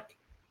was. Like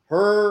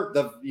her,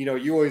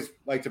 you always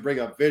like to bring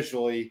up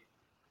visually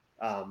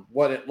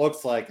what it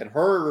looks like. And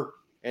her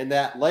and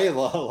that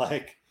Layla,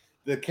 like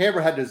the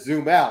camera had to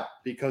zoom out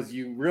because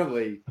you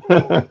really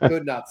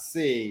could not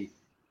see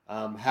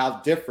how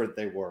different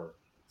they were.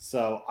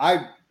 So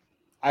I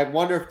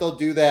wonder if they'll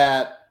do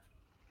that.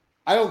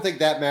 I don't think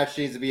that match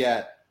needs to be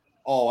at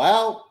All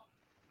Out,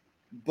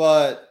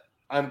 but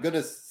I'm going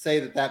to say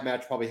that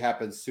match probably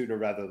happens sooner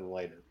rather than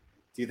later.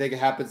 Do you think it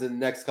happens in the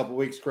next couple of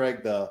weeks,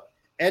 Craig? The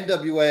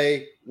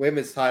NWA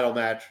women's title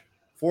match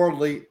for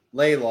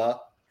Layla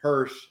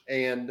Hirsch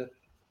and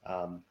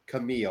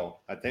Camille.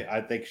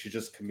 I think she's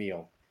just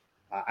Camille.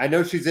 I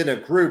know she's in a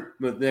group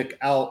with Nick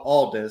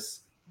Aldis,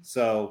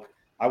 so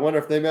I wonder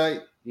if they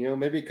might,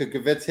 maybe could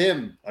convince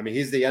him. I mean,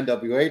 he's the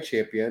NWA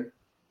champion.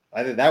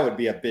 I think that would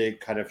be a big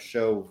kind of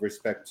show of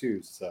respect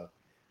too. So,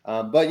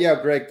 but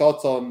yeah, Greg,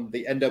 thoughts on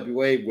the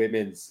NWA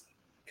women's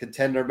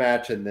contender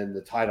match and then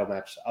the title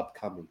match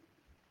upcoming?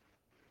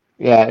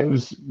 Yeah, it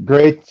was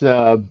great.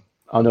 I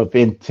don't know if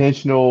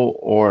intentional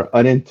or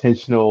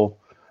unintentional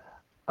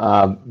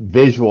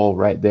visual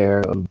right there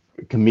of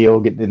Camille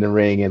getting in the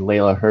ring and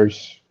Layla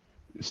Hirsch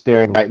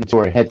staring right into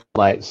her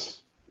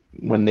headlights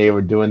when they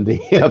were doing the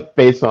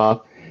face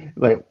off.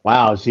 Like,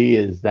 wow, she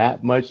is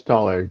that much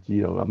taller.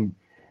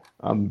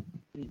 I'm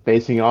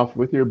facing off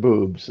with your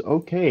boobs.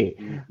 Okay.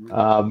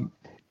 Mm-hmm.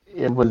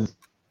 It was,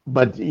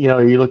 but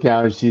you look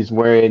at her, she's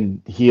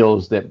wearing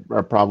heels that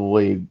are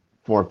probably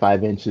 4 or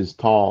 5 inches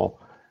tall.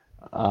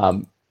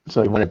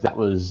 So I wonder if that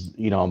was,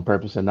 on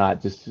purpose or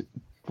not, just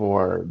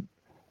for,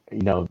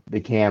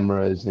 the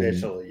cameras and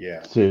Visually, yeah.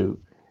 to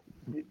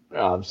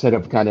set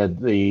up kind of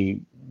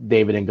the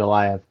David and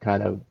Goliath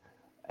kind of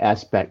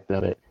aspect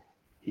of it.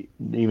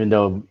 Even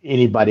though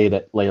anybody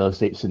that Layla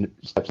steps in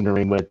the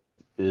ring with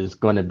is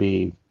going to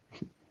be,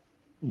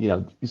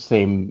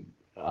 same,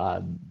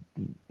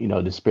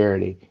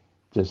 disparity.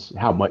 Just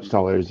how much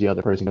taller is the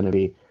other person going to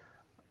be?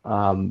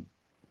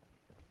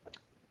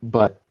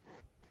 But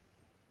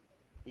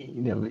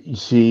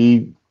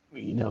she,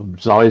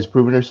 has always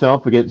proven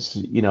herself against,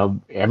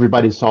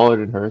 everybody's taller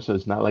than her, so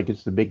it's not like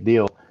it's a big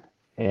deal.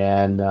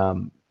 And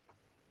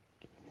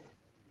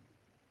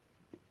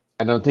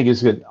I don't think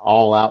it's an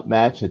all-out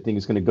match. I think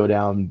it's going to go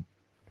down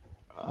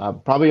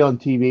probably on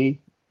TV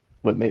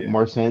would make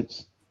more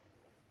sense.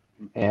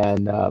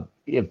 And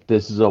if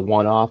this is a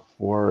one-off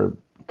for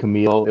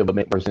Camille, it would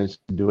make more sense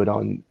to do it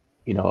on,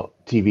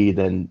 TV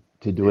than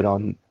to do it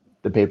on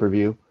the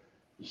pay-per-view.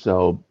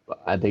 So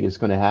I think it's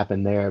going to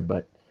happen there,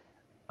 but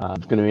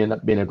it's going to end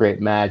up being a great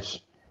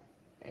match.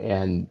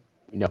 And,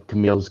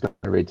 Camille's going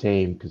to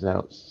retain because I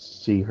don't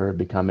see her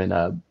becoming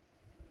a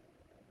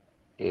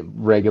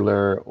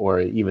regular or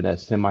even a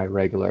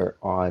semi-regular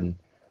on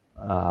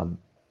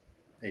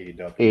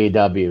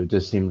AEW.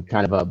 Just seemed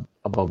kind of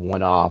a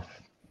one-off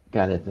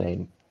kind of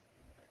thing.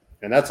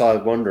 And that's all I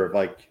wonder.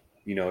 Like,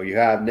 you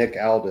have Nick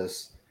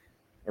Aldis,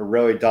 a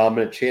really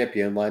dominant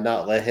champion. Why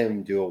not let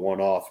him do a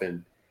one-off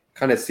and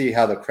kind of see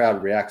how the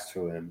crowd reacts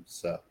to him?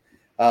 So,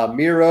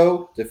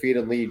 Miro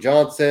defeated Lee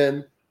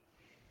Johnson.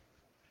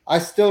 I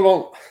still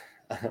don't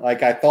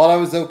like. I thought I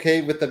was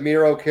okay with the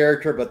Miro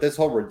character, but this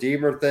whole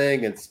Redeemer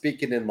thing and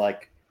speaking in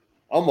like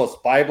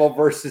almost Bible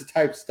verses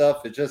type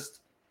stuff, it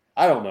just,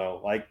 I don't know.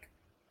 Like,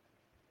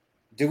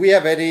 do we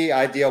have any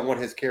idea what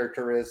his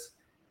character is?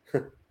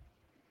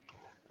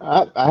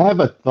 I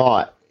have a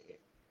thought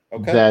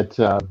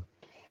that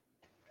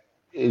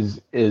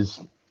is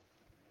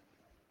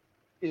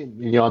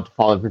you don't have to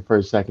follow me for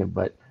a second,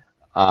 but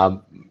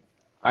I'm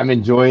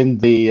enjoying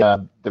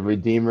the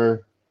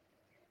Redeemer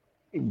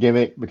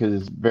gimmick because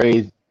it's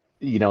very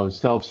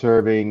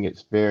self-serving.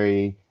 It's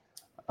very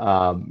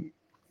from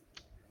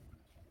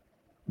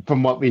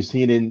what we've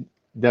seen in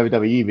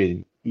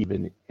WWE,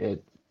 even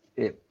it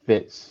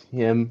fits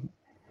him.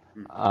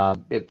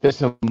 It fits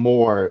him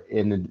more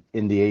in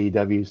the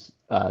AEW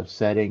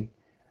setting.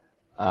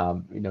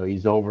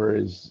 He's over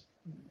as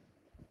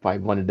probably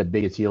one of the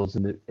biggest heels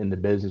in the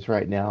business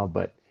right now,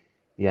 but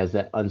he has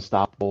that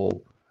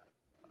unstoppable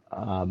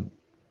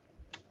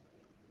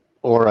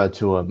aura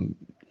to him.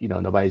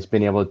 Nobody's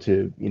been able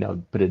to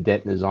put a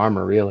dent in his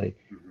armor really.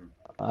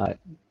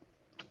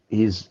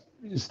 He's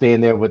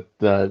staying there with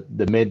the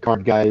mid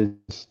card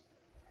guys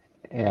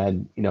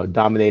and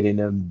dominating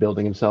them,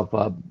 building himself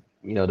up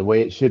the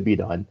way it should be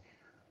done.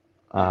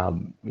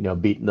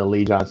 Beating the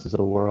Lee Johnsons of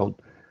the world.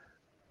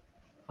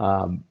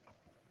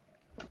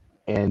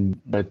 And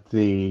but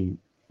the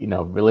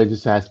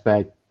religious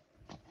aspect,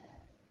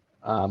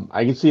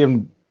 I can see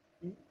him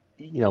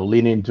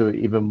leaning into it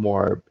even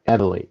more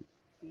heavily.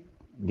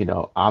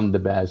 I'm the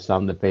best,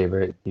 I'm the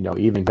favorite.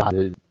 Even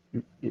God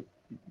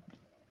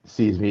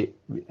sees me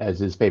as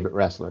his favorite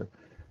wrestler,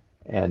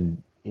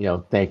 and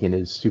thanking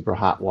his super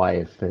hot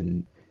wife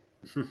and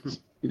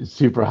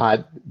super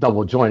hot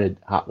double jointed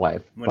hot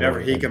wife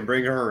whenever he can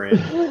bring her in.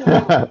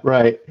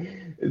 Right.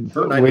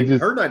 Her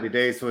 90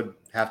 days would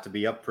have to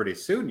be up pretty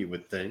soon, you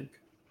would think.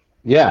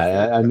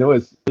 Yeah, I know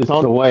it's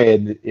on the way,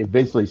 and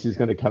eventually she's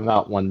going to come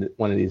out one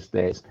of these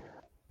days.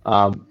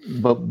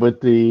 But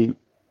with the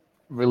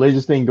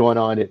religious thing going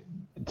on, it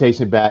takes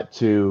me back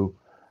to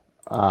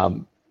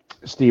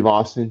Steve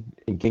Austin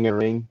in King of the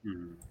Ring.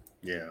 Mm-hmm.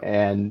 Yeah.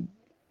 And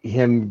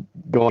him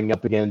going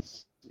up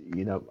against,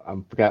 I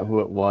forgot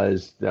who it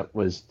was that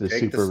was the Jake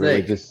super the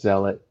religious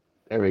zealot.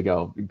 There we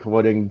go.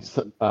 Quoting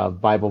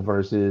Bible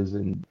verses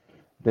and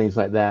things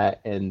like that,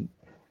 and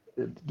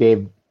it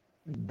gave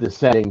the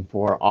setting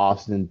for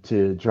Austin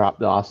to drop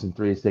the Austin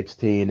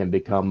 316 and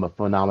become a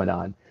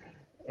phenomenon.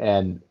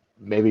 And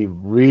maybe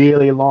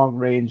really long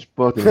range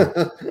booking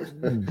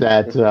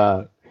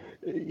that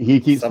he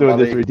keeps doing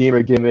this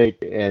Redeemer gimmick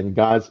and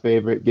God's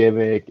favorite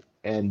gimmick,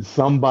 and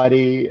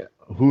somebody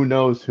who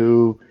knows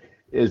who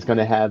is going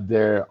to have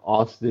their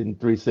Austin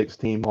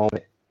 316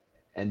 moment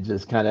and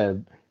just kind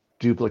of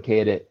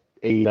duplicate it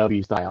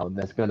AEW style, and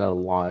that's going to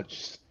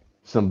launch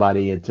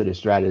somebody into the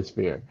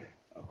stratosphere.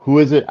 Who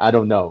is it? I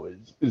don't know.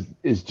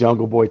 Is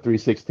Jungle Boy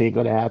 316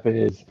 going to happen?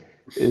 Is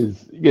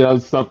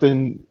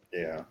something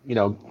Yeah.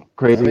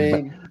 crazy? I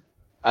mean, But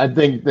I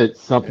think that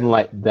something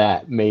like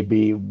that may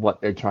be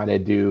what they're trying to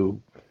do.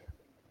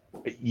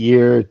 A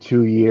year,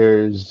 2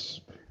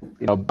 years,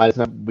 by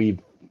the time we've,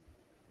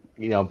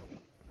 you know,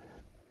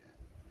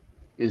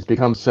 it's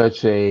become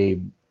such a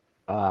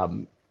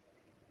um,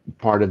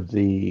 part of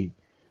an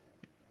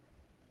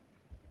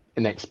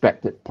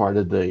expected part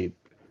of the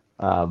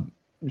um,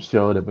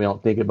 show that we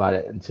don't think about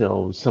it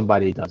until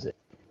somebody does it.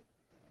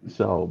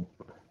 So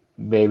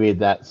maybe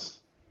that's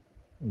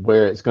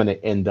where it's going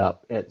to end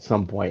up at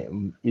some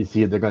point. It's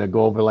either going to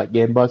go over like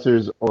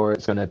Gamebusters or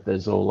it's going to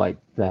fizzle like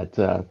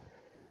that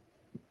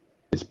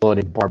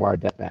exploding barbed wire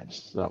death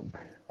match. So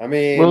I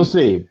mean, we'll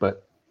see.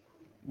 But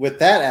with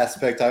that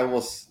aspect, I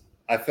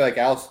feel like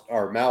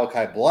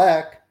Malachi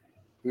Black,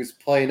 who's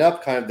playing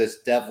up kind of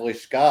this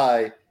devilish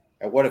guy,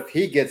 and what if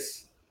he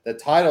gets the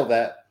title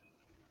that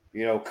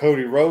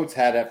Cody Rhodes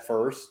had at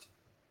first,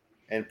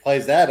 and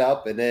plays that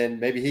up, and then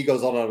maybe he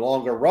goes on a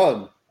longer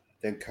run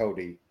than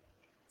Cody.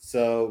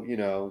 So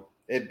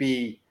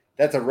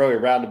that's a really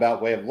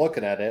roundabout way of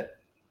looking at it.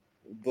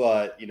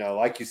 But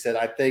like you said,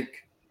 I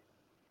think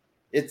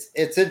it's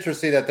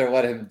interesting that they're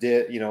letting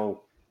him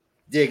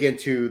dig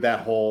into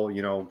that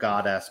whole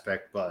God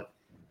aspect. But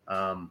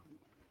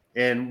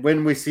and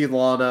when we see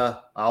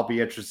Lana, I'll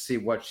be interested to see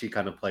what she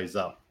kind of plays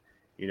up.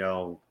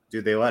 Do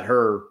they let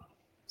her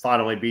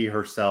finally be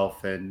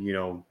herself,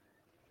 and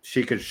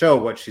she could show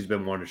what she's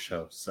been wanting to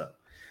show? So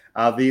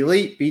the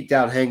Elite beat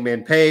down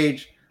Hangman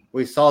Page.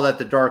 We saw that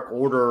the Dark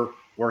Order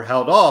were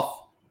held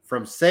off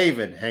from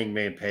saving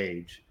Hangman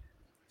Page.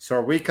 So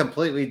are we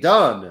completely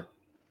done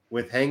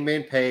with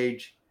Hangman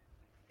Page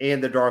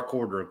and the Dark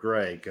Order,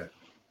 Greg?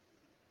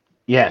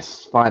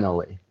 yes,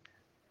 finally.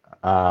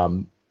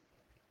 And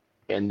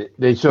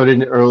they showed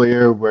it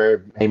earlier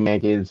where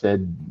Hangman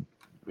said,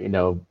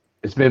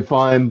 it's been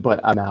fun, but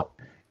I'm out.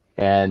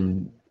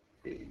 And,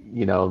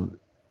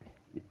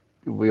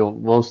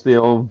 we'll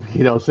still,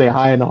 say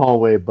hi in the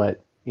hallway,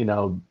 but,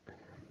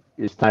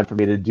 it's time for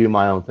me to do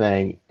my own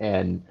thing.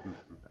 And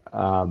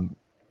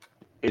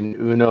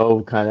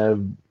Uno kind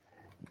of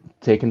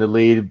taking the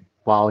lead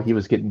while he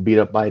was getting beat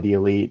up by the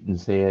Elite and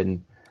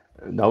saying,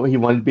 no, he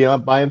wanted to be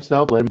by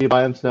himself, let him be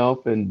by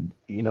himself, and,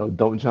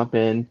 don't jump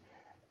in.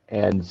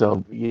 And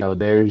so,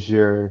 there's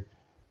your,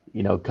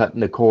 cutting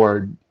the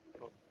cord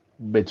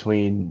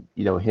between,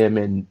 him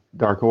and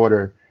Dark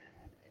Order.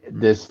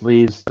 This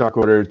leaves Dark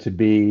Order to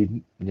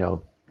be,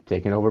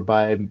 taken over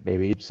by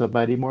maybe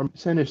somebody more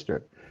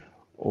sinister,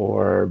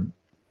 or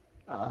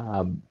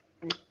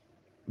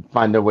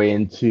find their way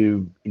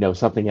into,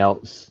 something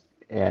else,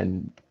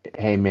 and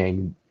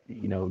Heyman,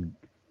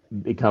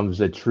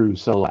 becomes a true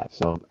solo act.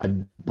 So I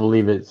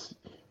believe it's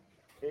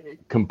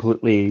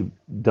completely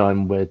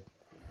done with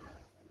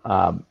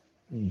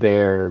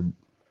their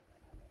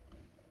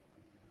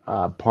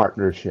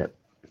partnership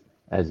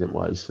as it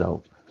was.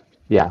 So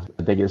yeah,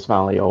 I think it's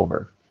finally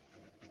over.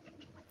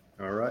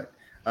 All right.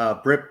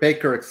 Britt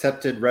Baker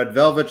accepted Red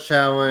Velvet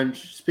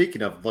challenge.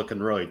 Speaking of looking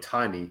really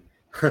tiny,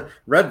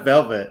 Red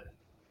Velvet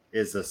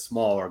is a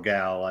smaller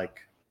gal. Like,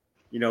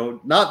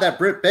 not that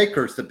Britt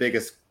Baker's the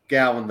biggest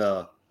gal in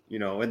the,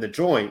 in the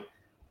joint,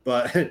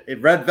 but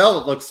Red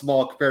Velvet looks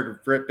small compared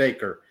to Britt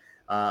Baker.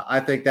 I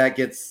think that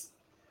gets,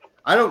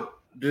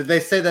 did they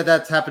say that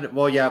that's happened?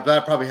 Well, yeah,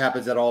 that probably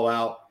happens at All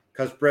Out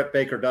because Britt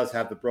Baker does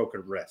have the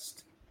broken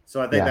wrist.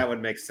 So I think that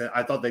would make sense.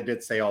 I thought they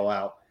did say All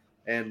Out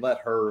and let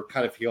her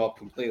kind of heal up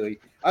completely.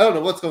 I don't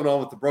know what's going on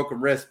with the broken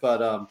wrist,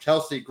 but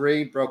Chelsea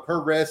Green broke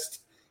her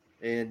wrist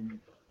in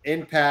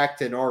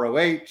Impact and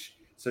ROH.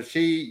 So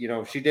she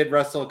did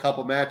wrestle a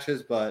couple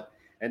matches,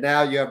 and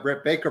now you have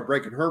Britt Baker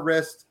breaking her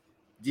wrist.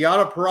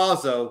 Deonna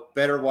Purrazzo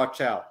better watch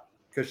out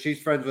because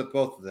she's friends with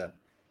both of them.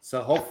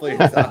 So hopefully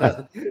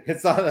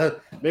it's not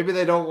a maybe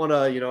they don't want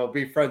to,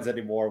 be friends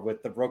anymore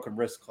with the Broken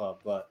Wrist Club.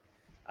 But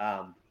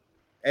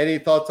any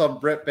thoughts on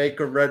Britt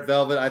Baker, Red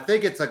Velvet? I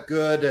think it's a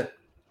good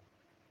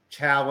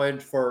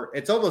challenge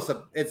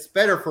it's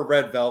better for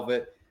Red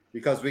Velvet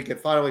because we can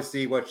finally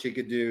see what she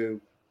could do,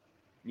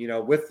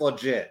 with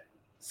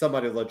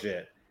somebody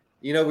legit.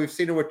 We've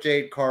seen her with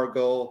Jade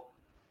Cargill,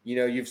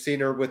 you've seen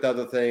her with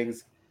other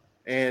things.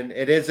 And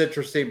it is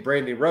interesting.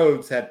 Brandy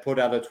Rhodes had put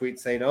out a tweet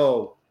saying,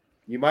 oh,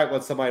 you might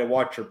want somebody to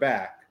watch your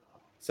back.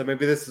 So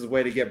maybe this is a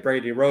way to get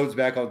Brandy Rhodes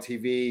back on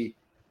TV,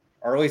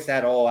 or at least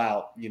that All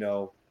Out,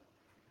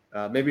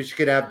 maybe she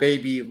could have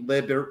baby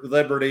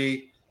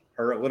Liberty,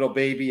 her little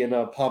baby, and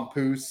a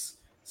Papoose,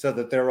 so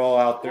that they're all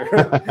out there.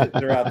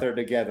 They're out there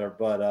together.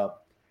 But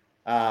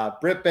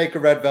Britt Baker,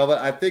 Red Velvet,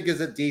 I think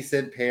is a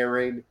decent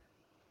pairing.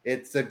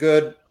 It's a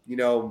good,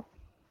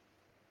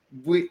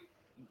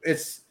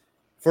 it's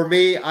for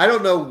me. I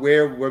don't know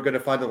where we're going to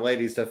find the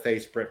ladies to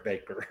face Britt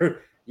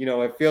Baker.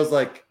 It feels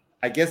like,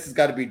 I guess it's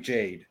got to be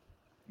Jade.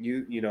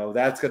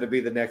 That's going to be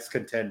the next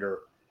contender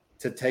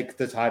to take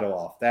the title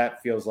off.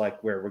 That feels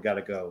like where we got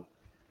to go.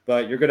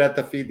 But you're going to have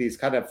to feed these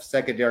kind of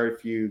secondary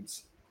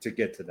feuds to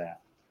get to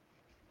that.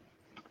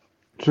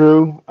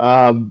 True.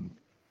 And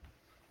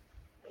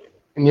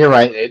you're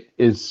right. It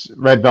is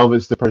Red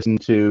Velvet's the person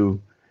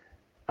to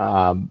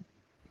um,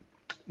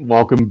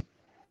 welcome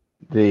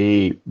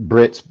the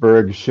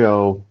Britsburg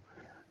show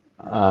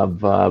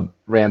of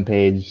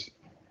Rampage.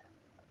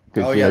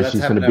 Oh, yeah, that's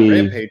she's going happening to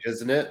at be. Rampage,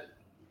 isn't it?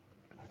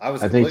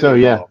 I think so.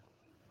 Yeah. Wrong.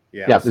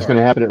 Yeah. It's going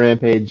to happen at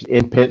Rampage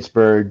in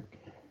Pittsburgh,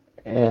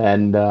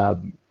 and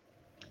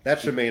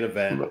that's your main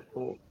event.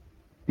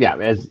 Yeah,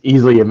 it's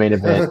easily a main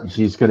event.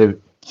 She's gonna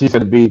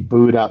be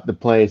booed out the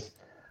place.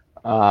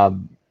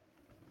 Um,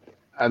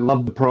 I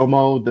love the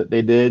promo that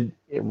they did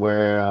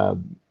where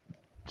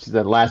she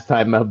said, "Last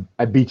time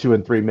I beat you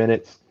in 3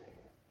 minutes,"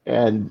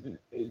 and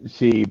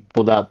she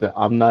pulled out the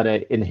 "I'm not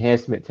an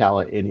enhancement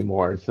talent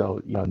anymore."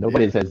 So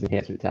nobody says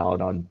enhancement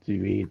talent on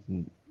TV,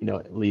 and,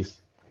 at least,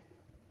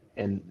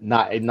 and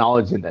not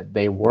acknowledging that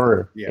they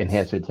were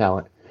enhancement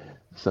talent.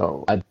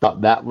 So I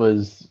thought that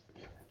was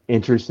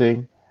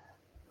interesting.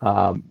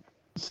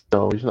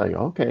 So it's like,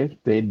 okay,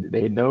 they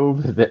know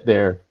that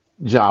they're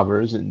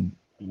jobbers, and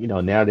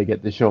now they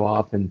get the show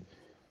off, and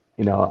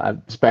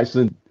I'm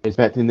especially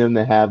expecting them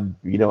to have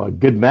a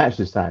good match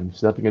this time.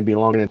 It's nothing going to be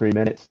longer than 3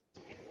 minutes,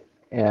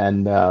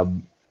 and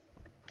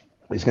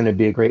it's going to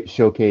be a great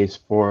showcase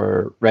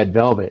for Red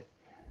Velvet.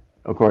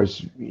 Of course,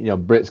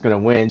 Britt's going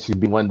to win. She'll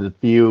be one of the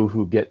few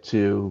who get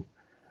to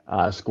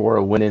score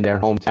a win in their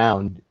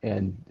hometown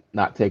and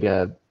not take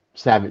a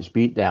savage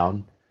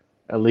beatdown.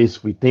 At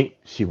least we think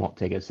she won't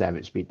take a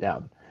savage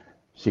beatdown.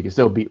 She can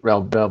still beat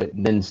Red Velvet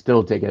and then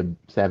still take a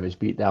savage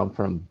beatdown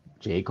from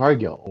Jade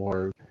Cargill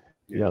or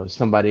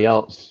somebody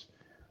else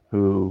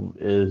who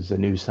is a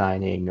new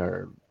signing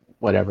or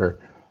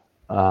whatever.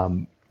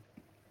 Who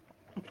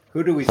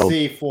do we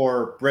see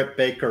for Britt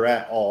Baker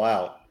at All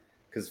Out?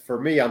 Because for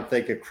me, I'm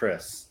thinking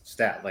Chris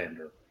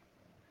Statlander.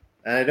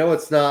 And I know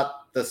it's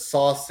not the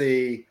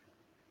saucy,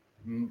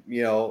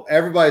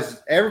 everybody's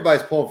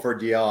pulling for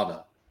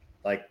Deonna.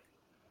 Like,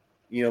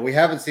 we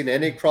haven't seen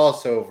any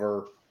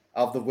crossover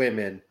of the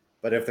women,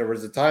 but if there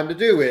was a time to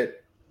do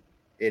it,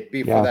 it'd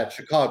be for that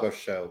Chicago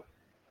show.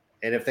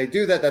 And if they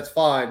do that, that's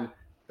fine.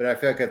 But I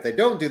feel like if they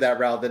don't do that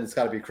route, then it's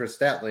got to be Chris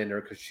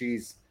Statlander because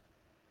she's,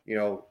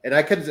 and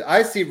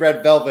I see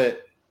Red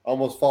Velvet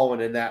almost following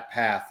in that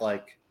path,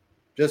 like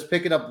just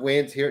picking up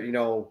wins here.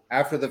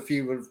 After the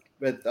feud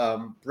with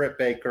Britt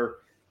Baker,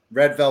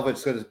 Red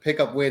Velvet's going to pick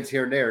up wins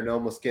here and there and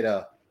almost get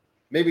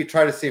maybe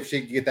try to see if she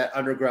can get that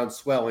underground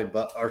swelling,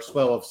 or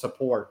swell of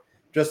support,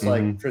 just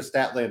like Chris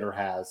Statlander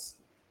has.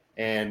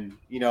 And,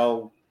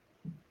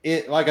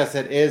 it, like I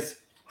said, is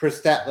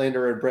Chris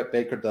Statlander and Britt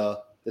Baker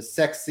the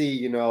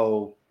sexy,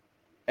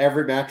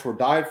 every match we're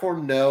dying for?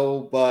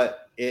 No,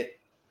 but it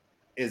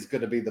is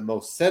going to be the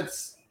most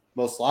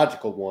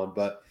logical one.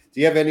 But do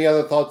you have any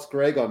other thoughts,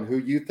 Greg, on who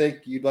you think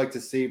you'd like to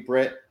see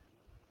Britt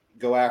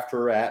go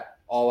after at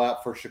All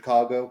Out for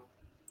Chicago?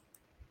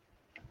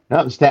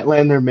 No,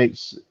 Statlander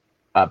makes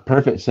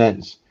perfect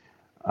sense.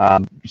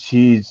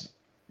 She's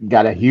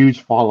got a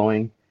huge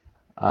following.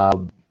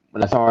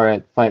 When I saw her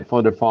at Fight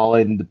for the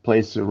Fallen, the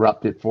place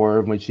erupted for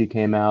her when she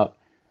came out.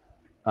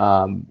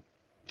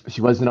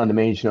 She wasn't on the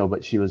main show,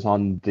 but she was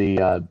on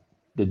the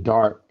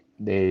Dark.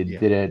 They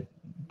did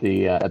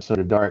the episode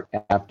of Dark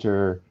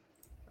after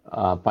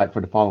Fight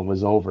for the Fallen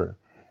was over,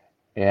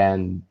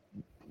 and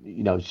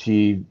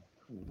she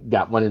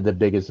got one of the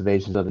biggest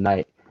ovations of the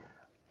night.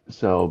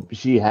 So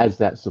she has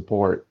that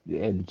support,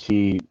 and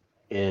she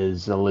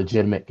is a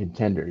legitimate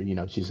contender.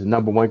 She's the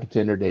number one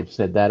contender. They've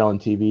said that on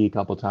TV a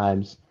couple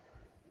times,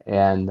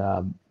 and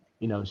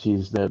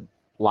she's the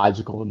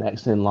logical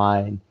next in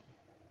line.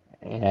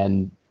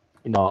 And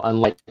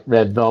unlike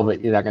Red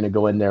Velvet, you're not going to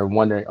go in there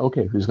wondering,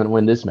 okay, who's going to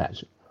win this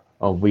match?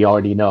 Oh, we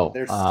already know.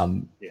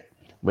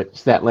 With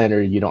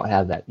Statlander, you don't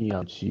have that.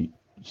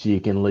 She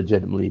can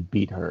legitimately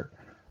beat her.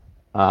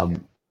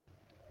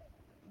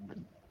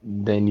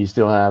 Then you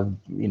still have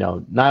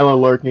Nyla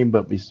lurking,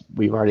 but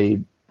we've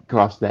already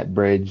crossed that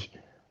bridge.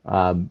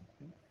 I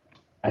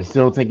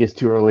still think it's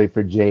too early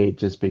for Jade,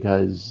 just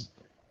because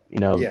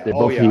they're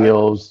both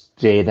heels.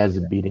 Jade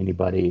hasn't beat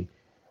anybody,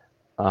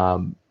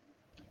 and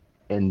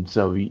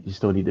so you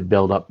still need to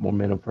build up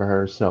momentum for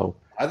her. So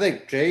I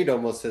think Jade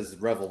almost has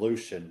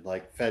Revolution,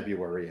 like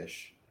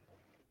February-ish.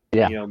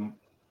 Yeah,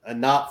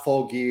 and not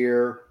Full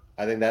Gear.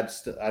 I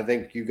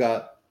think you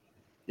got.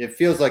 It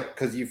feels like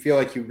because you feel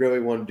like you really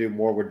want to do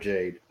more with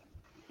Jade.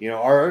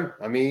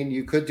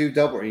 You could do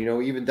double,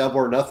 even Double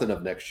or Nothing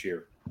of next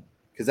year,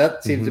 because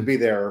that seems to be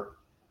their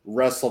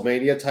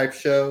WrestleMania type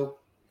show,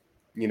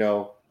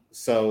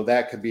 so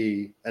that could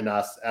be an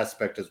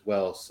aspect as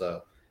well.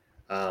 So,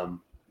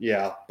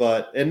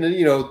 but and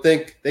then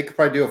think they could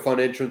probably do a fun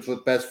entrance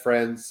with Best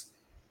Friends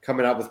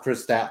coming out with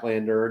Chris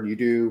Statlander, and you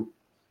do.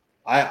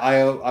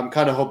 I'm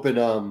kind of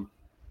hoping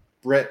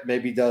Britt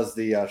maybe does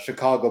the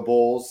Chicago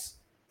Bulls.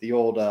 The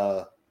old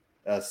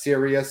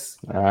Sirius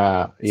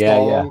song,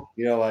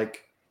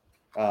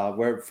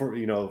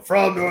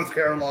 from North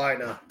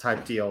Carolina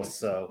type deal.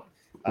 So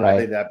I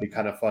think that'd be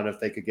kind of fun if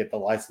they could get the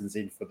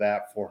licensing for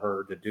that for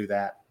her to do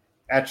that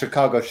at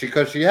Chicago.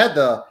 Because she had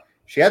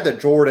the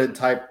Jordan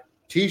type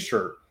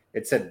T-shirt.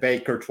 It said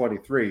Baker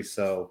 23.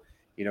 So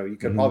you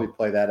could probably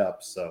play that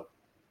up. So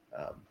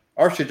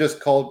or should just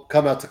come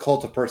out to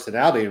Cult of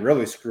Personality and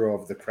really screw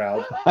over the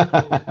crowd.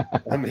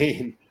 I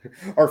mean,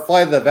 or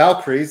Fly the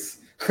Valkyries,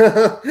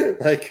 or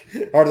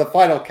the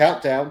Final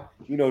Countdown.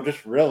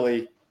 Just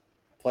really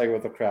play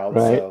with the crowd.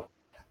 Right.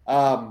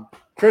 So,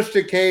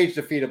 Christian Cage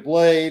defeated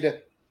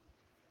Blade.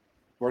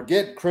 We're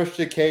getting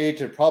Christian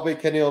Cage and probably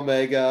Kenny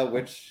Omega,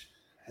 which,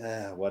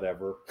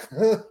 whatever.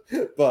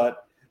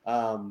 But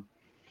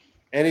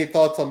any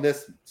thoughts on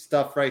this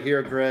stuff right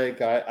here,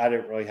 Greg? I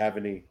didn't really have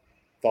any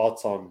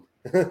thoughts on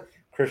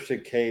Christian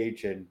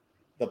Cage and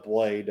the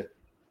Blade.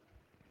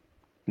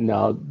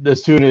 No, the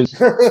sooner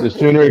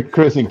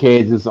Christian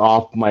Cage is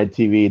off my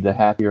TV, the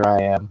happier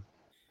I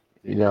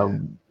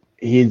am.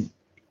 He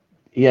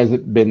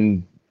hasn't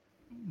been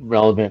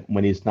relevant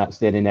when he's not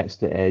standing next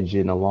to Edge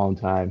in a long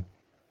time,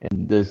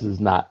 and this is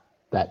not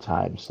that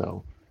time.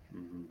 So,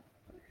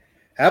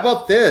 how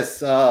about this?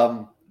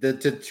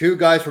 The two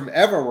guys from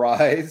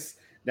Everrise,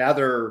 now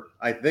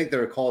I think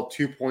they're called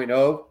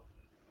 2.0.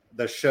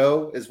 The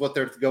Show is what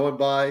they're going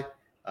by,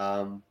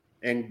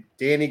 and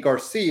Danny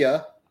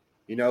Garcia,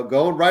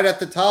 going right at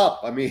the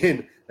top. I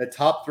mean, the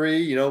top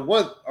three,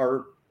 what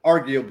are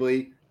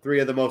arguably three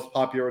of the most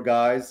popular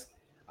guys.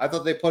 I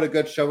thought they put a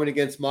good showing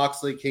against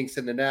Moxley,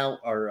 Kingston, and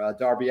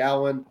Darby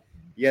Allin.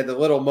 You had the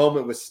little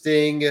moment with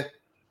Sting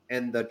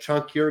and the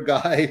chunkier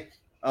guy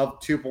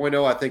of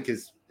 2.0. I think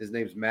his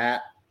name's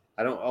Matt.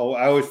 I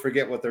always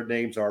forget what their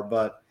names are,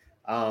 but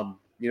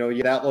you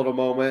had that little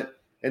moment.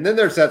 And then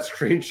there's that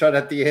screenshot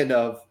at the end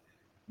of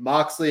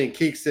Moxley and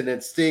Kingston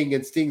and Sting,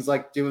 and Sting's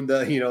like doing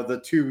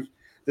the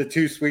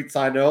two sweet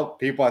sign note.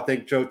 People, I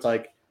think, joked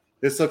like,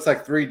 this looks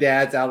like three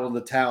dads out on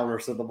the town or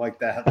something like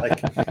that.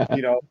 Like,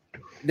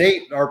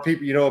 Nate, or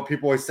people,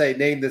 people always say,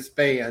 name this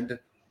band.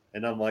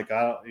 And I'm like,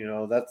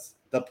 that's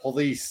the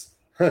Police,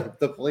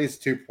 the Police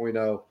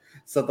 2.0,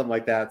 something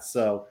like that.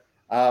 So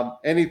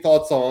any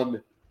thoughts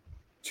on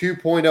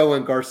 2.0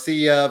 and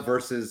Garcia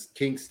versus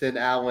Kingston,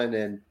 Allen,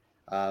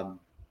 and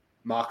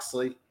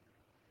Moxley?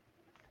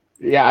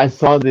 Yeah, I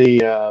saw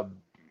a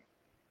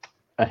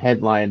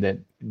headline that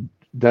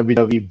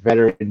WWE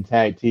veteran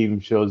tag team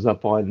shows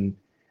up on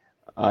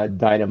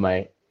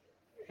Dynamite,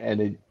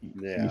 and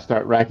you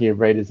start racking your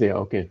brain to say,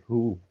 okay,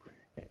 who?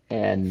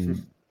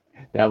 And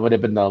that would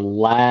have been the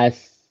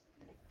last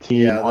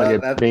team on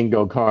your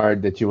bingo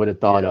card that you would have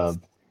thought of.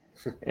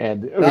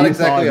 And not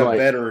exactly a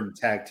veteran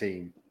tag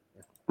team.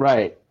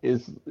 Right.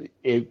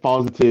 It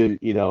falls into,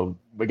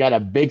 we got a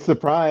big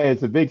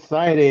surprise, a big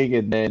signing,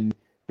 and then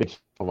Big Show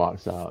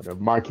walks out, or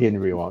Mark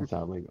Henry walks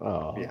out, like,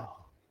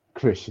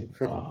 Christian,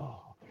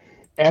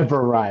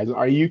 Everrise.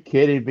 Are you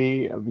kidding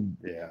me? I mean,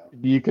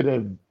 you could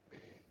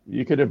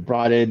have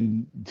brought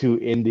in two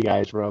indie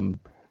guys from,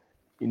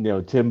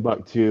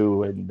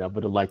 Timbuktu, and I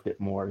would have liked it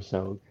more.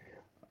 So,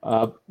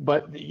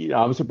 but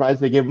I'm surprised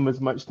they gave him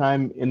as much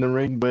time in the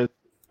ring with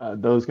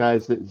those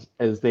guys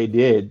as they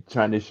did,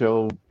 trying to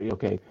show,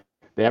 okay,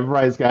 the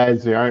Everrise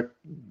guys,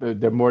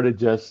 they're more than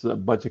just a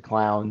bunch of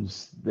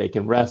clowns. They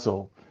can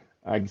wrestle.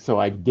 So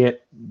I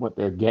get what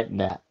they're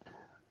getting at.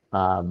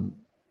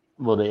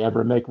 Will they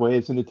ever make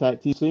waves in the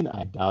tag team scene?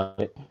 I doubt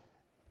it.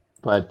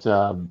 But,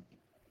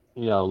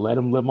 let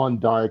them live on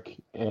Dark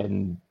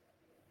and,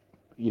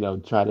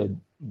 try to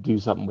do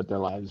something with their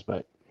lives.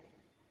 But,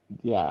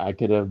 yeah, I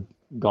could have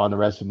gone the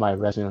rest of my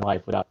wrestling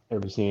life without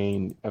ever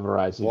seeing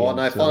Everrise again. Well,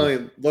 and I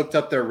finally looked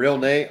up their real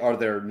name, or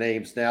their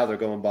names now they're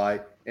going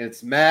by, and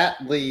it's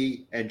Matt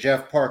Lee and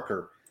Jeff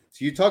Parker.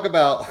 So you talk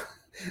about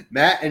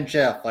Matt and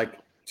Jeff, like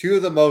two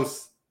of the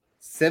most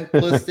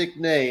simplistic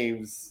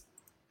names.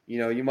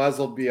 You might as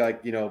well be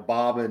like,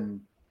 Bob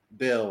and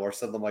Bill or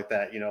something like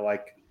that,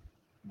 like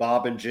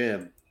Bob and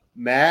Jim,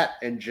 Matt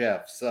and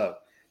Jeff. So,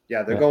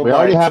 yeah, they're going. We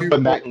already have a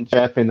Matt and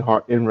Jeff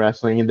in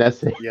wrestling, and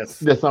that's it. Yes,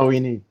 that's all we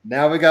need.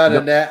 Now we got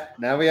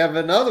now we have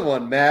another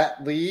one,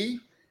 Matt Lee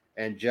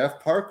and Jeff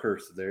Parker.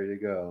 So there you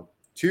go.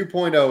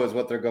 2.0 is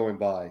what they're going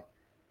by.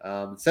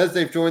 It says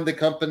they've joined the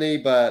company,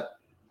 but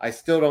I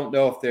still don't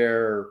know if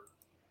they're,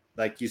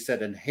 like you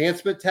said,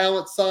 enhancement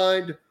talent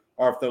signed,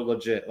 or if they're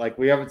legit. Like,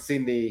 we haven't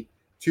seen the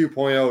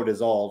 2.0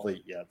 dissolve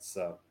yet.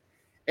 So,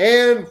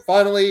 and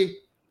finally,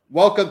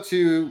 welcome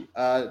to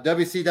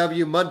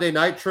WCW Monday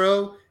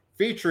Nitro,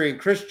 featuring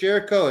Chris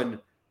Jericho and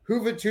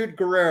Juventud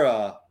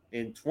Guerrera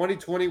in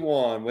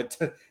 2021 with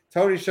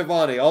Tony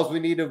Schiavone. All we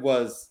needed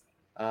was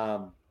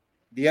the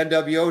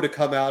NWO to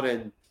come out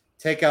and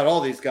take out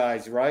all these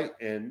guys, right?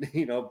 And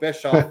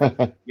Bischoff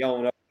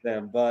yelling up at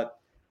them. But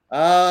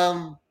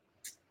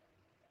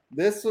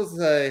this was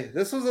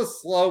a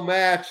slow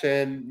match,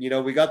 and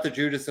we got the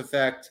Judas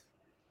effect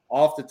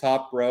off the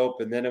top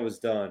rope, and then it was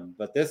done.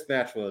 But this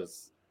match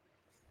was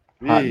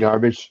hot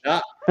garbage.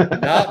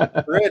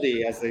 Not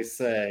pretty, as they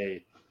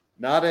say.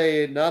 Not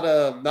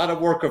a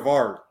work of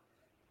art.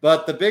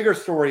 But the bigger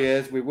story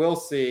is we will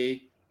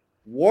see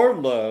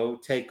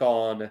Wardlow take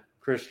on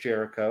Chris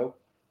Jericho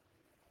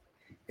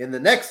in the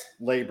next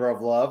Labor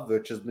of Love,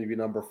 which is maybe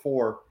number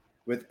 4,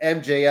 with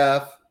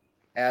MJF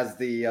as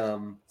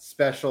the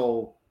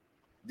special.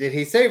 Did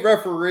he say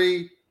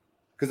referee?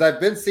 Because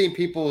I've been seeing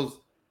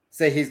people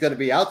say he's going to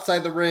be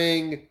outside the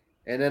ring,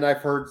 and then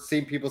I've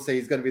seen people say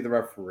he's going to be the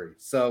referee.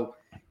 So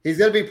he's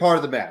going to be part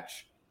of the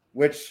match.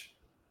 Which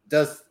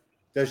does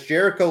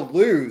Jericho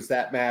lose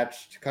that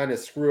match to kind of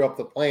screw up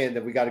the plan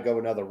that we got to go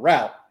another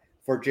route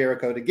for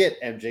Jericho to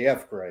get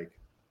MJF, Greg?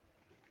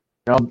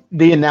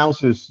 The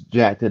announcers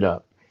jacked it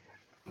up.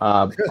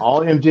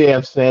 All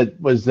MJF said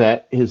was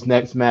that his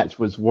next match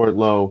was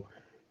Wardlow,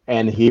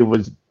 and he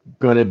was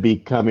going to be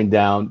coming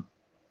down,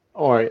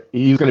 or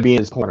he was going to be in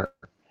his corner.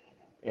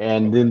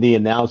 And then the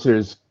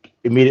announcers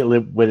immediately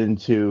went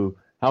into,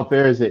 how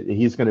fair is it that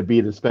he's going to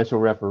be the special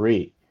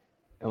referee?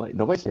 And like,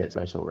 nobody said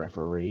special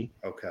referee.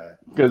 Okay.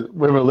 Because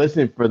we were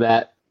listening for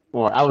that,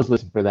 or I was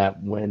listening for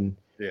that when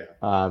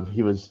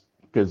he was,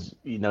 because,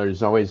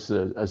 there's always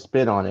a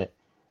spin on it.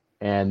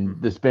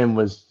 And the spin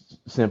was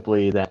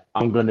simply that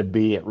I'm going to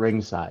be at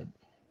ringside.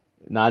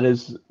 Not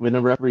as with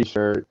a referee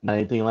shirt, not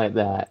anything like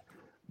that.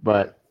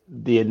 But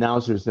the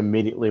announcers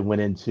immediately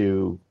went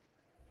into,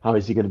 how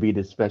is he going to be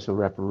the special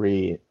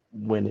referee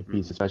if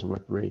he's a special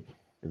referee?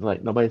 It's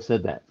like, nobody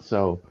said that.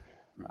 So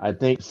I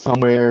think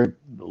somewhere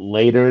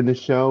later in the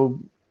show,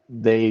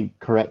 they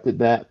corrected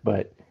that.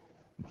 But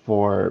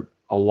for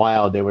a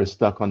while, they were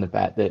stuck on the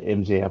fact that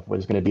MJF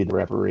was going to be the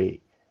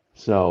referee.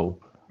 So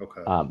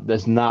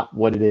that's not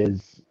what it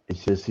is.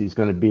 It's just he's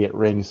going to be at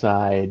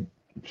ringside,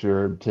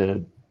 sure,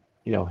 to,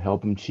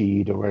 help him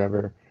cheat or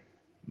whatever.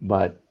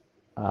 But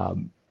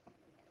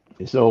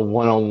it's a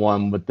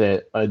one-on-one with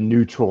a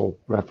neutral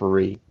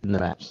referee in the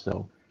match.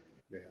 So,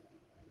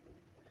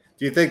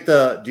 Do you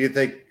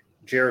think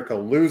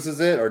Jericho loses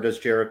it, or does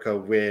Jericho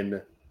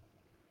win,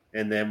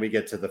 and then we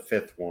get to the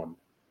 5th one?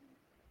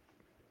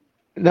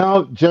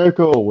 No,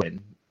 Jericho will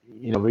win.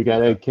 We got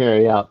to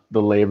carry out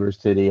the labors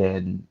to the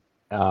end.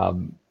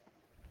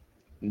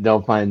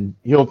 He'll find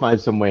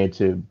some way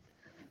to,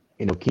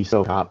 keep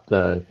top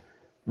the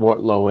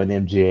Wardlow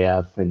and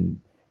MJF, and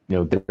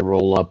get a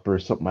roll up or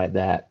something like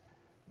that,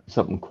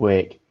 something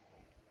quick,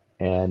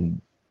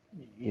 and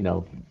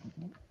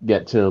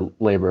get to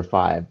Labor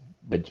 5.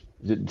 But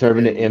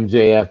determine that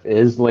MJF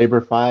is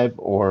Labor 5,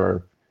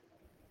 or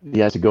he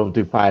has to go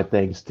through 5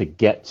 things to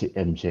get to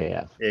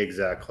MJF.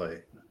 Exactly,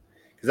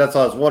 because that's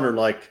what I was wondering.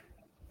 Like,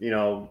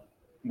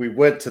 we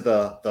went to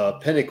the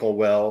Pinnacle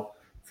well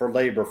for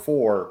Labor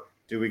 4.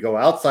 Do we go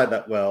outside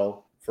that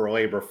well for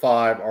Labor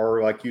 5,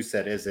 or like you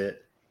said, is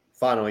it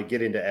finally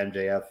getting to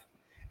MJF?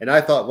 And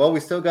I thought, well, we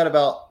still got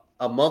about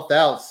a month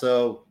out,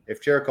 so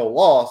if Jericho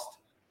lost,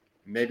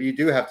 maybe you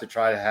do have to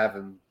try to have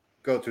him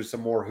go through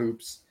some more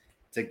hoops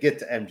to get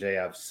to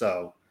MJF.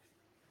 So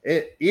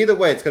either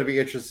way, it's going to be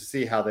interesting to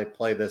see how they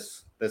play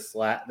this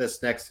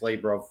next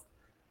Labor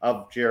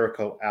of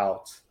Jericho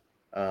out.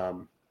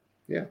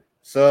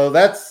 So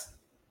that's.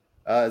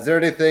 Is there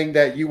anything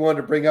that you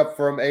wanted to bring up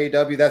from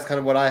AEW? That's kind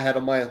of what I had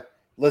on my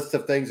list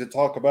of things to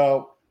talk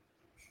about.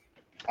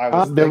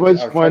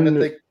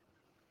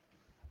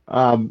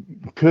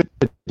 Could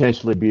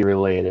potentially be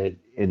related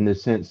in the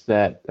sense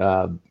that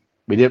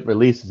we didn't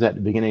release this at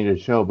the beginning of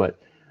the show, but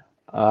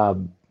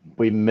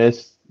we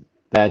missed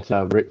that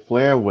Ric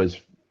Flair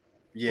was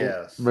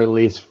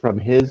released from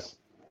his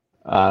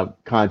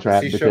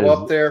contract. Does he show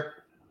up there?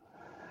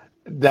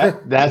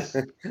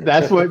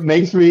 That's what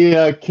makes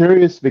me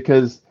curious,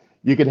 because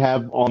you could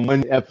have on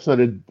one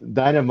episode of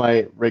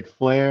Dynamite Ric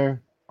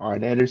Flair,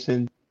 Arn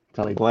Anderson,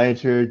 Tully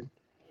Blanchard.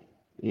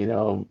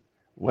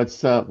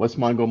 What's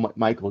Mongo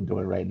Michael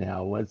doing right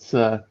now? What's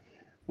Lex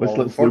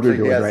Luger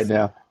doing right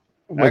now?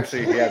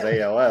 Actually, he has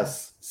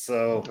ALS,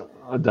 so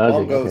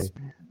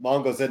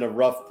Mongo's in a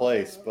rough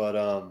place. But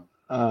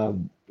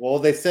well,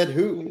 they said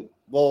who?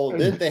 Well,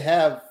 didn't they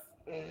have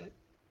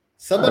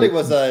somebody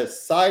was a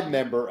side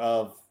member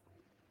of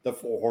the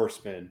Four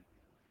Horsemen?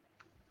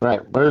 Right.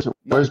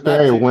 Where's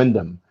Barry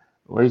Windham?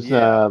 Wasn't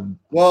Dean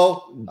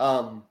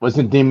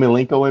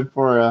Malenko in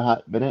for a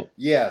hot minute?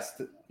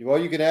 Yes. Well,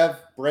 you could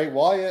have Bray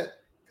Wyatt,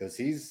 because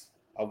he's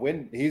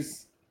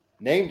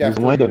named after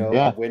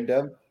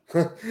Windham.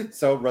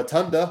 So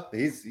Rotunda,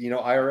 he's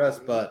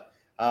IRS, but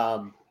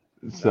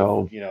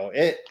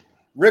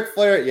Ric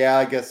Flair. Yeah,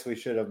 I guess we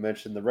should have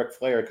mentioned the Ric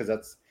Flair,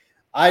 because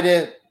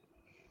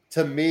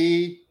to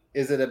me,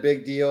 is it a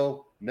big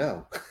deal?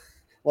 No.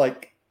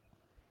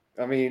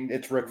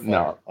 It's Ric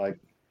Flair. No.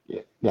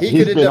 He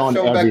could end up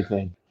showing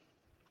everything. Back,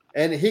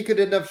 and he could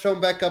end up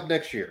showing back up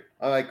next year.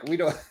 We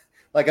don't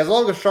as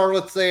long as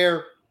Charlotte's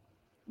there,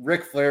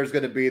 Ric Flair is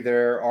going to be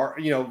there. Or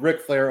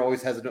Ric Flair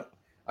always has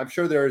I'm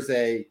sure there's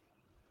we're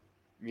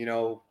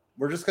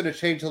just going to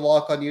change the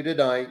lock on you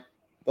tonight,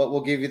 but we'll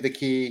give you the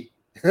key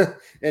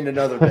in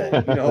another day.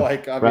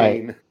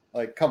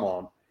 Come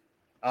on.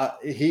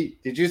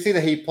 Did you see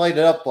that he played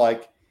it up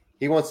like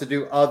he wants to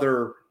do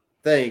other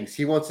things?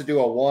 He wants to do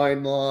a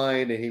wine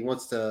line, and he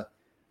wants to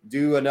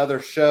do another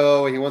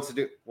show. He wants to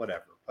do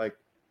whatever. Like,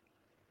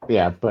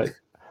 yeah, but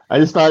I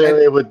just thought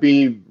it would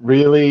be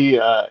really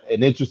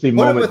an interesting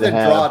moment to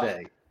have.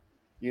 Andrade.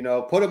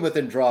 Put him with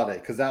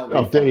Andrade because that would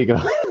be fun. There you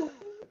go.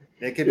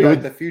 It could be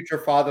like the future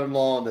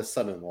father-in-law and the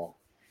son-in-law.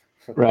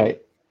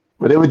 Right.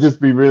 But it would just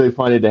be really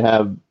funny to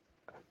have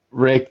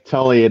Rick,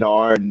 Tully, and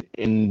Arn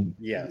in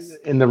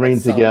the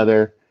ring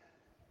together.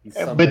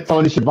 With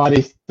Tony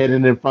Schiavone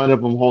standing in front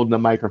of him holding a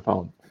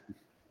microphone.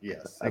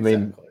 Yes, exactly. I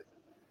mean,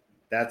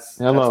 that's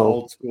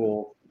old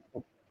school.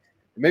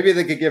 Maybe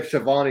they could give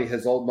Schiavone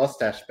his old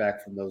mustache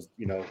back from those.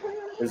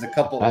 There's a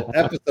couple of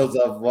episodes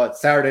of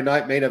Saturday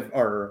Night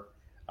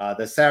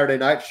the Saturday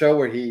Night Show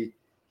where he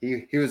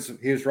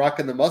was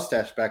rocking the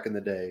mustache back in the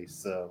day.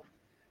 So,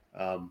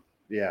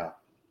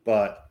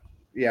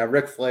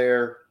 Ric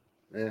Flair,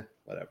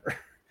 whatever.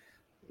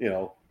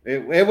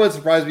 It wouldn't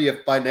surprise me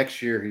if by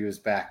next year he was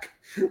back,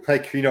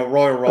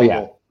 Royal Rumble.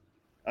 Yeah.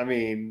 I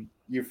mean,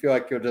 you feel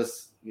like you'll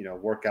just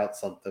work out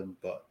something,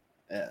 but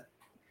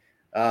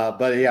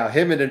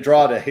him and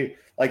Andrade.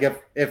 Like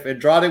if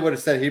Andrade would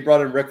have said he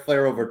brought in Ric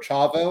Flair over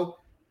Chavo,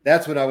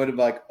 that's when I would have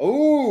been like,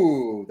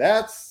 oh,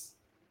 that's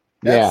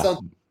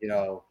something,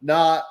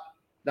 not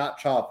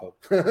Chavo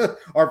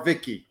or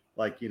Vicky,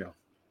 But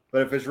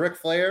if it's Ric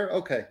Flair,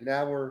 okay,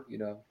 now we're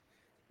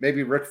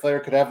maybe Ric Flair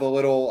could have the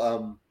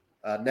little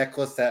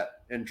necklace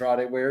that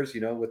Andrade wears,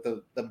 with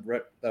the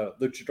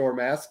luchador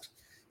mask.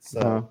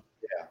 So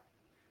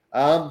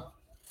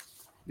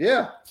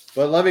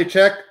but let me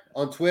check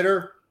on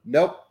Twitter.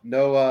 Nope,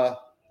 no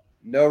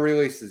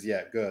releases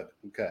yet. Good,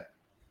 okay.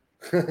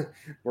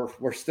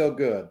 we're still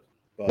good.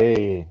 But,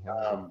 hey.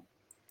 All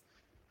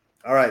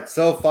right,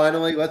 so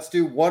finally, let's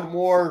do one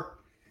more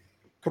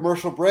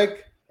commercial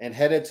break and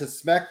head into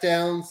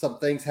SmackDown. Some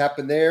things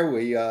happened there.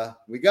 We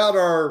got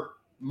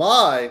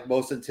my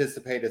most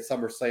anticipated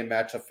SummerSlam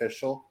match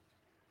official.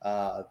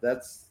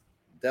 That's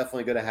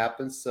definitely going to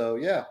happen.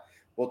 So,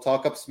 we'll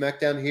talk up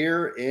SmackDown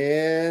here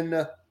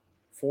in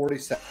 40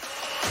 seconds.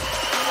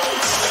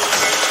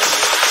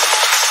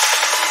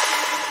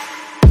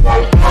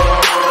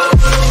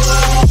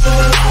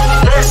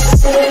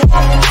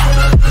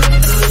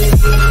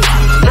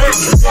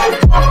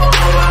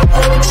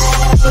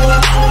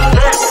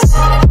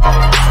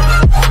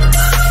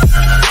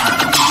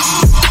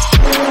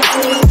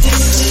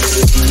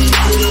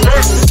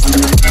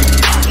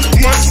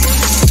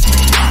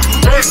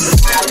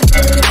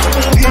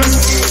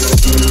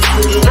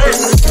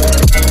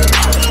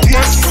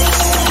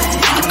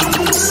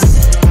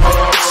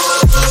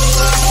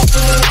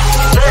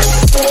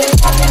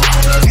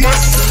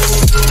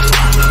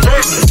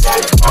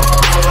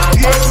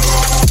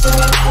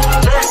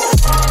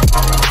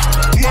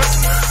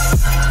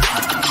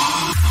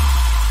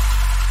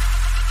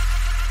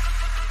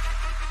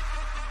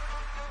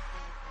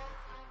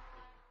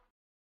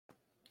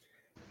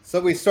 So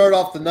we start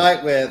off the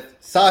night with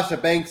Sasha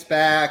Banks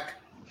back.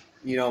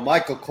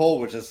 Michael Cole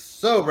was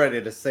just so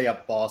ready to say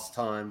up boss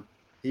time.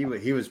 He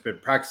was been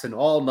practicing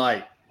all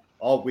night,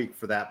 all week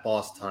for that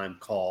boss time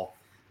call.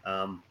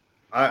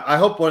 I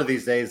hope one of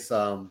these days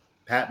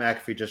Pat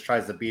McAfee just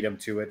tries to beat him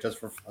to it just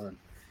for fun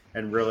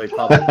and really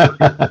probably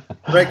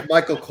break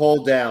Michael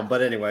Cole down.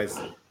 But anyways,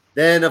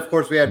 then of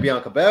course we had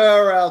Bianca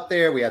Belair out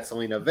there. We had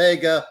Zelina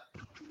Vega.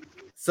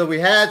 So we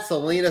had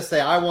Zelina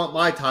say, "I want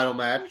my title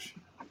match."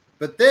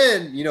 But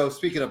then,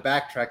 speaking of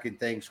backtracking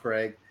things,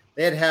 Greg,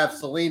 they'd have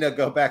Zelina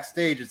go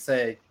backstage and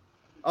say,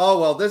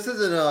 "Oh, well, this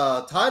isn't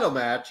a title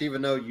match,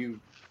 even though you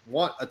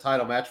want a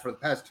title match for the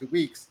past 2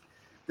 weeks.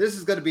 This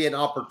is going to be an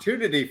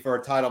opportunity for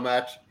a title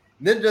match."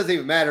 And then it doesn't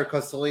even matter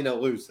because Zelina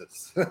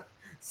loses.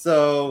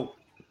 So,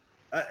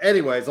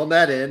 anyways, on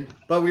that end,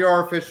 but we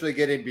are officially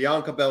getting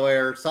Bianca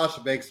Belair,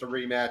 Sasha Banks, a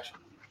rematch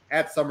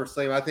at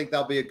SummerSlam. I think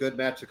that'll be a good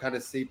match to kind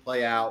of see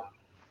play out.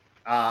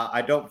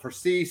 I don't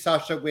foresee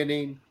Sasha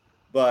winning,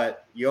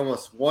 but you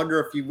almost wonder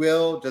if you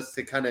will, just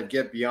to kind of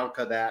give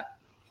Bianca that,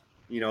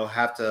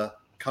 have to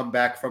come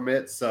back from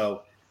it.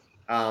 So,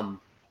 so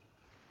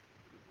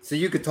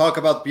you could talk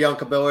about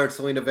Bianca Belair and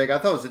Zelina Vega. I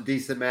thought it was a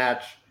decent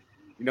match,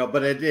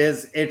 but it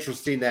is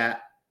interesting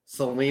that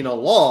Zelina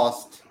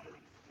lost.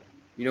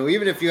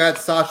 Even if you had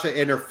Sasha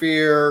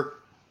interfere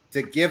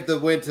to give the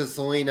win to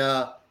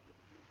Zelina,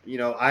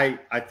 I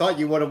thought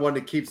you would have wanted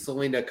to keep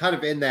Zelina kind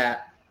of in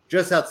that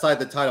just outside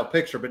the title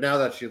picture. But now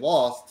that she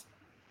lost,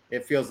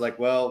 it feels like,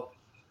 well,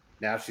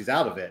 now she's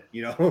out of it,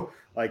 she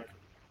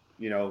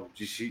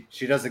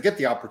doesn't get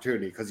the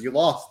opportunity because you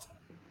lost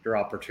your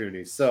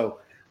opportunity. So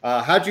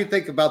how'd you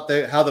think about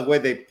the way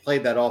they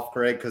played that off,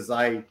 Greg? Because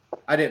I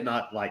did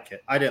not like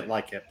it. I didn't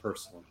like it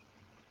personally.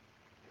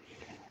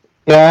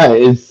 Yeah,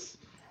 I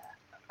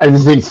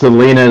just think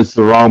Zelina is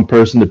the wrong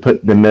person to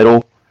put in the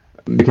middle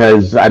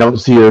because I don't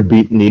see her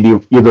beating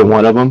either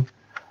one of them.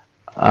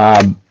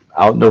 I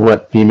don't know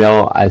what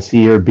female I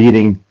see her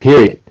beating,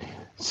 period.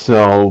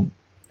 So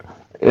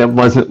it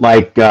wasn't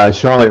like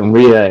Charlotte and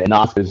Rhea and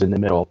Asuka's in the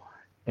middle,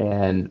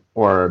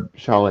 or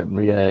Charlotte and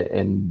Rhea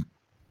and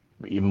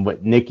even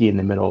with Nikki in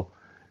the middle.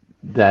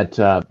 That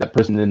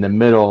person in the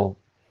middle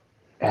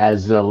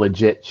has a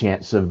legit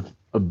chance of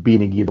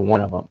beating either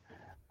one of them.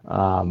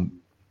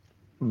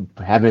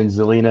 Having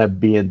Zelina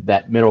being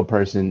that middle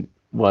person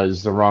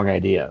was the wrong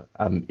idea.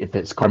 If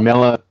it's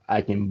Carmella,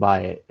 I can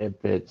buy it.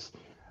 If it's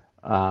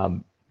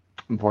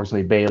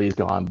unfortunately Bailey's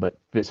gone, but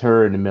if it's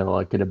her in the middle,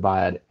 I could have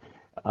bought it.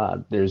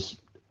 There's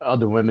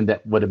other women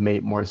that would have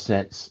made more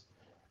sense,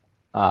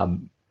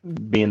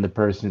 being the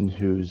person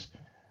who's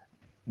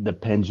the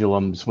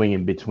pendulum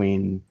swinging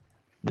between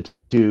the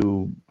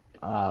two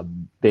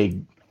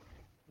big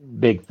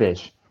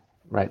fish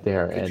right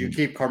there. Could you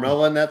keep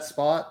Carmella in that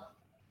spot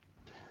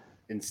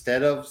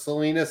instead of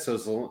Zelina?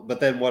 But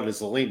then what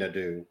does Zelina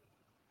do?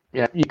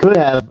 Yeah, you could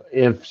have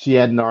if she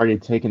hadn't already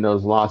taken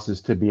those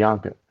losses to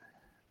Bianca.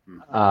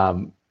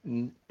 Now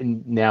it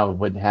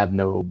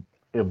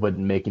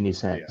wouldn't make any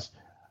sense.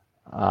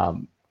 Yeah.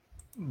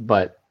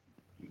 But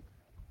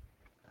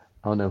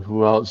I don't know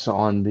who else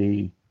on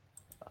the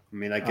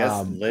I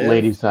guess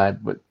lady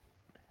side, but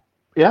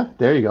yeah,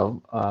 there you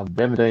go. We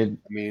haven't done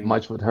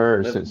much with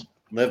her since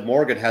Liv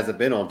Morgan hasn't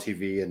been on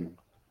TV in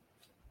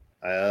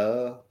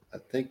I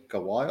think a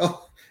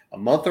while, a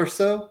month or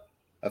so,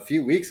 a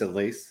few weeks at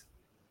least.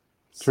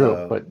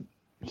 True, but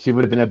she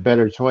would have been a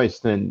better choice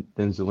than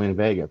Zelina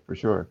Vega for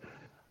sure.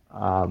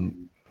 So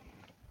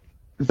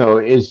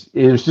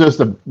it's just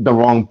the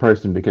wrong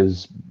person,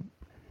 because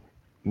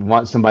you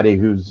want somebody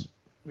who's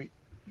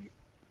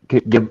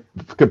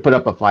could put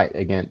up a fight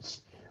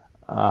against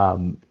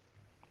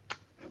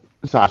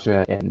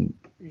Sasha and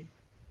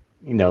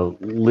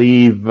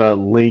leave a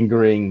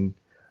lingering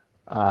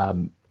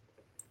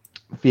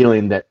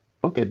feeling that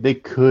okay, they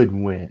could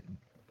win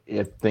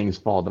if things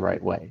fall the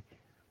right way.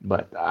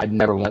 But I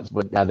never once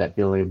would have that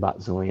feeling about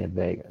Zelina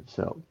Vega.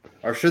 So,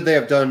 or should they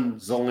have done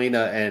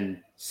Zelina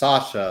and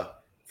Sasha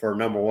for a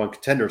number one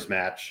contenders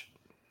match?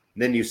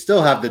 Then you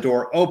still have the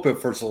door open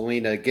for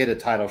Zelina to get a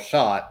title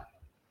shot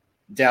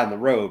down the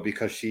road,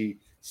 because she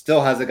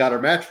still hasn't got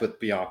her match with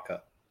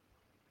Bianca.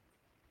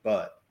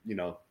 But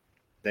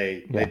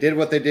they did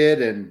what they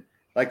did, and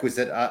like we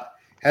said,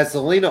 has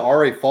Zelina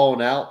already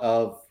fallen out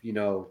of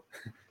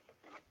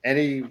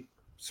any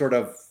sort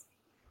of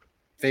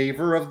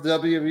favor of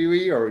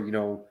WWE,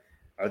 or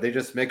are they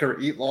just making her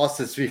eat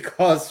losses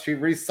because she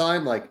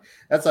re-signed? Like,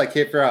 that's I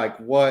can't figure out, like,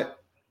 what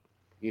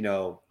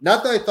not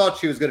that I thought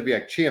she was going to be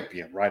a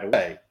champion right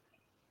away,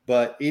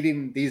 but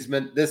eating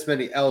this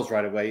many L's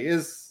right away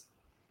is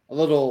a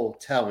little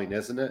telling,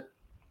 isn't it?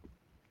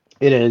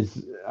 It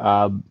is.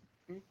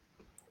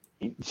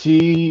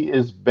 She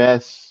is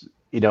best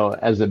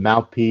as a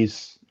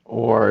mouthpiece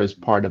or as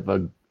part of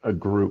a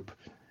group.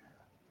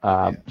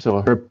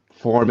 So her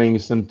forming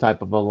some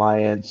type of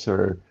alliance,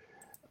 or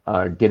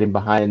getting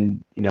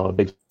behind a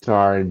big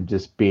star and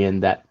just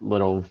being that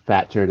little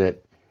factor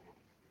that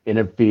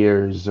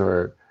interferes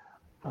or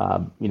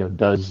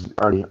does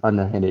already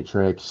underhanded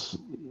tricks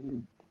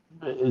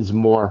is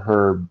more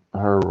her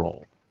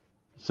role.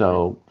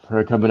 So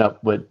her coming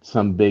up with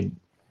some big,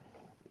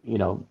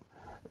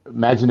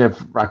 imagine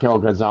if Raquel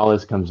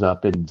Gonzalez comes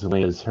up and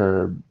Zelina's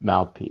her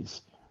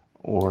mouthpiece,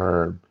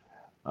 or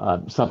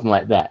something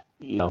like that.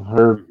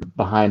 Her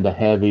behind a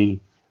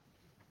heavy,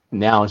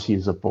 now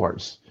she's a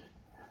force.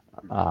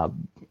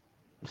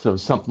 So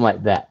something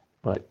like that.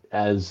 But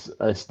as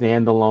a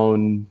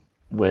standalone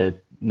with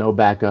no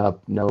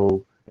backup,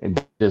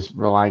 and just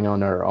relying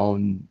on her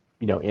own,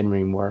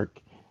 in-ring work,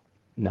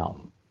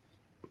 no.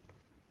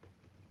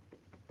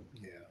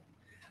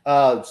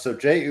 Yeah. So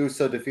Jey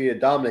Uso defeated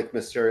Dominic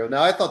Mysterio.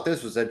 Now, I thought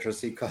this was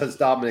interesting because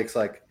Dominic's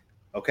like,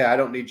 okay, I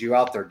don't need you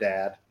out there,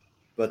 Dad.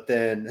 But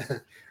then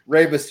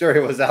Rey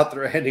Mysterio was out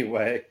there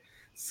anyway.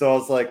 So I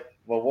was like,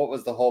 well, what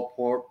was the whole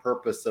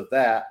purpose of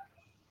that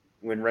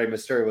when Rey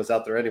Mysterio was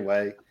out there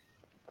anyway?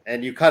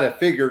 And you kind of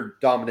figured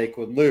Dominic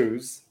would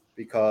lose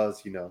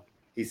because,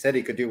 he said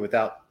he could do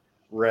without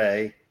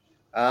Rey.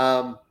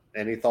 And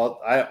he thought,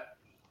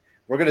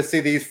 we're going to see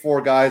these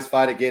four guys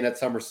fight again at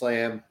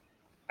SummerSlam.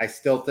 I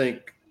still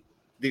think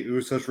the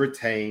Usos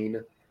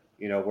retain.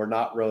 We're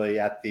not really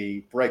at the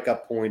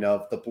breakup point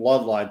of the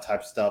bloodline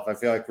type stuff. I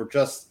feel like we've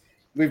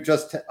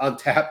just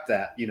untapped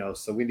that,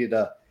 so we need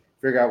to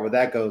figure out where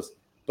that goes.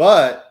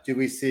 But do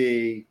we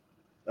see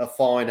a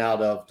falling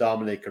out of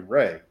Dominic and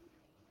Rey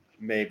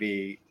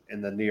maybe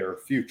in the near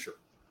future?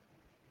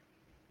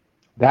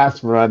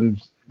 That's what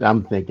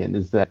I'm thinking,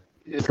 is that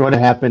it's going to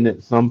happen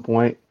at some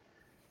point.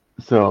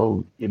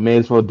 So you may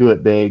as well do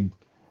it big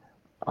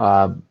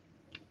at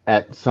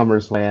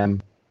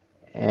SummerSlam,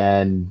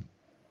 and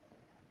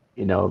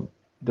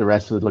the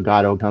rest of the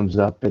Legado comes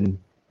up, and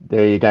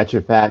there you got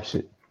your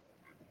faction.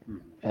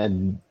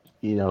 And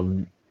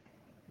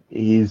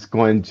he's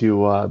going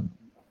to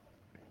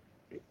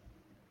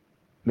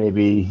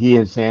maybe he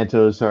and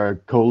Santos are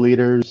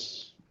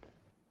co-leaders,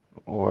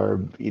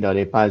 or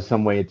they find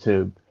some way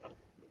to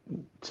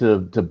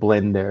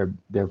blend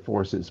their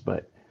forces.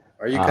 But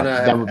are you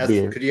gonna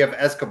could you have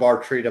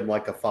Escobar treat him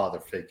like a father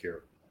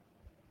figure?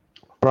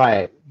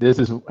 Right. This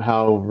is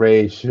how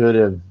Rey should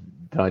have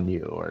done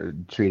you or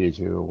treated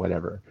you or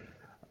whatever.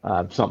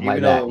 Something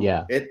like that.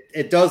 Yeah.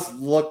 It does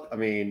look. I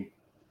mean,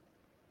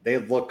 they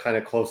look kind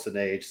of close in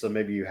age. So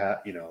maybe you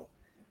have,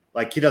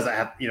 like he doesn't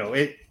have,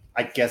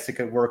 I guess it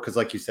could work because,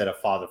 like you said, a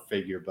father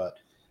figure. But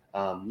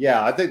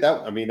I think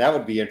that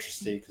would be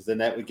interesting because then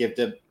that would give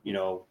them,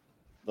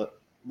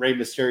 Rey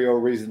Mysterio a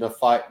reason to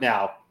fight.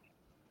 Now,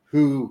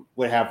 who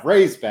would have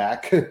Rey's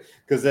back?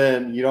 Because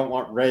then you don't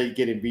want Rey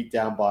getting beat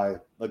down by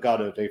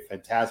Legado de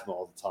Fantasma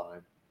all the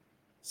time.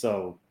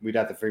 So we'd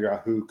have to figure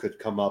out who could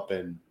come up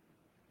and,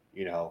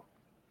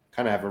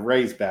 kind of have a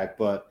Rey's back.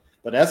 But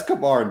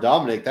Escobar and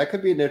Dominic, that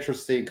could be an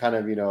interesting kind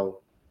of,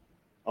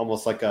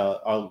 almost like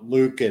a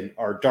Luke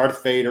or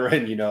Darth Vader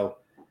and,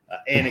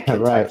 Anakin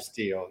Right. type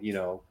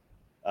deal,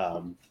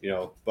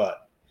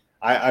 but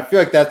I feel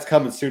like that's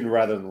coming sooner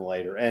rather than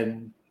later.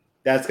 And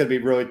that's going to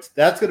be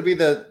that's going to be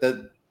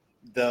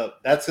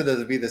that's going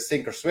to be the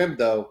sink or swim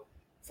though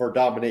for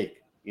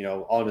Dominique,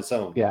 on his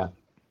own. Yeah.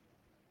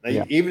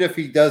 Even if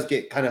he does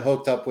get kind of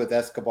hooked up with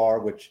Escobar,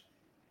 which,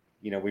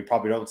 we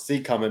probably don't see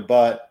coming,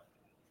 but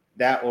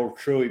that will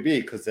truly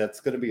be because that's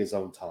going to be his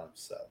own time.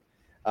 So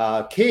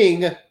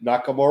King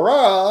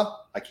Nakamura,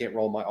 I can't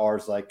roll my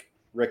R's like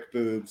Rick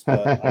Boobs,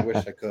 but I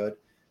wish I could.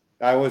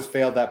 I always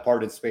failed that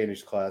part in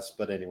Spanish class,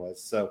 but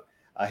anyways, so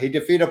he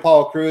defeated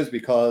Apollo Crews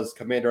because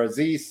Commander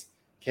Aziz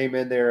came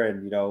in there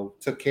and,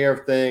 took care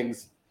of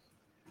things.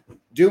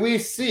 Do we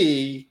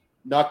see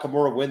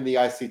Nakamura win the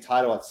IC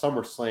title at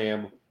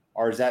SummerSlam,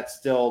 or is that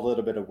still a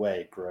little bit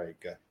away, Greg?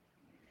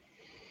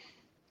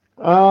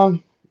 Not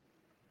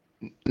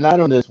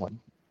on this one.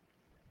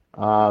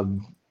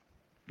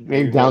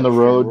 Maybe down the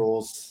road.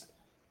 Rules.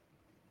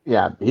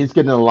 Yeah, he's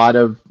getting a lot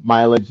of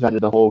mileage out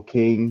of the whole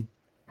King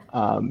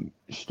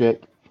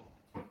shtick,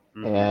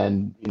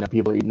 and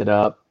people eating it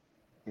up.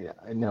 Yeah,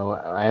 I know.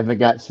 I haven't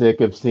got sick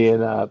of seeing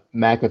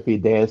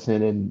McAfee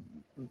dancing and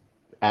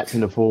acting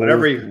the fool.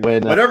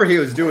 Whatever he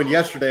was doing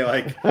yesterday,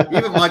 like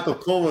even Michael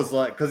Cole was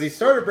like, because he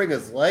started to bring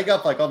his leg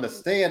up like on the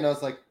stand. I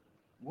was like,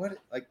 what?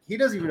 Like he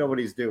doesn't even know what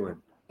he's doing.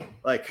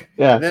 Like,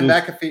 yeah. And then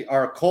McAfee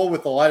or Cole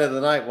with the light of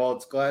the night. Well,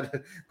 it's glad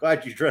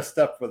you dressed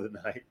up for the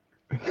night.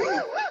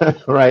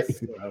 Right.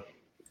 So.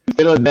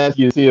 That's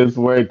you see him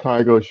wearing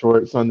cargo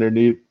shorts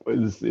underneath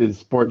his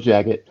sport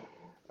jacket.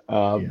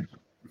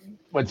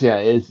 But yeah,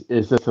 it's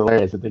just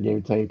hilarious that the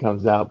game time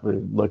comes out. We're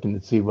looking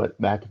to see what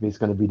McAfee's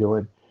going to be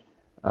doing.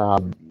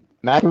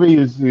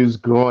 McAfee is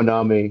growing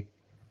on me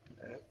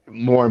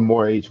more and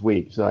more each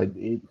week. So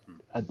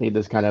I think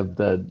that's kind of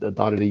the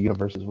thought of the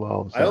universe as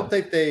well. So. I don't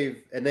think they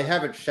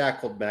haven't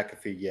shackled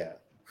McAfee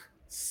yet.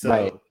 So,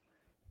 right.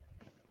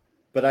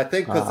 But I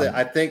think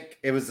I think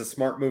it was a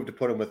smart move to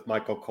put him with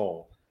Michael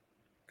Cole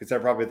because they're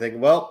probably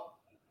thinking, well,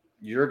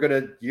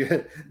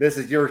 this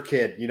is your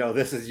kid.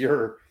 This is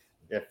your.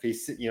 If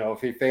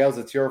he fails,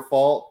 it's your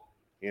fault.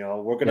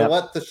 We're going to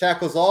let the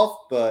shackles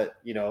off, but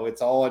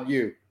it's all on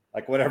you.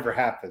 Like whatever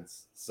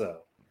happens.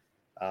 So,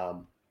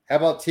 how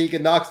about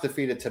Tegan Knox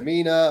defeated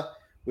Tamina?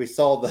 We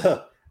saw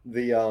the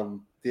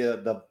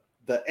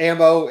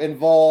ammo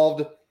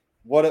involved.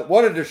 What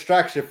a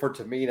distraction for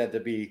Tamina to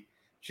be.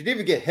 She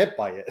didn't even get hit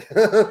by it.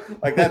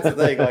 Like that's the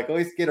thing. Like at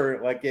least get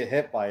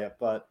hit by it.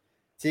 But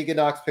Tegan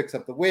Knox picks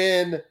up the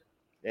win,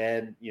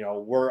 and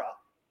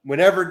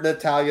whenever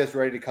Natalia's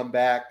ready to come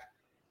back,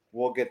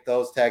 we'll get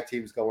those tag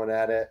teams going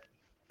at it.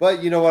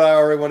 But you know what I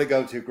already want to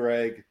go to,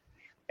 Greg?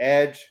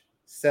 Edge,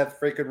 Seth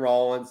freaking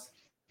Rollins,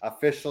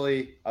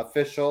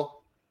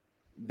 official.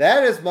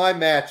 That is my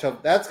that's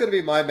going to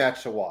be my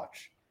match to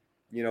watch.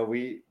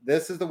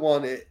 This is the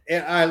one,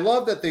 and I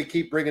love that they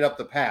keep bringing up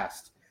the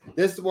past.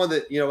 This is the one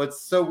that,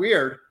 it's so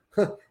weird.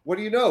 What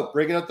do you know?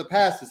 Bringing up the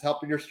past is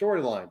helping your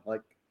storyline.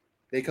 Like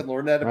they can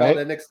learn that about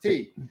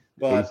NXT.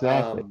 But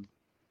exactly.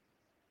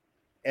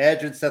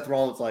 Edge and Seth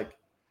Rollins,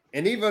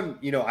 and even,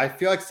 I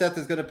feel like Seth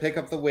is going to pick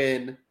up the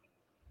win,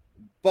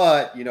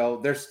 but,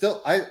 there's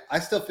still, I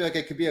still feel like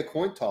it could be a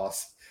coin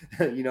toss.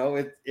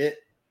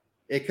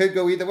 It could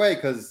go either way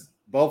because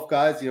both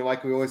guys,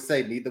 like we always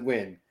say, need the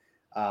win.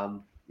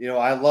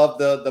 I love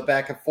the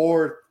back and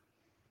forth.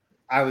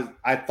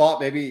 I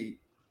thought maybe,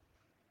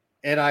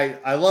 and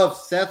I love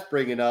Seth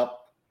bringing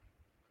up,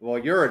 well,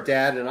 you're a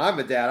dad and I'm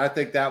a dad. I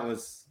think that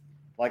was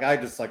I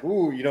just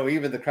ooh,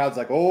 even the crowd's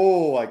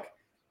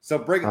so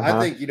I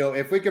think,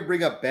 if we could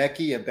bring up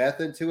Becky and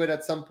Beth into it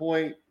at some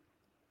point,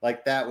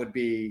 that would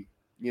be,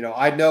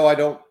 I know I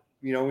don't,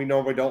 we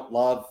normally don't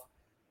love,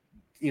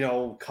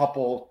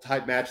 couple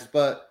type matches,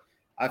 but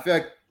I feel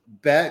like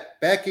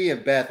Becky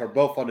and Beth are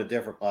both on a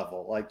different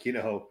level.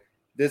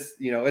 This,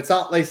 it's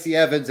not Lacey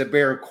Evans and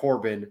Baron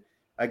Corbin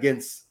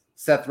against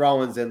Seth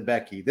Rollins and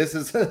Becky. This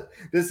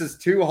is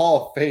two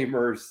Hall of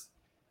Famers,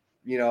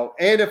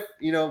 and if,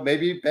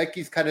 maybe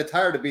Becky's kind of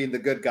tired of being the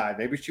good guy.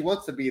 Maybe she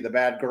wants to be the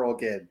bad girl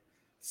again.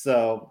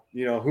 So,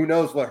 who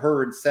knows what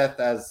her and Seth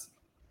as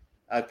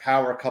a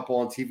power couple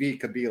on TV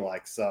could be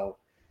like. So,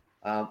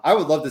 I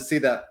would love to see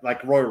that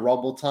Royal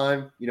Rumble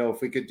time,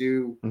 if we could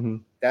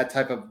do that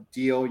type of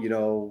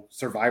deal,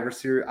 Survivor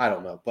Series. I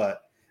don't know,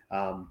 but,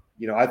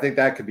 I think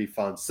that could be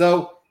fun.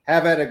 So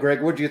have at it,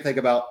 Greg. What do you think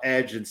about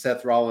Edge and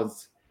Seth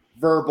Rollins'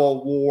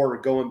 verbal war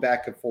going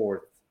back and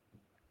forth?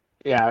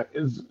 Yeah,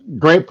 it's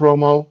great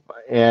promo,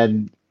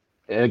 and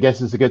I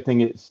guess it's a good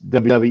thing it's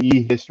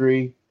WWE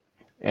history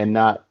and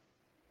not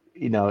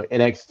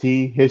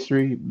NXT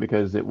history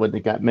because it wouldn't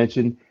have got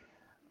mentioned.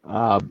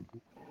 Um,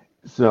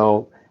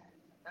 so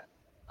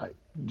uh,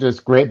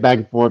 just great back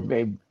and forth.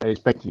 I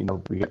expect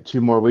we got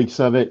 2 more weeks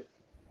of it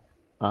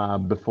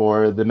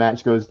before the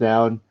match goes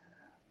down.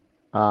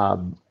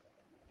 Um,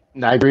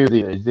 and I agree with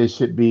you. This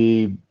should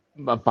be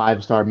a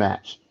 5-star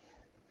match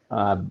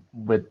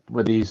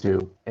with these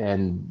two,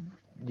 and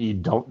you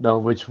don't know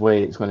which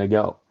way it's going to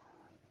go.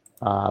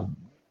 Um,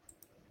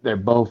 they're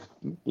both,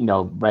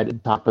 right at the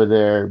top of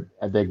their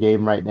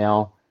game right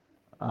now.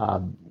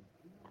 Um,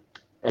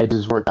 Edge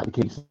has worked out the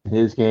kinks in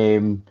his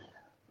game.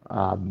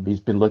 He's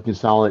been looking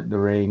solid in the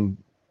ring.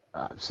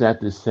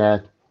 Seth is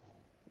Seth,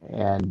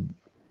 and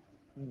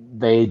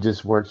they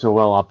just work so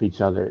well off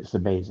each other. It's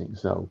amazing.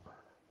 So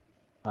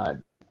uh,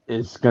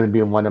 it's going to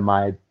be one of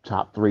my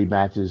top 3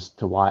 matches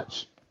to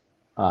watch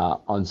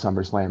on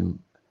SummerSlam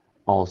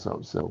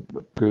also. So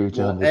agree with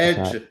you Will 100%.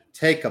 Edge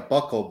take a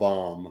buckle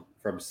bomb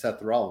from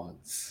Seth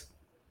Rollins?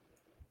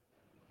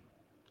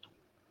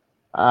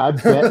 I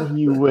bet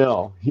he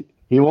will.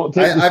 He won't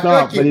take the I feel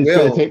like stomp, he but he's going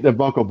to will. take the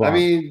buckle I bomb.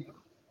 mean,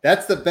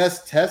 that's the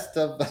best test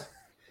of.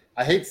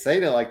 I hate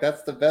saying it like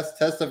that's the best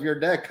test of your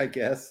neck, I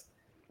guess.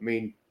 I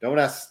mean, don't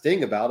ask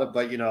Sting about it,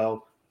 but that's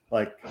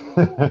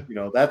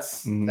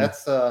Mhm.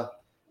 that's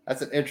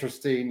an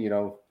interesting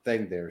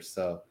thing there.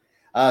 So,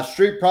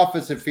 Street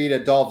Profits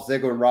defeated Dolph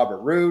Ziggler and Robert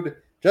Roode.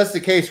 Just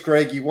in case,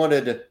 Greg, you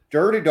wanted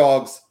Dirty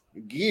Dogs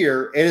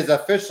gear, it is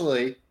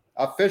officially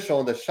official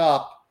in the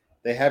shop.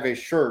 They have a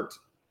shirt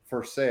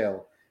for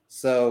sale.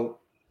 So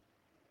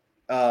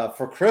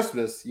for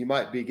Christmas, you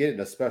might be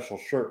getting a special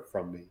shirt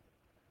from me.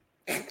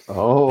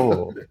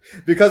 Oh,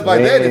 Because by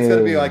then hey.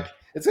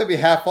 it's gonna be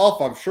half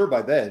off, I'm sure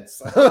by then.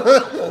 So,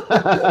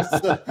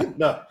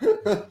 no,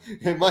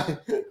 it might,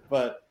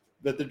 but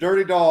the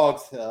Dirty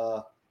Dogs.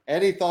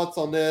 Any thoughts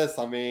on this?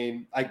 I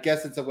mean, I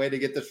guess it's a way to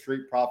get the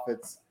Street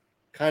Profits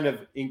kind of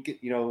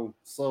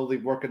slowly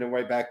working their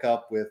way back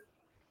up with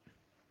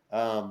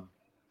um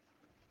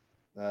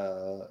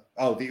the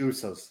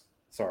Usos.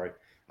 Sorry,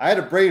 I had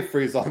a brain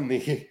freeze on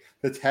the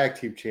tag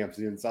team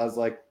champions. I was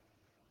like,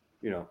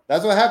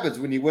 that's what happens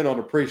when you win on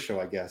a pre-show,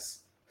 I guess.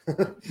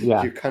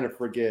 Yeah. You kind of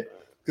forget.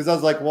 Because I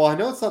was like, well, I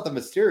know it's not the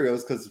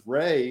Mysterios because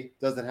Ray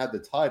doesn't have the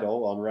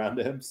title on around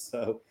him.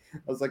 So I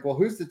was like, well,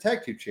 who's the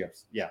tag team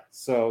champs? Yeah.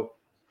 So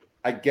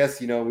I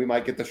guess, we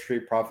might get the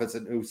Street Profits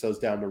and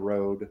Usos down the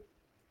road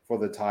for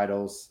the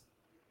titles.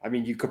 I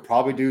mean, you could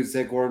probably do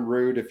Ziggler and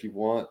Rude if you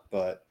want,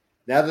 but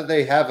now that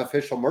they have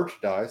official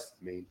merchandise,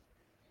 I mean,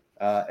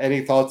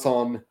 any thoughts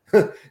on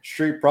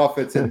Street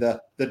Profits and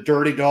the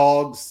Dirty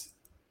Dogs?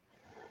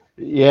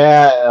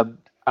 Yeah,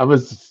 I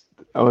was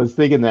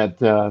thinking that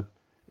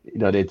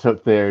they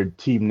took their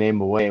team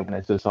name away when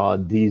I just saw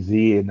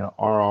DZ and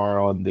RR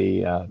on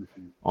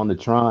the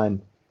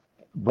Tron,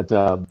 but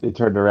they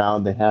turned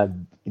around. They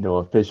had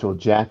official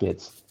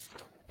jackets.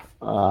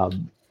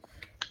 Um,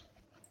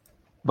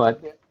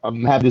 but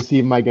I'm happy to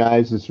see my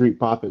guys, the Street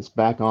Profits,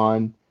 back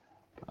on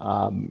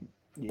um,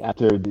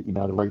 after they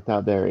worked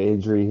out their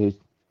injury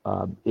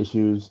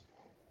issues.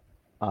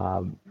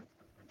 Um,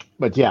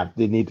 but yeah,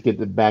 they need to get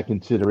them back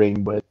into the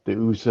ring with the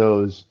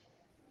Usos,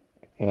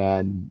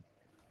 and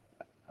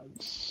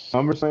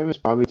SummerSlam is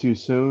probably too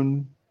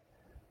soon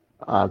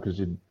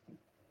because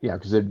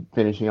they're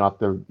finishing off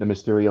the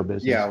Mysterio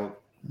business. Yeah,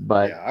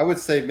 But yeah, I would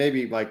say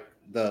maybe like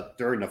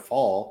during the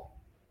fall.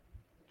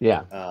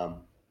 yeah,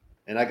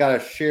 And I gotta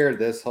share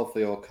this.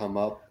 Hopefully, it'll come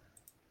up.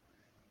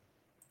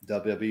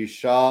 WWE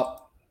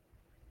Shop.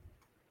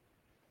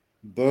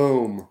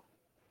 Boom.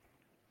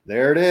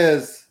 There it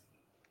is.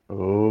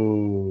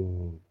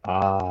 oh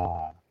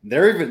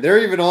They're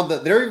even on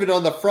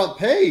the front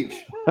page.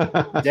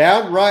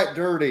 Downright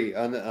dirty.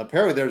 And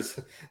apparently, there's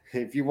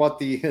if you want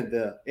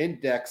the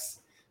index.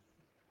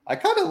 I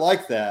kind of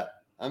like that.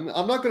 I'm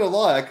not gonna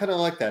lie. I kind of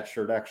like that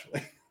shirt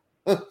actually.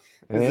 Because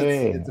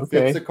hey, it fits the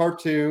okay,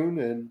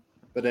 cartoon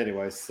but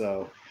anyway,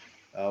 so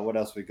what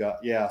else we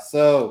got? Yeah,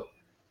 so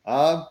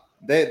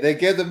they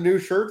give them new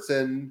shirts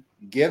and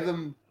give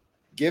them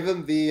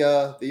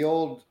the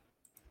old.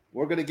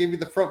 We're gonna give you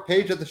the front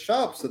page of the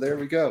shop. So there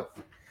we go.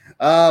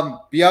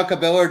 Bianca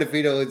Belair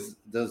defeated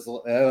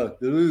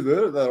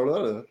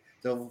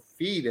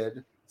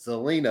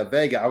Zelina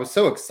Vega. I was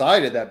so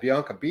excited that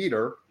Bianca beat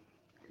her.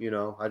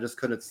 I just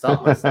couldn't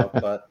stop myself.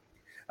 But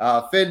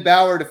Finn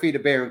Balor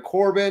defeated Baron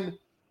Corbin.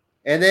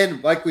 And then,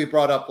 like we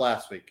brought up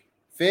last week,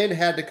 Finn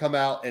had to come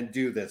out and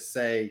do this.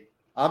 Say,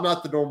 I'm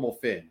not the normal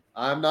Finn.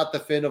 I'm not the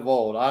Finn of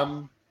old.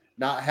 I'm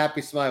not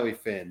happy, smiley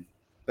Finn.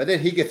 But then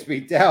he gets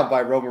beat down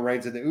by Roman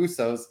Reigns and the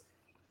Usos.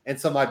 And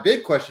so my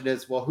big question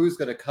is, well, who's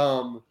going to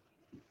come?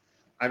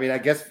 I mean, I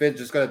guess Finn's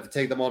just going to have to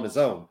take them on his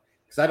own.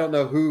 Because I don't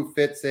know who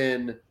fits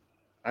in.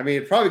 I mean,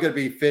 it's probably going to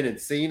be Finn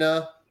and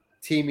Cena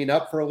teaming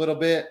up for a little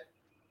bit.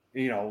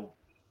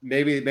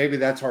 Maybe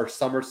that's our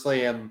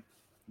SummerSlam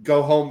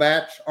go home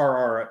match or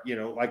our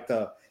like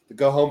the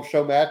go home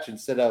show match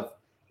instead of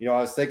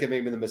I was thinking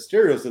maybe the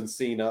Mysterios and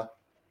Cena.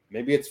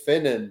 Maybe it's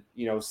Finn and,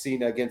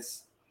 Cena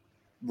against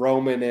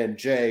Roman and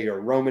Jay,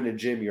 or Roman and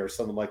Jimmy, or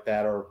something like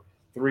that, or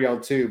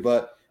 3-on-2.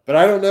 But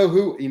I don't know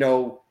who,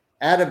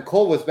 Adam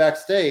Cole was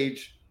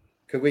backstage.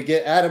 Could we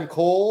get Adam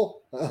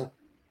Cole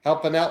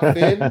helping out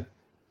Finn?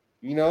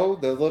 We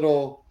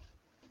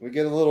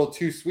get a little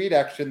too sweet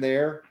action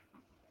there.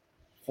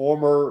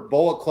 Former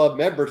Bullet Club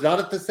members, not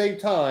at the same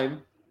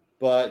time,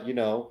 but,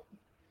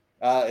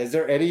 is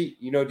there any,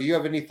 do you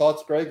have any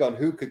thoughts, Greg, on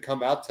who could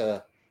come out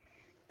to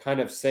kind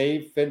of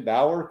save Finn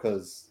Balor?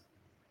 Because,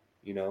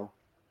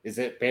 is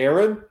it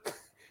Baron?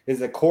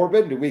 Is it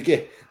Corbin?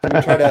 We've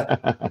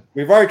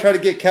already tried to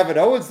get Kevin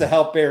Owens to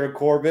help Baron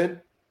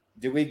Corbin.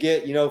 Do we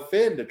get,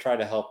 Finn to try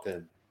to help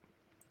him?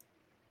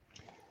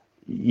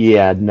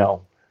 Yeah,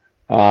 no.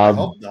 I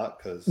hope not,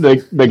 because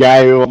the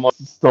guy who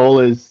almost stole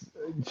his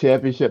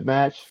championship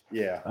match.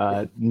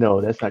 Yeah.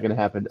 No, that's not going to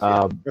happen.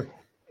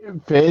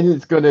 Finn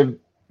is going to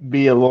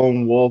be a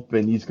lone wolf,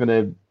 and he's going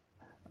to,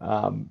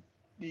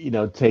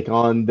 take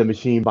on the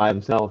Machine by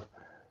himself,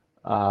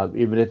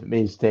 even if it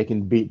means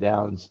taking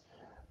beatdowns.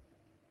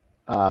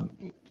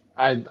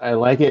 I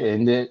like it,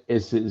 and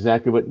it's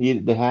exactly what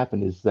needed to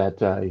happen. Is that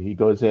he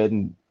goes ahead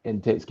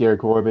and takes care of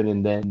Corbin,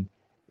 and then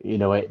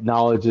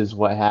acknowledges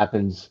what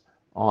happens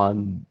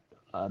on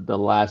the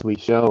last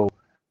week's show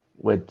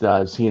with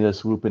Cena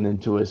swooping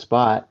into his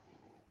spot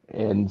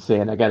and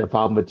saying, "I got a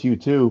problem with you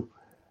too."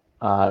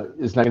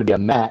 It's not going to be a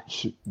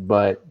match,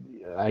 but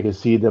I can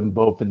see them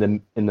both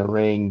in the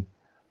ring,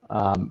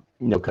 cutting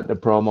the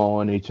promo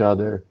on each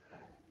other,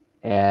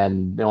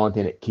 and the only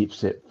thing that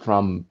keeps it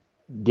from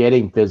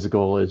getting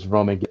physical is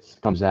Roman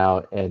comes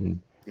out and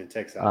it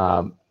takes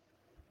out.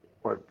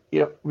 Or he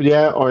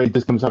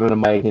just comes out on the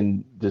mic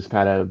and just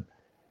kind of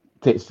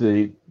takes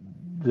the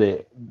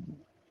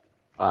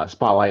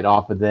spotlight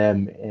off of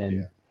them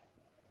and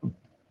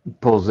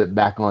pulls it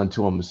back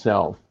onto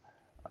himself.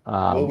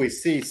 Will we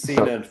see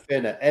Cena and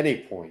Finn at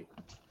any point?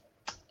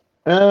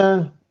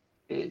 Could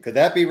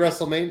that be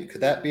WrestleMania?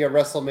 Could that be a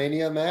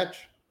WrestleMania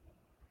match?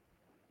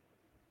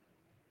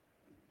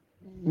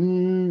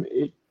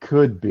 It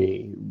could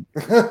be.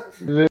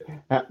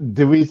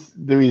 Do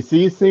we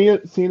see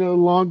Cena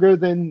longer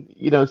than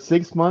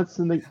 6 months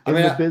in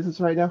the business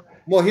right now?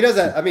 Well, he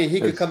doesn't.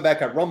 He could come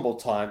back at Rumble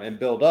time and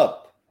build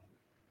up.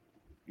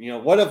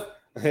 What if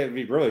it'd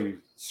be really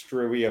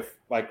screwy if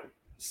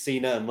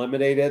Cena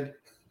eliminated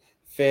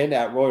Finn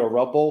at Royal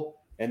Rumble,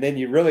 and then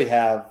you really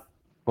have.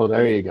 Well,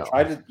 there you go.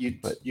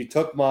 You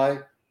took my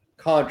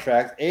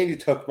contract and you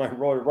took my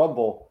Royal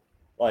Rumble.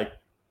 I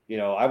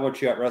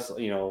want you at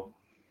Wrestle.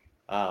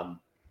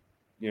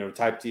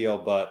 Type deal,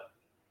 but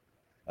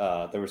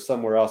there was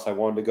somewhere else I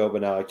wanted to go,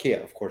 but now I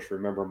can't, of course,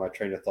 remember my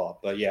train of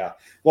thought. But yeah,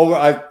 well,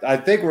 I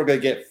think we're going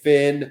to get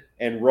Finn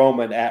and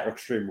Roman at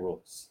Extreme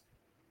Rules.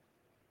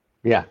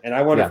 Yeah. And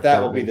I wonder if that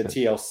will be the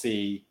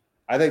TLC.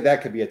 I think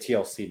that could be a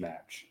TLC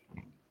match.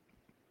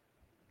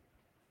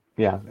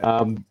 Yeah.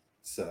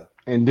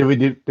 And do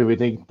we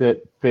think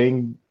that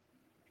Finn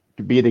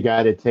could be the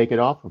guy to take it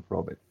off of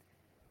Roman?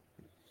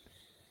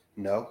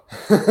 No.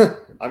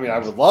 I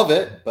would love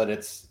it, but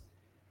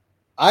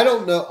I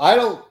don't know. I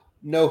don't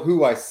know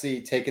who I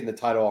see taking the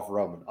title off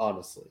Roman,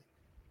 honestly.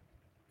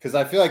 Because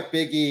I feel like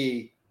Big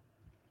E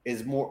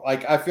is more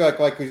I feel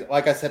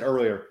like I said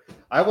earlier,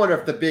 I wonder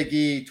if the Big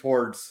E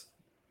towards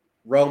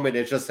Roman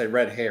is just a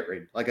red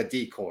herring, like a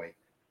decoy.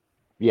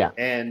 Yeah.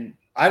 And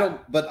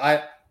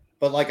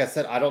but like I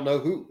said, I don't know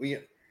who.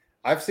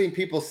 I've seen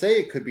people say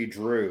it could be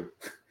Drew.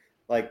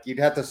 You'd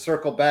have to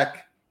circle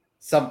back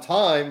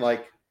sometime,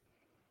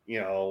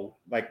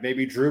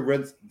 maybe Drew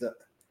wins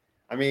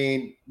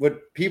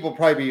would people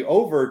probably be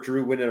over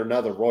Drew winning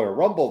another Royal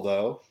Rumble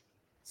though?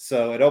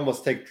 So it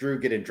almost takes Drew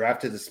getting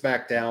drafted to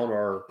SmackDown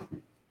or,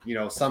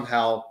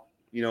 somehow,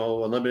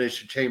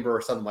 Elimination Chamber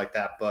or something like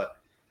that. But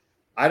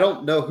I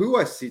don't know who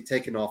I see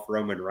taking off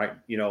Roman, right?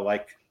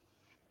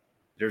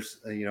 There's,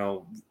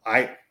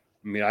 I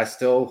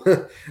still,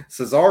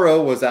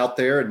 Cesaro was out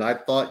there and I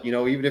thought,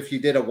 even if you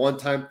did a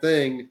one-time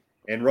thing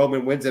and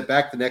Roman wins it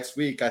back the next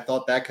week, I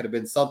thought that could have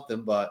been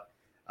something, but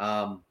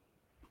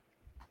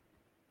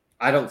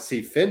I don't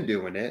see Finn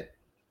doing it.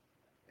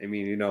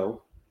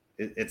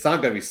 It's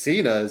not going to be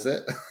Cena, is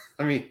it?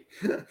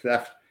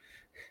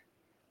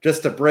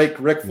 Just to break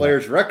Ric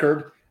Flair's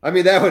record.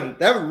 That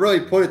would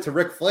really put it to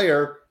Ric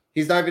Flair.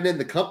 He's not even in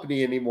the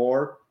company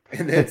anymore,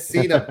 and then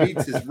Cena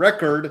beats his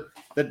record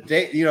the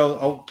day,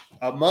 the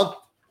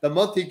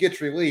month he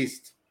gets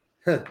released.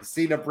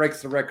 Cena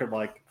breaks the record.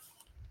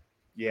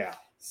 Yeah.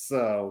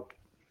 So,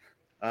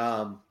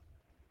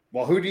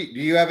 well, who do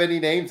you have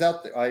any names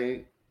out there?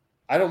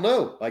 I don't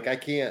know. I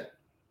can't.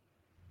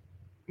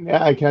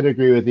 Yeah, I kind of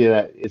agree with you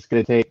that it's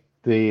going to take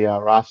the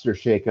roster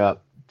shakeup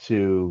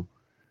to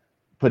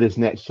put his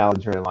next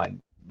challenger in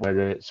line.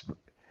 Whether it's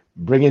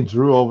bringing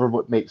Drew over,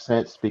 what makes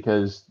sense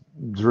because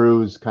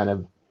Drew's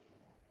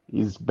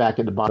he's back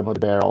at the bottom of the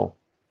barrel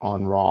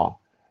on Raw,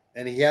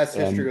 and he has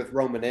history with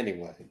Roman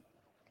anyway.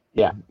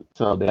 Yeah.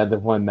 So they had the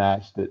one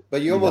match that.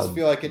 But you almost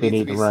feel like it they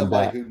needs to need be run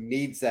somebody back. who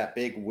needs that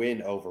big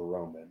win over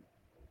Roman.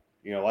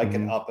 Like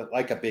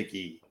like a Big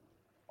E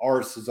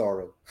or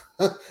Cesaro.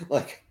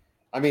 Like,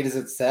 I mean, is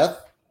it Seth?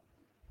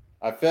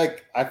 I feel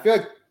like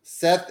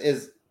Seth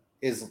is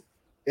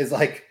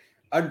like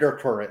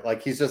undercurrent.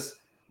 Like he's just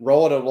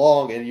rolling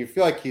along, and you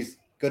feel like he's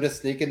going to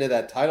sneak into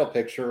that title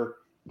picture.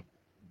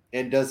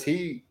 And does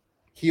he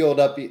healed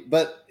up?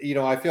 But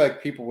I feel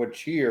like people would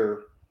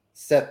cheer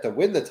Seth to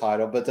win the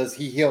title. But does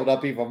he healed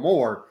up even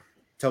more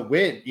to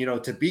win?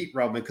 To beat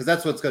Roman, because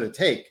that's what it's going to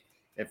take.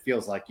 It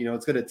feels like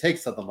it's going to take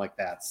something like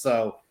that.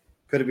 So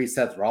could it be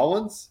Seth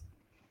Rollins?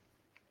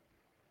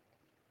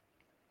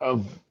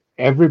 Of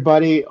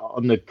everybody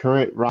on the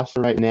current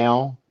roster right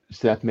now,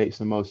 Seth makes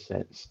the most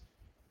sense.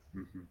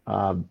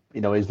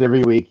 Is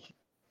every week,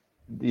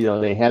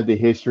 they have the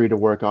history to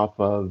work off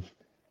of.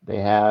 They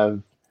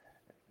have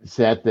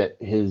Seth at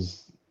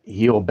his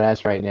heel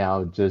best right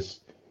now.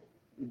 Just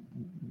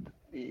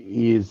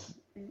he's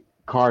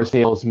car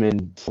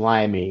salesman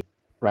slimy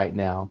right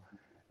now,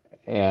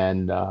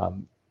 and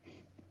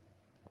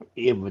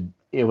it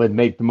would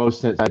make the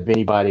most sense out of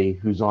anybody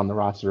who's on the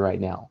roster right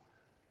now.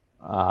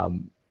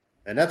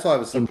 And that's why I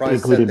was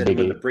surprised Seth didn't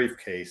win the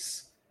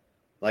briefcase.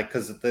 Like,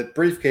 because the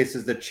briefcase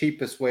is the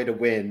cheapest way to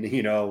win,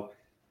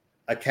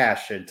 a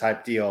cash-in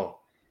type deal.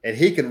 And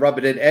he can rub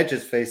it in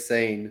Edge's face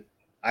saying,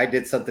 I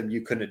did something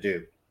you couldn't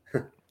do.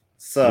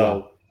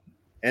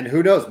 And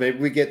who knows? Maybe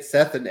we get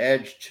Seth and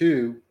Edge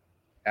too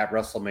at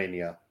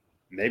WrestleMania.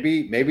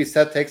 Maybe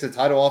Seth takes the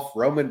title off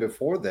Roman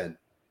before then.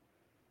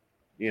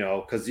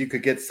 Because you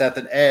could get Seth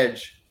and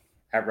Edge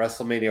at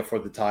WrestleMania for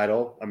the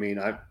title. I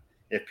mean,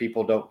 if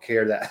people don't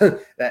care that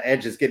that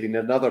Edge is getting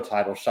another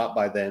title shot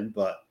by then,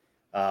 but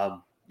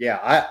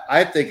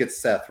I think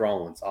it's Seth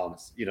Rollins.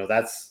 Honest,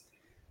 that's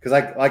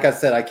because like I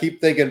said, I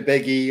keep thinking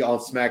Big E on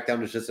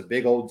SmackDown is just a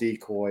big old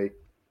decoy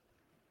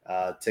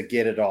to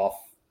get it off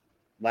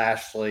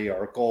Lashley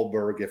or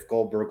Goldberg. If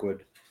Goldberg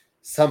would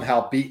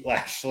somehow beat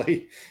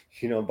Lashley,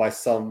 by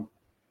some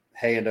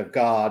hand of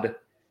God.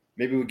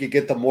 Maybe we could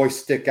get the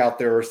moist stick out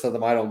there or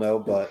something. I don't know,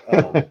 but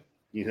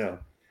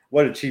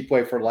what a cheap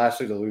way for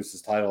Lashley to lose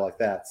his title like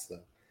that. So,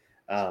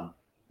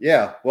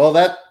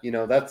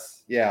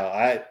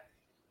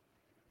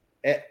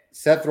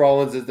 Seth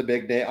Rollins is the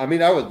big name. I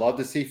mean, I would love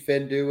to see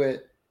Finn do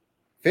it.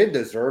 Finn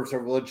deserves a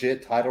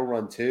legit title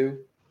run too.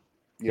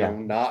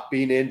 Not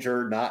being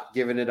injured, not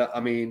giving it up.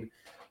 I mean,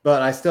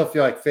 but I still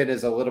feel like Finn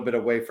is a little bit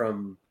away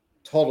from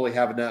totally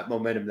having that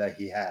momentum that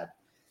he had.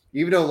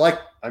 Even though,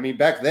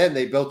 back then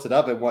they built it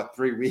up in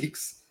 3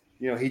 weeks.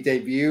 He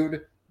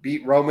debuted,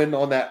 beat Roman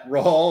on that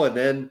Raw, and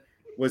then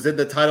was in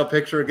the title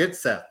picture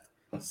against Seth.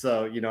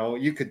 So,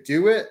 you could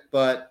do it,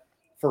 but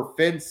for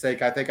Finn's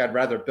sake, I think I'd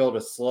rather build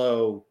a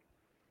slow,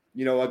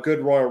 a good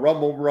Royal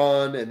Rumble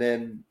run, and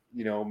then,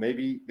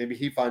 maybe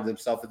he finds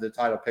himself in the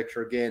title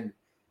picture again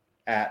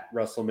at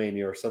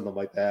WrestleMania or something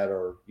like that,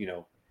 or,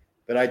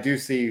 but I do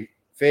see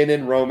Finn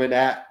and Roman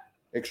at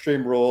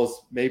Extreme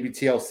Rules, maybe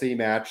TLC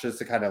match, just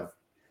to kind of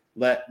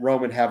let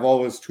Roman have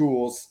all his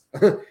tools,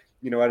 at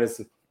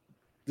his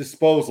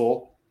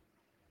disposal.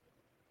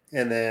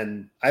 And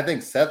then I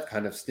think Seth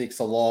kind of sneaks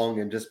along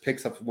and just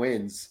picks up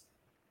wins.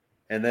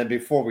 And then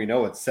before we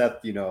know it,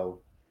 Seth,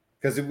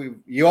 because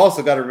you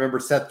also got to remember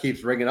Seth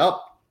keeps ringing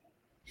up.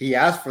 He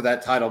asked for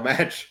that title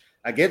match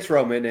against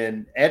Roman,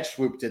 and Edge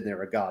swooped in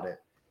there and got it.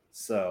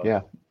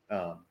 So,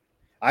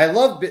 I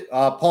love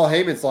Paul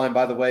Heyman's line,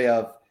 by the way,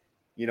 of,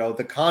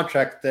 the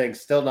contract thing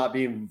still not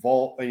being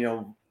void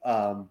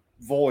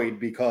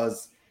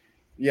because,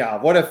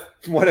 what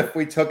if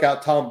we took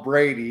out Tom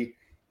Brady,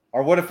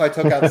 or what if I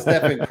took out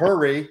Stephen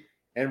Curry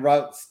and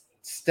wrote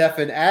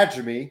Stephen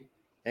Adjemi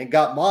and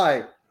got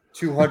my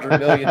 $200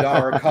 million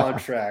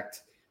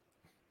contract?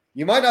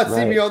 You might not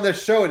see me on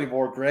this show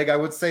anymore, Greg. I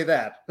would say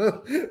that,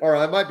 or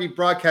I might be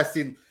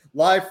broadcasting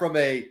live from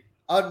a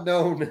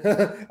unknown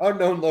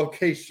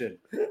location.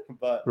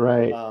 But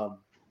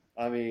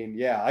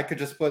I could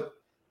just put,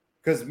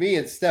 because me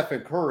and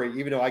Stephen Curry,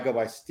 even though I go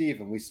by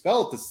Steven, we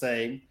spell it the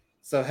same.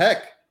 So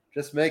heck,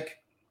 just make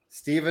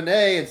Stephen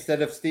A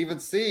instead of Stephen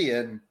C,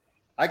 and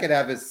I could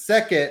have his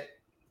second.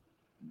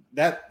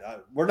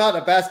 We're not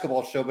a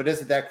basketball show, but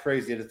isn't that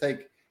crazy to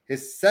think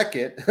his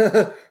second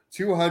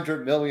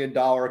 $200 million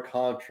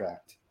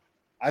contract?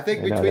 I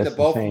think between the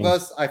both of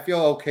us, I feel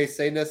okay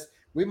saying this.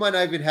 We might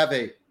not even have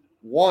a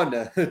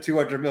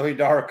 $200 million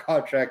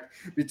contract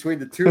between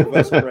the two of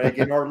us, Greg,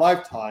 in our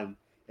lifetime,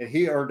 and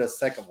he earned a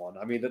second one.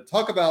 I mean, to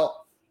talk about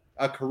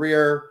a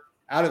career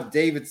out of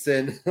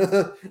Davidson,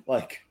 who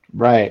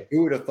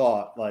would have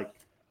thought? But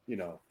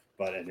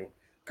anyway,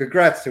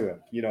 congrats to him.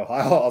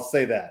 I'll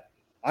say that.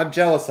 I'm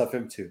jealous of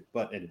him too.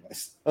 But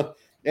anyways,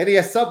 and he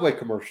has Subway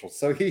commercials,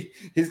 so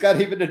he's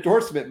got even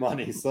endorsement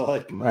money.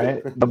 So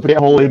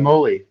holy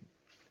moly,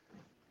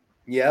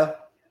 yeah.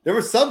 There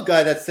was some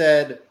guy that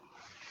said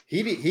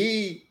he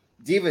didn't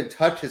even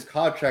touch his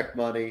contract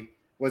money.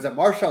 Was it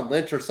Marshawn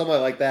Lynch or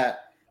somebody like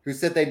that, who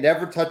said they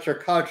never touch their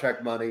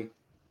contract money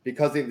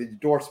because of the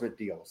endorsement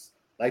deals?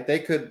 Like, they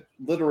could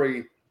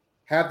literally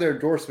have their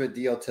endorsement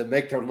deal to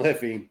make their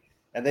living,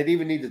 and they didn't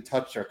even need to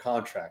touch their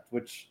contract,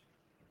 which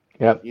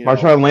Yep.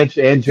 Marshawn Lynch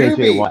and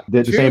JJ Watt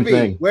did the same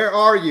thing. Where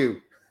are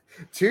you?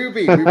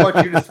 Tubi, we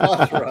want you to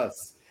sponsor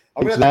us.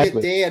 I'm going to have to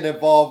get Dan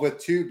involved with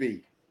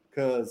Tubi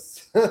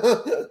because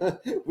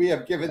we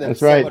have given them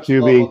so much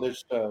love on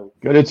this show.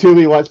 Go to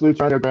Tubi, watch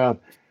Lucha Underground.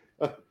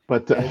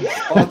 But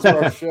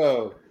sponsor our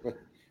show.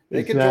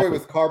 They can join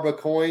with Karma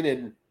Coin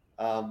and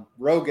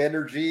Rogue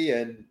Energy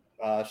and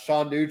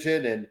Sean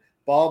Nugent and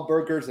Bomb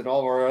Burgers and all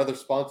of our other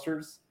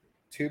sponsors.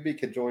 Tubi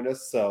can join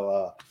us.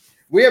 So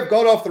we have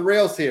gone off the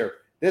rails here.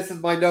 This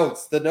is my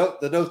notes. The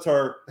notes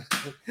are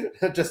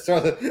just so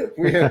that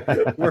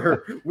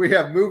we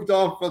have moved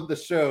on from the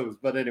shows.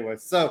 But anyway,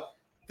 so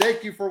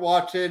thank you for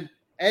watching.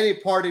 Any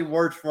parting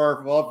words for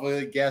our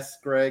lovely guests,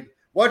 Greg?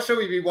 What should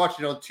we be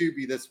watching on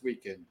Tubi this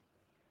weekend?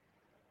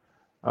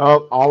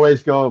 Oh,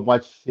 always go and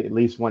watch at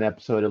least one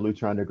episode of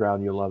Lucha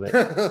Underground. You'll love it.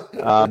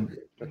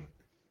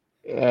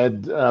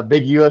 And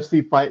big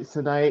UFC fights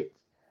tonight.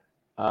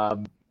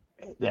 The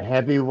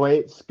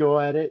heavyweights go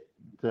at it.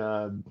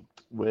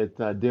 With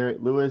Derek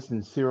Lewis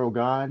and Cyril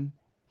Gane.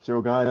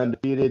 Cyril Gane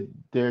undefeated.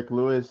 Derek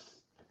Lewis.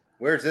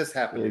 Where's this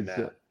happening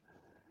now?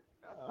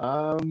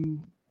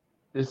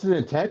 This is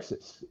in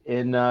Texas,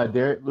 in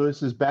Derek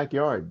Lewis's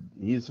backyard.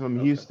 He's from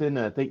Houston.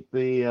 I think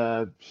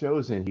the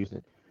show's in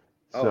Houston.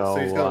 So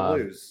he's going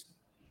to lose.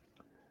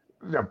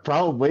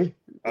 Probably.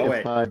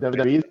 If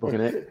WWE's booking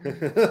it.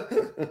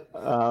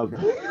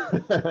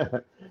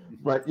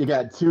 But you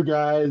got two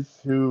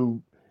guys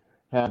who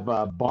have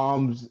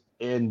bombs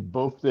in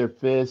both their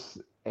fists,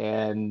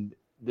 and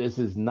this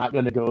is not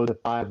going to go the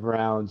 5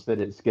 rounds that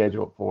it's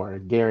scheduled for,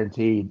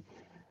 guaranteed.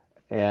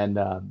 And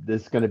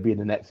this is going to be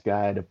the next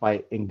guy to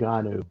fight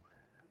Ngannou,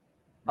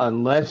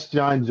 unless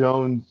John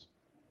Jones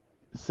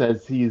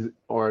says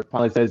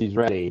finally says he's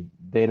ready.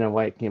 Dana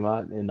White came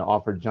out and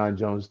offered John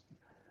Jones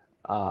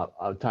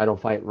a title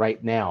fight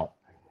right now,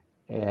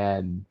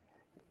 and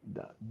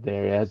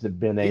there hasn't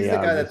been a He's the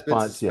guy that's been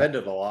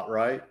suspended yet. A lot,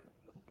 right?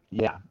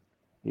 Yeah.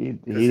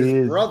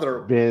 His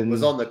brother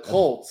was on the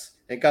Colts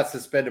and got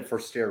suspended for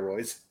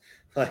steroids.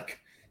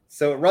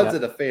 So it runs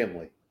in the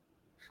family.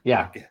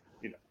 Yeah.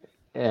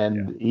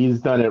 He's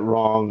done it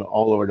wrong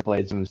all over the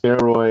place, from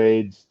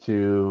steroids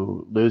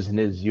to losing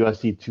his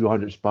UFC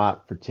 200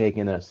 spot for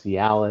taking a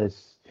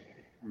Cialis.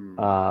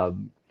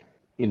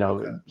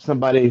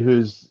 Somebody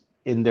who's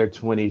in their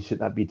 20s should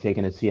not be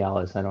taking a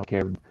Cialis. I don't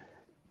care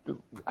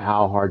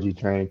how hard you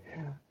train.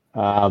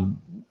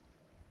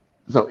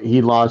 So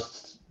he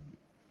lost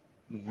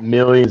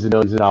millions and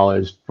millions of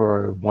dollars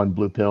for one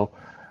blue pill.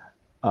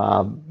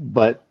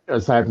 But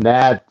aside from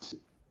that,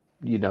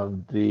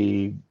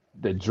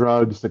 the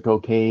drugs, the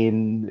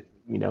cocaine,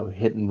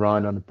 hit and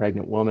run on a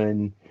pregnant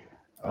woman.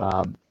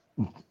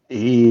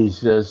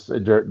 He's just a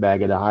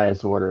dirtbag of the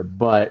highest order.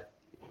 But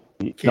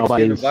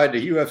nobody's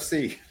invited to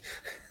UFC.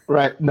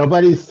 Right.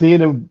 Nobody's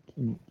seen him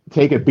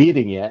take a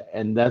beating yet,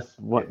 and that's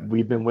what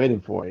we've been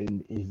waiting for.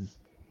 And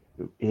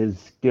his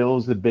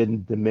skills have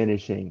been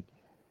diminishing,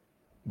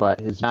 but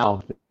his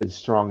mouth is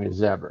strong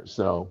as ever.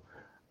 So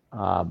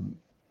I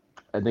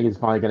think it's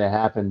probably going to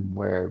happen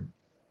where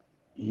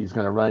he's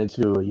going to run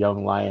into a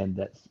young lion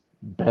that's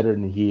better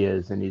than he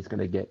is, and he's going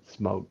to get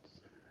smoked.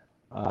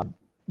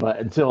 But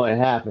until it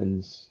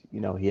happens,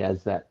 he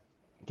has that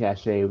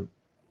cachet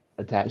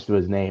attached to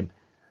his name.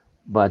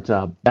 But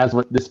that's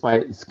what this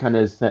fight is kind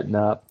of setting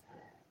up.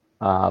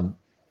 A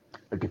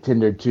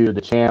contender to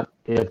the champ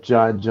if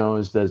John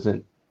Jones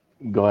doesn't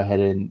go ahead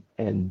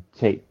and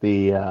take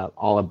the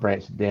olive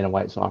branch that Dana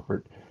White's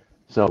offered.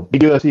 So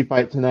big UFC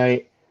fight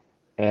tonight,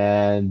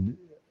 and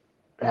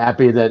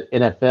happy that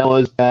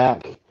NFL is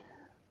back.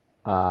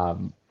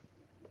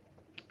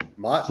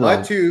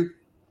 My two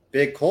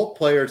big Colt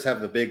players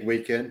have a big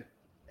weekend,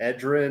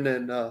 Edrin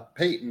and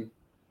Peyton.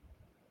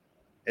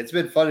 It's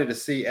been funny to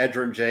see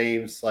Edrin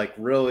James,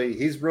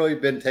 he's really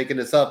been taking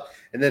this up.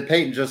 And then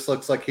Peyton just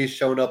looks like he's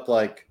shown up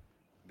like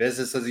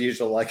business as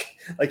usual, like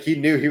he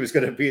knew he was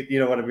going to be, you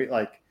know what I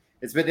mean?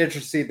 It's been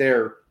interesting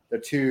the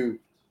two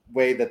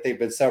way that they've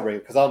been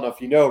celebrating. Because I don't know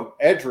if you know,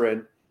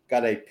 Edrin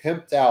got a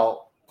pimped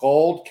out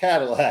gold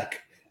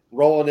Cadillac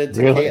rolling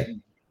into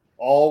Canton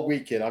all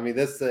weekend. I mean,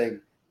 this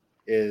thing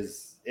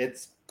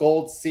it's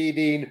gold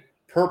seating,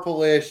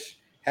 purplish,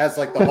 has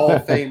the Hall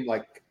of Fame,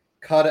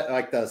 cut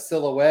it, the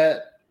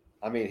silhouette.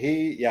 I mean,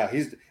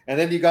 he's, and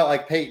then you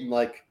got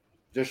Peyton,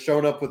 just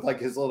showing up with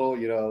his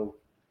little,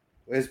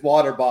 his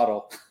water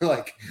bottle,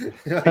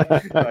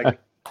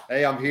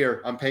 hey, I'm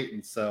here, I'm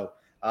Peyton. So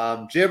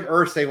Jim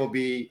Irsay will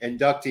be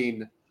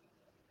inducting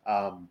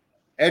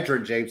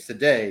Edrin James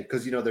today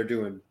because they're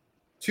doing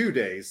 2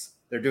 days.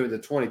 They're doing the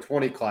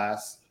 2020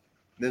 class,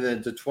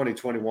 then to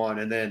 2021,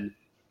 and then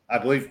I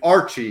believe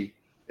Archie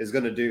is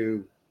going to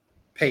do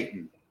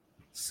Peyton.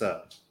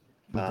 So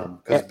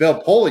because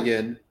Bill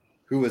Polian,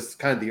 who was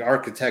kind of the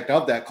architect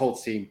of that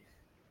Colts team,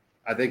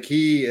 I think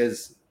he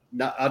is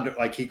not under,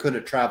 he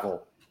couldn't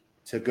travel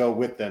to go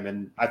with them.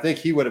 And I think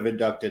he would have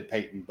inducted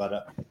Peyton,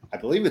 but I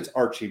believe it's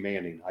Archie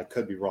Manning. I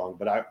could be wrong,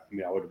 but I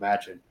would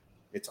imagine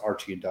it's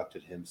Archie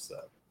inducted him. So,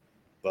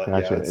 but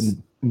Gotcha. yeah,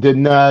 And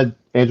didn't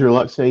Andrew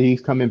Luck say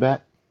he's coming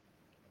back?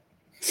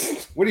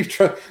 what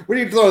are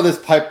you throwing this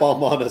pipe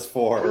bomb on us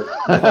for?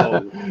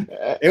 No.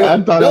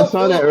 I thought I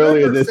saw that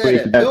earlier this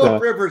week.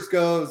 Philip Rivers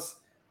goes,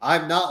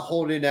 I'm not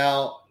holding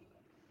out.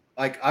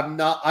 Like, I'm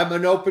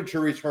an open to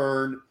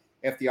return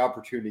if the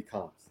opportunity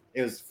comes.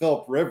 It was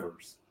Philip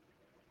Rivers.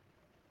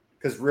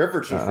 Because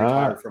Rivers just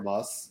retired from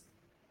us.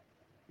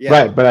 Yeah.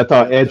 Right, but I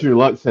thought Andrew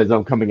Luck says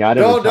I'm coming out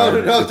of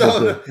retirement.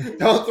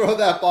 Don't throw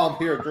that bomb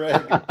here,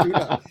 Greg.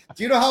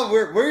 Do you know how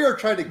where you're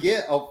trying to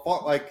get?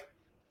 Like,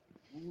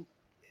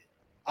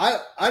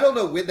 I don't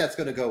know when that's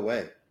going to go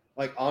away.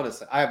 Like,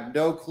 honestly, I have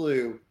no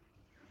clue.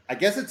 I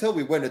guess until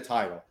we win a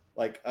title.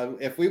 Like,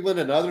 if we win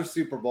another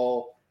Super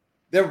Bowl,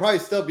 there'll probably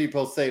still be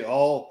people saying,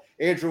 "Oh,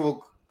 Andrew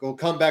will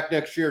come back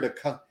next year to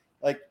come."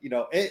 Like,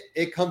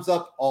 it comes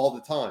up all the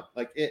time.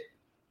 Like,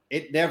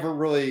 it never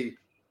really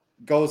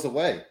goes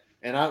away.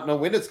 And I don't know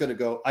when it's going to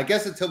go. I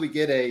guess until we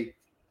get a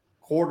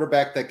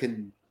quarterback that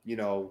can,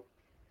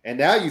 and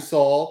now you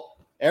saw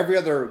every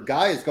other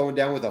guy is going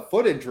down with a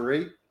foot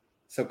injury.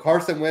 So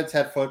Carson Wentz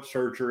had foot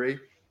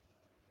surgery,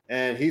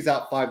 and he's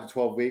out 5 to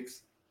 12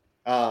 weeks.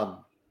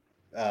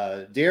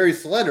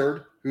 Darius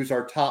Leonard, who's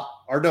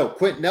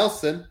Quentin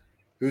Nelson,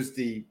 who's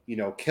the,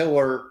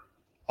 killer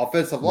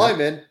offensive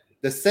lineman,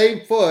 the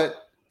same foot,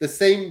 the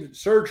same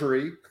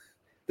surgery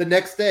the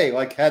next day,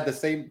 like had the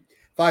same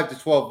 5 to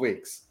 12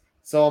 weeks.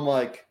 So I'm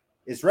like,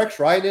 is Rex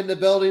Ryan in the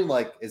building?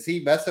 Like, is he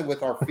messing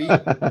with our feet?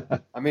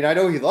 I mean, I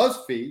know he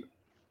loves feet,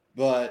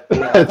 but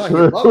I thought he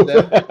loved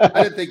them.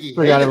 I didn't think he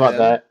forgot about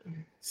that.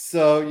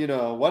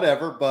 So,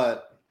 whatever.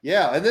 But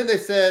yeah, and then they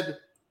said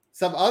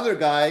some other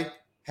guy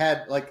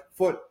had like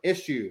foot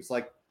issues.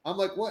 Like, I'm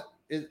like, what?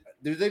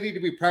 Do they need to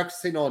be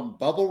practicing on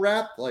bubble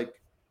wrap? Like,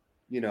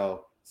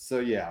 so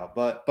yeah.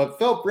 But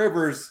Philip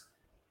Rivers,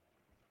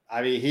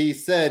 I mean, he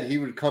said he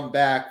would come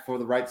back for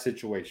the right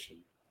situation.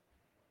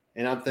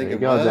 And I'm thinking,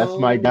 that's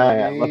my guy.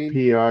 I love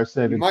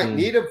PR17. You might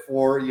need him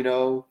for,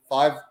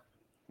 5,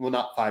 well,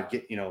 not 5,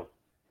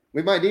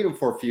 we might need him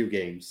for a few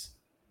games.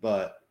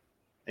 But,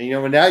 and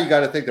now you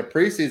got to think the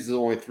preseason is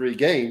only 3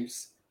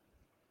 games.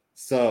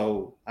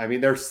 So, I mean,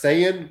 they're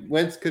saying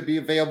Wentz could be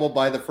available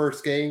by the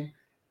first game.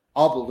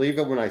 I'll believe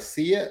it when I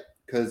see it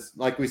because,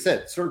 like we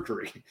said,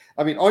 surgery.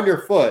 I mean, on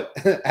your foot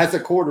as a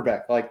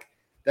quarterback, like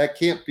that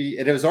can't be.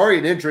 And it was already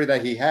an injury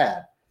that he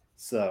had.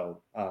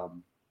 So,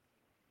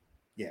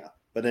 yeah.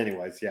 But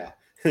anyways, yeah.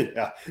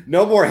 Yeah.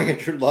 No more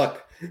Andrew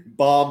Luck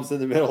bombs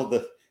in the middle of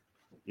the,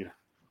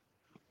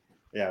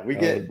 Yeah,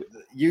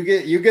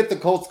 you get the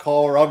Colts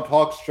caller on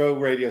talk show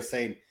radio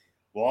saying,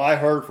 well, I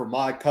heard from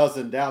my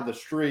cousin down the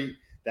street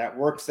that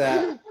works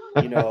at,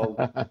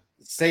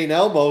 St.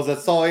 Elmo's that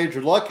saw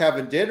Andrew Luck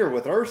having dinner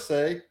with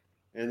Irsay.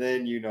 And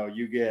then, you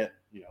get,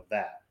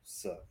 that.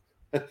 So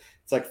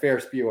it's like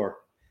Ferris Bueller.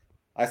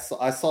 I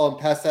saw him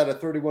pass out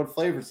at 31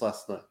 Flavors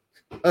last night.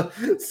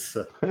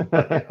 So,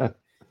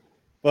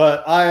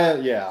 but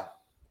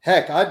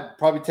heck, I'd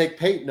probably take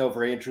Peyton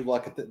over Andrew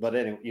Luck. But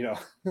anyway,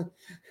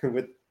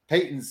 with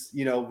Peyton's,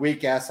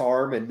 weak ass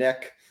arm and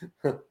neck.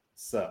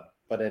 So,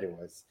 but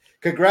anyways,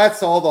 congrats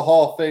to all the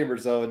Hall of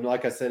Famers though. And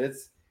like I said,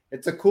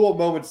 it's a cool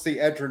moment to see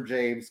Edgerrin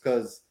James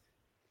because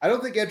I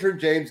don't think Edgerrin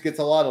James gets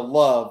a lot of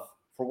love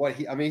for what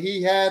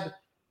he had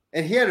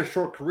a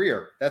short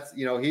career. That's,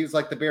 he was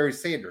like the Barry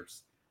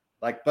Sanders,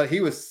 but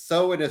he was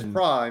so in his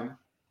prime.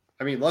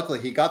 I mean, luckily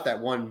he got that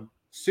one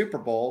Super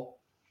Bowl,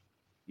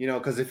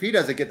 because if he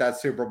doesn't get that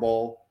Super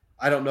Bowl,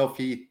 I don't know if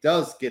he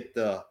does get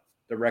the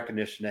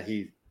recognition that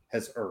he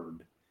has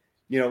earned.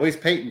 At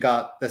least Peyton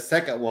got the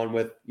second one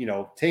with,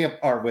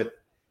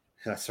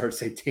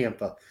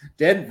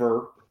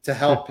 Denver to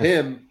help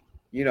him,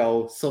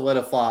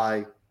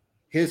 solidify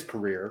his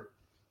career.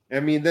 I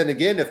mean, then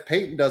again, if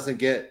Peyton doesn't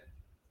get,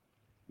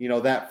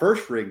 that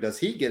first ring, does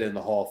he get in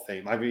the Hall of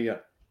Fame? I mean,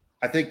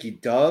 I think he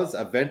does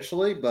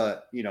eventually,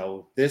 but,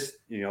 now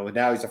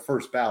he's a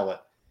first ballot.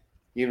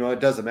 It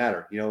doesn't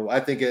matter. I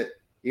think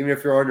even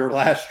if you're on your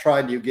last try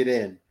and you get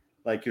in,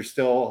 like you're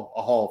still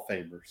a Hall of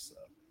Famer. So.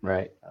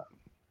 Right.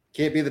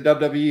 Can't be the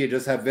WWE and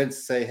just have Vince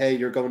say, hey,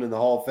 you're going in the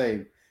Hall of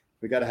Fame.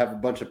 We got to have a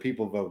bunch of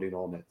people voting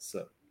on it.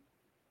 So,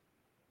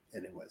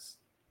 anyways,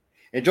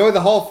 enjoy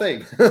the Hall of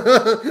Fame.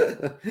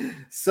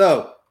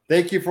 So,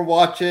 thank you for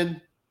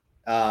watching.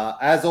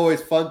 As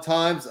always, fun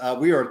times.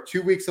 We are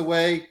 2 weeks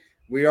away.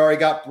 We already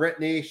got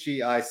Brittany.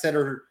 I sent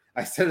her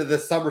the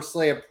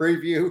SummerSlam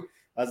preview.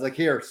 I was like,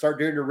 here, start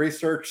doing your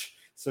research.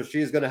 So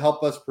she's going to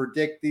help us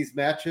predict these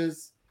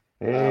matches.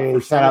 Hey,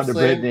 shout out to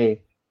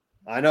Brittany.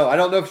 I know. I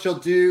don't know if she'll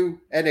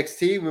do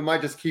NXT. We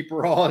might just keep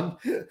her on.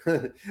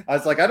 I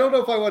was like, I don't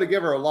know if I want to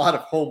give her a lot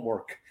of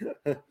homework,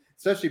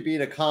 especially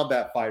being a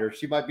combat fighter.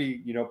 She might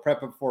be,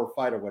 prepping for a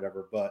fight or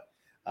whatever. But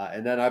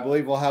and then I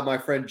believe we'll have my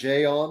friend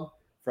Jay on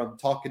from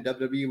Talking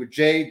WWE with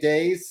Jay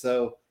Days.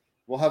 So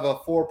we'll have a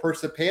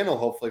 4-person panel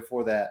hopefully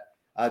for that.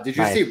 Did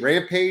you see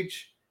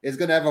Rampage is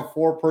going to have a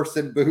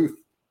 4-person booth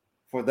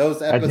for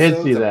those episodes? I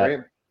did see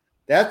that.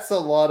 That's a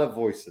lot of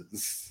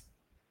voices.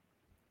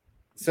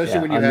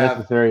 especially when you have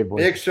unnecessary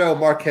Big Show,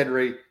 Mark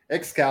Henry,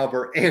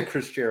 Excalibur, and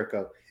Chris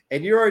Jericho.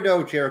 And you already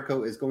know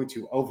Jericho is going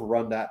to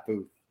overrun that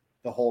booth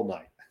the whole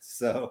night.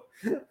 So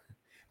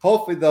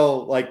hopefully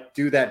they'll like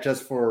do that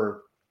just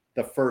for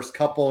the first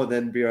couple and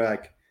then be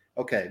like,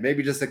 okay,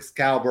 maybe just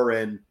Excalibur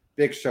and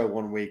Big Show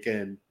one week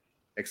and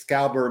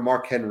Excalibur and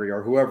Mark Henry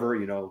or whoever,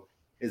 you know,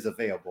 is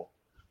available.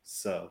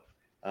 So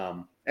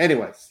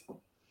anyways,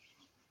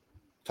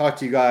 talk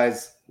to you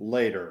guys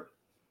later.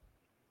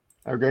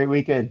 Have a great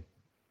weekend.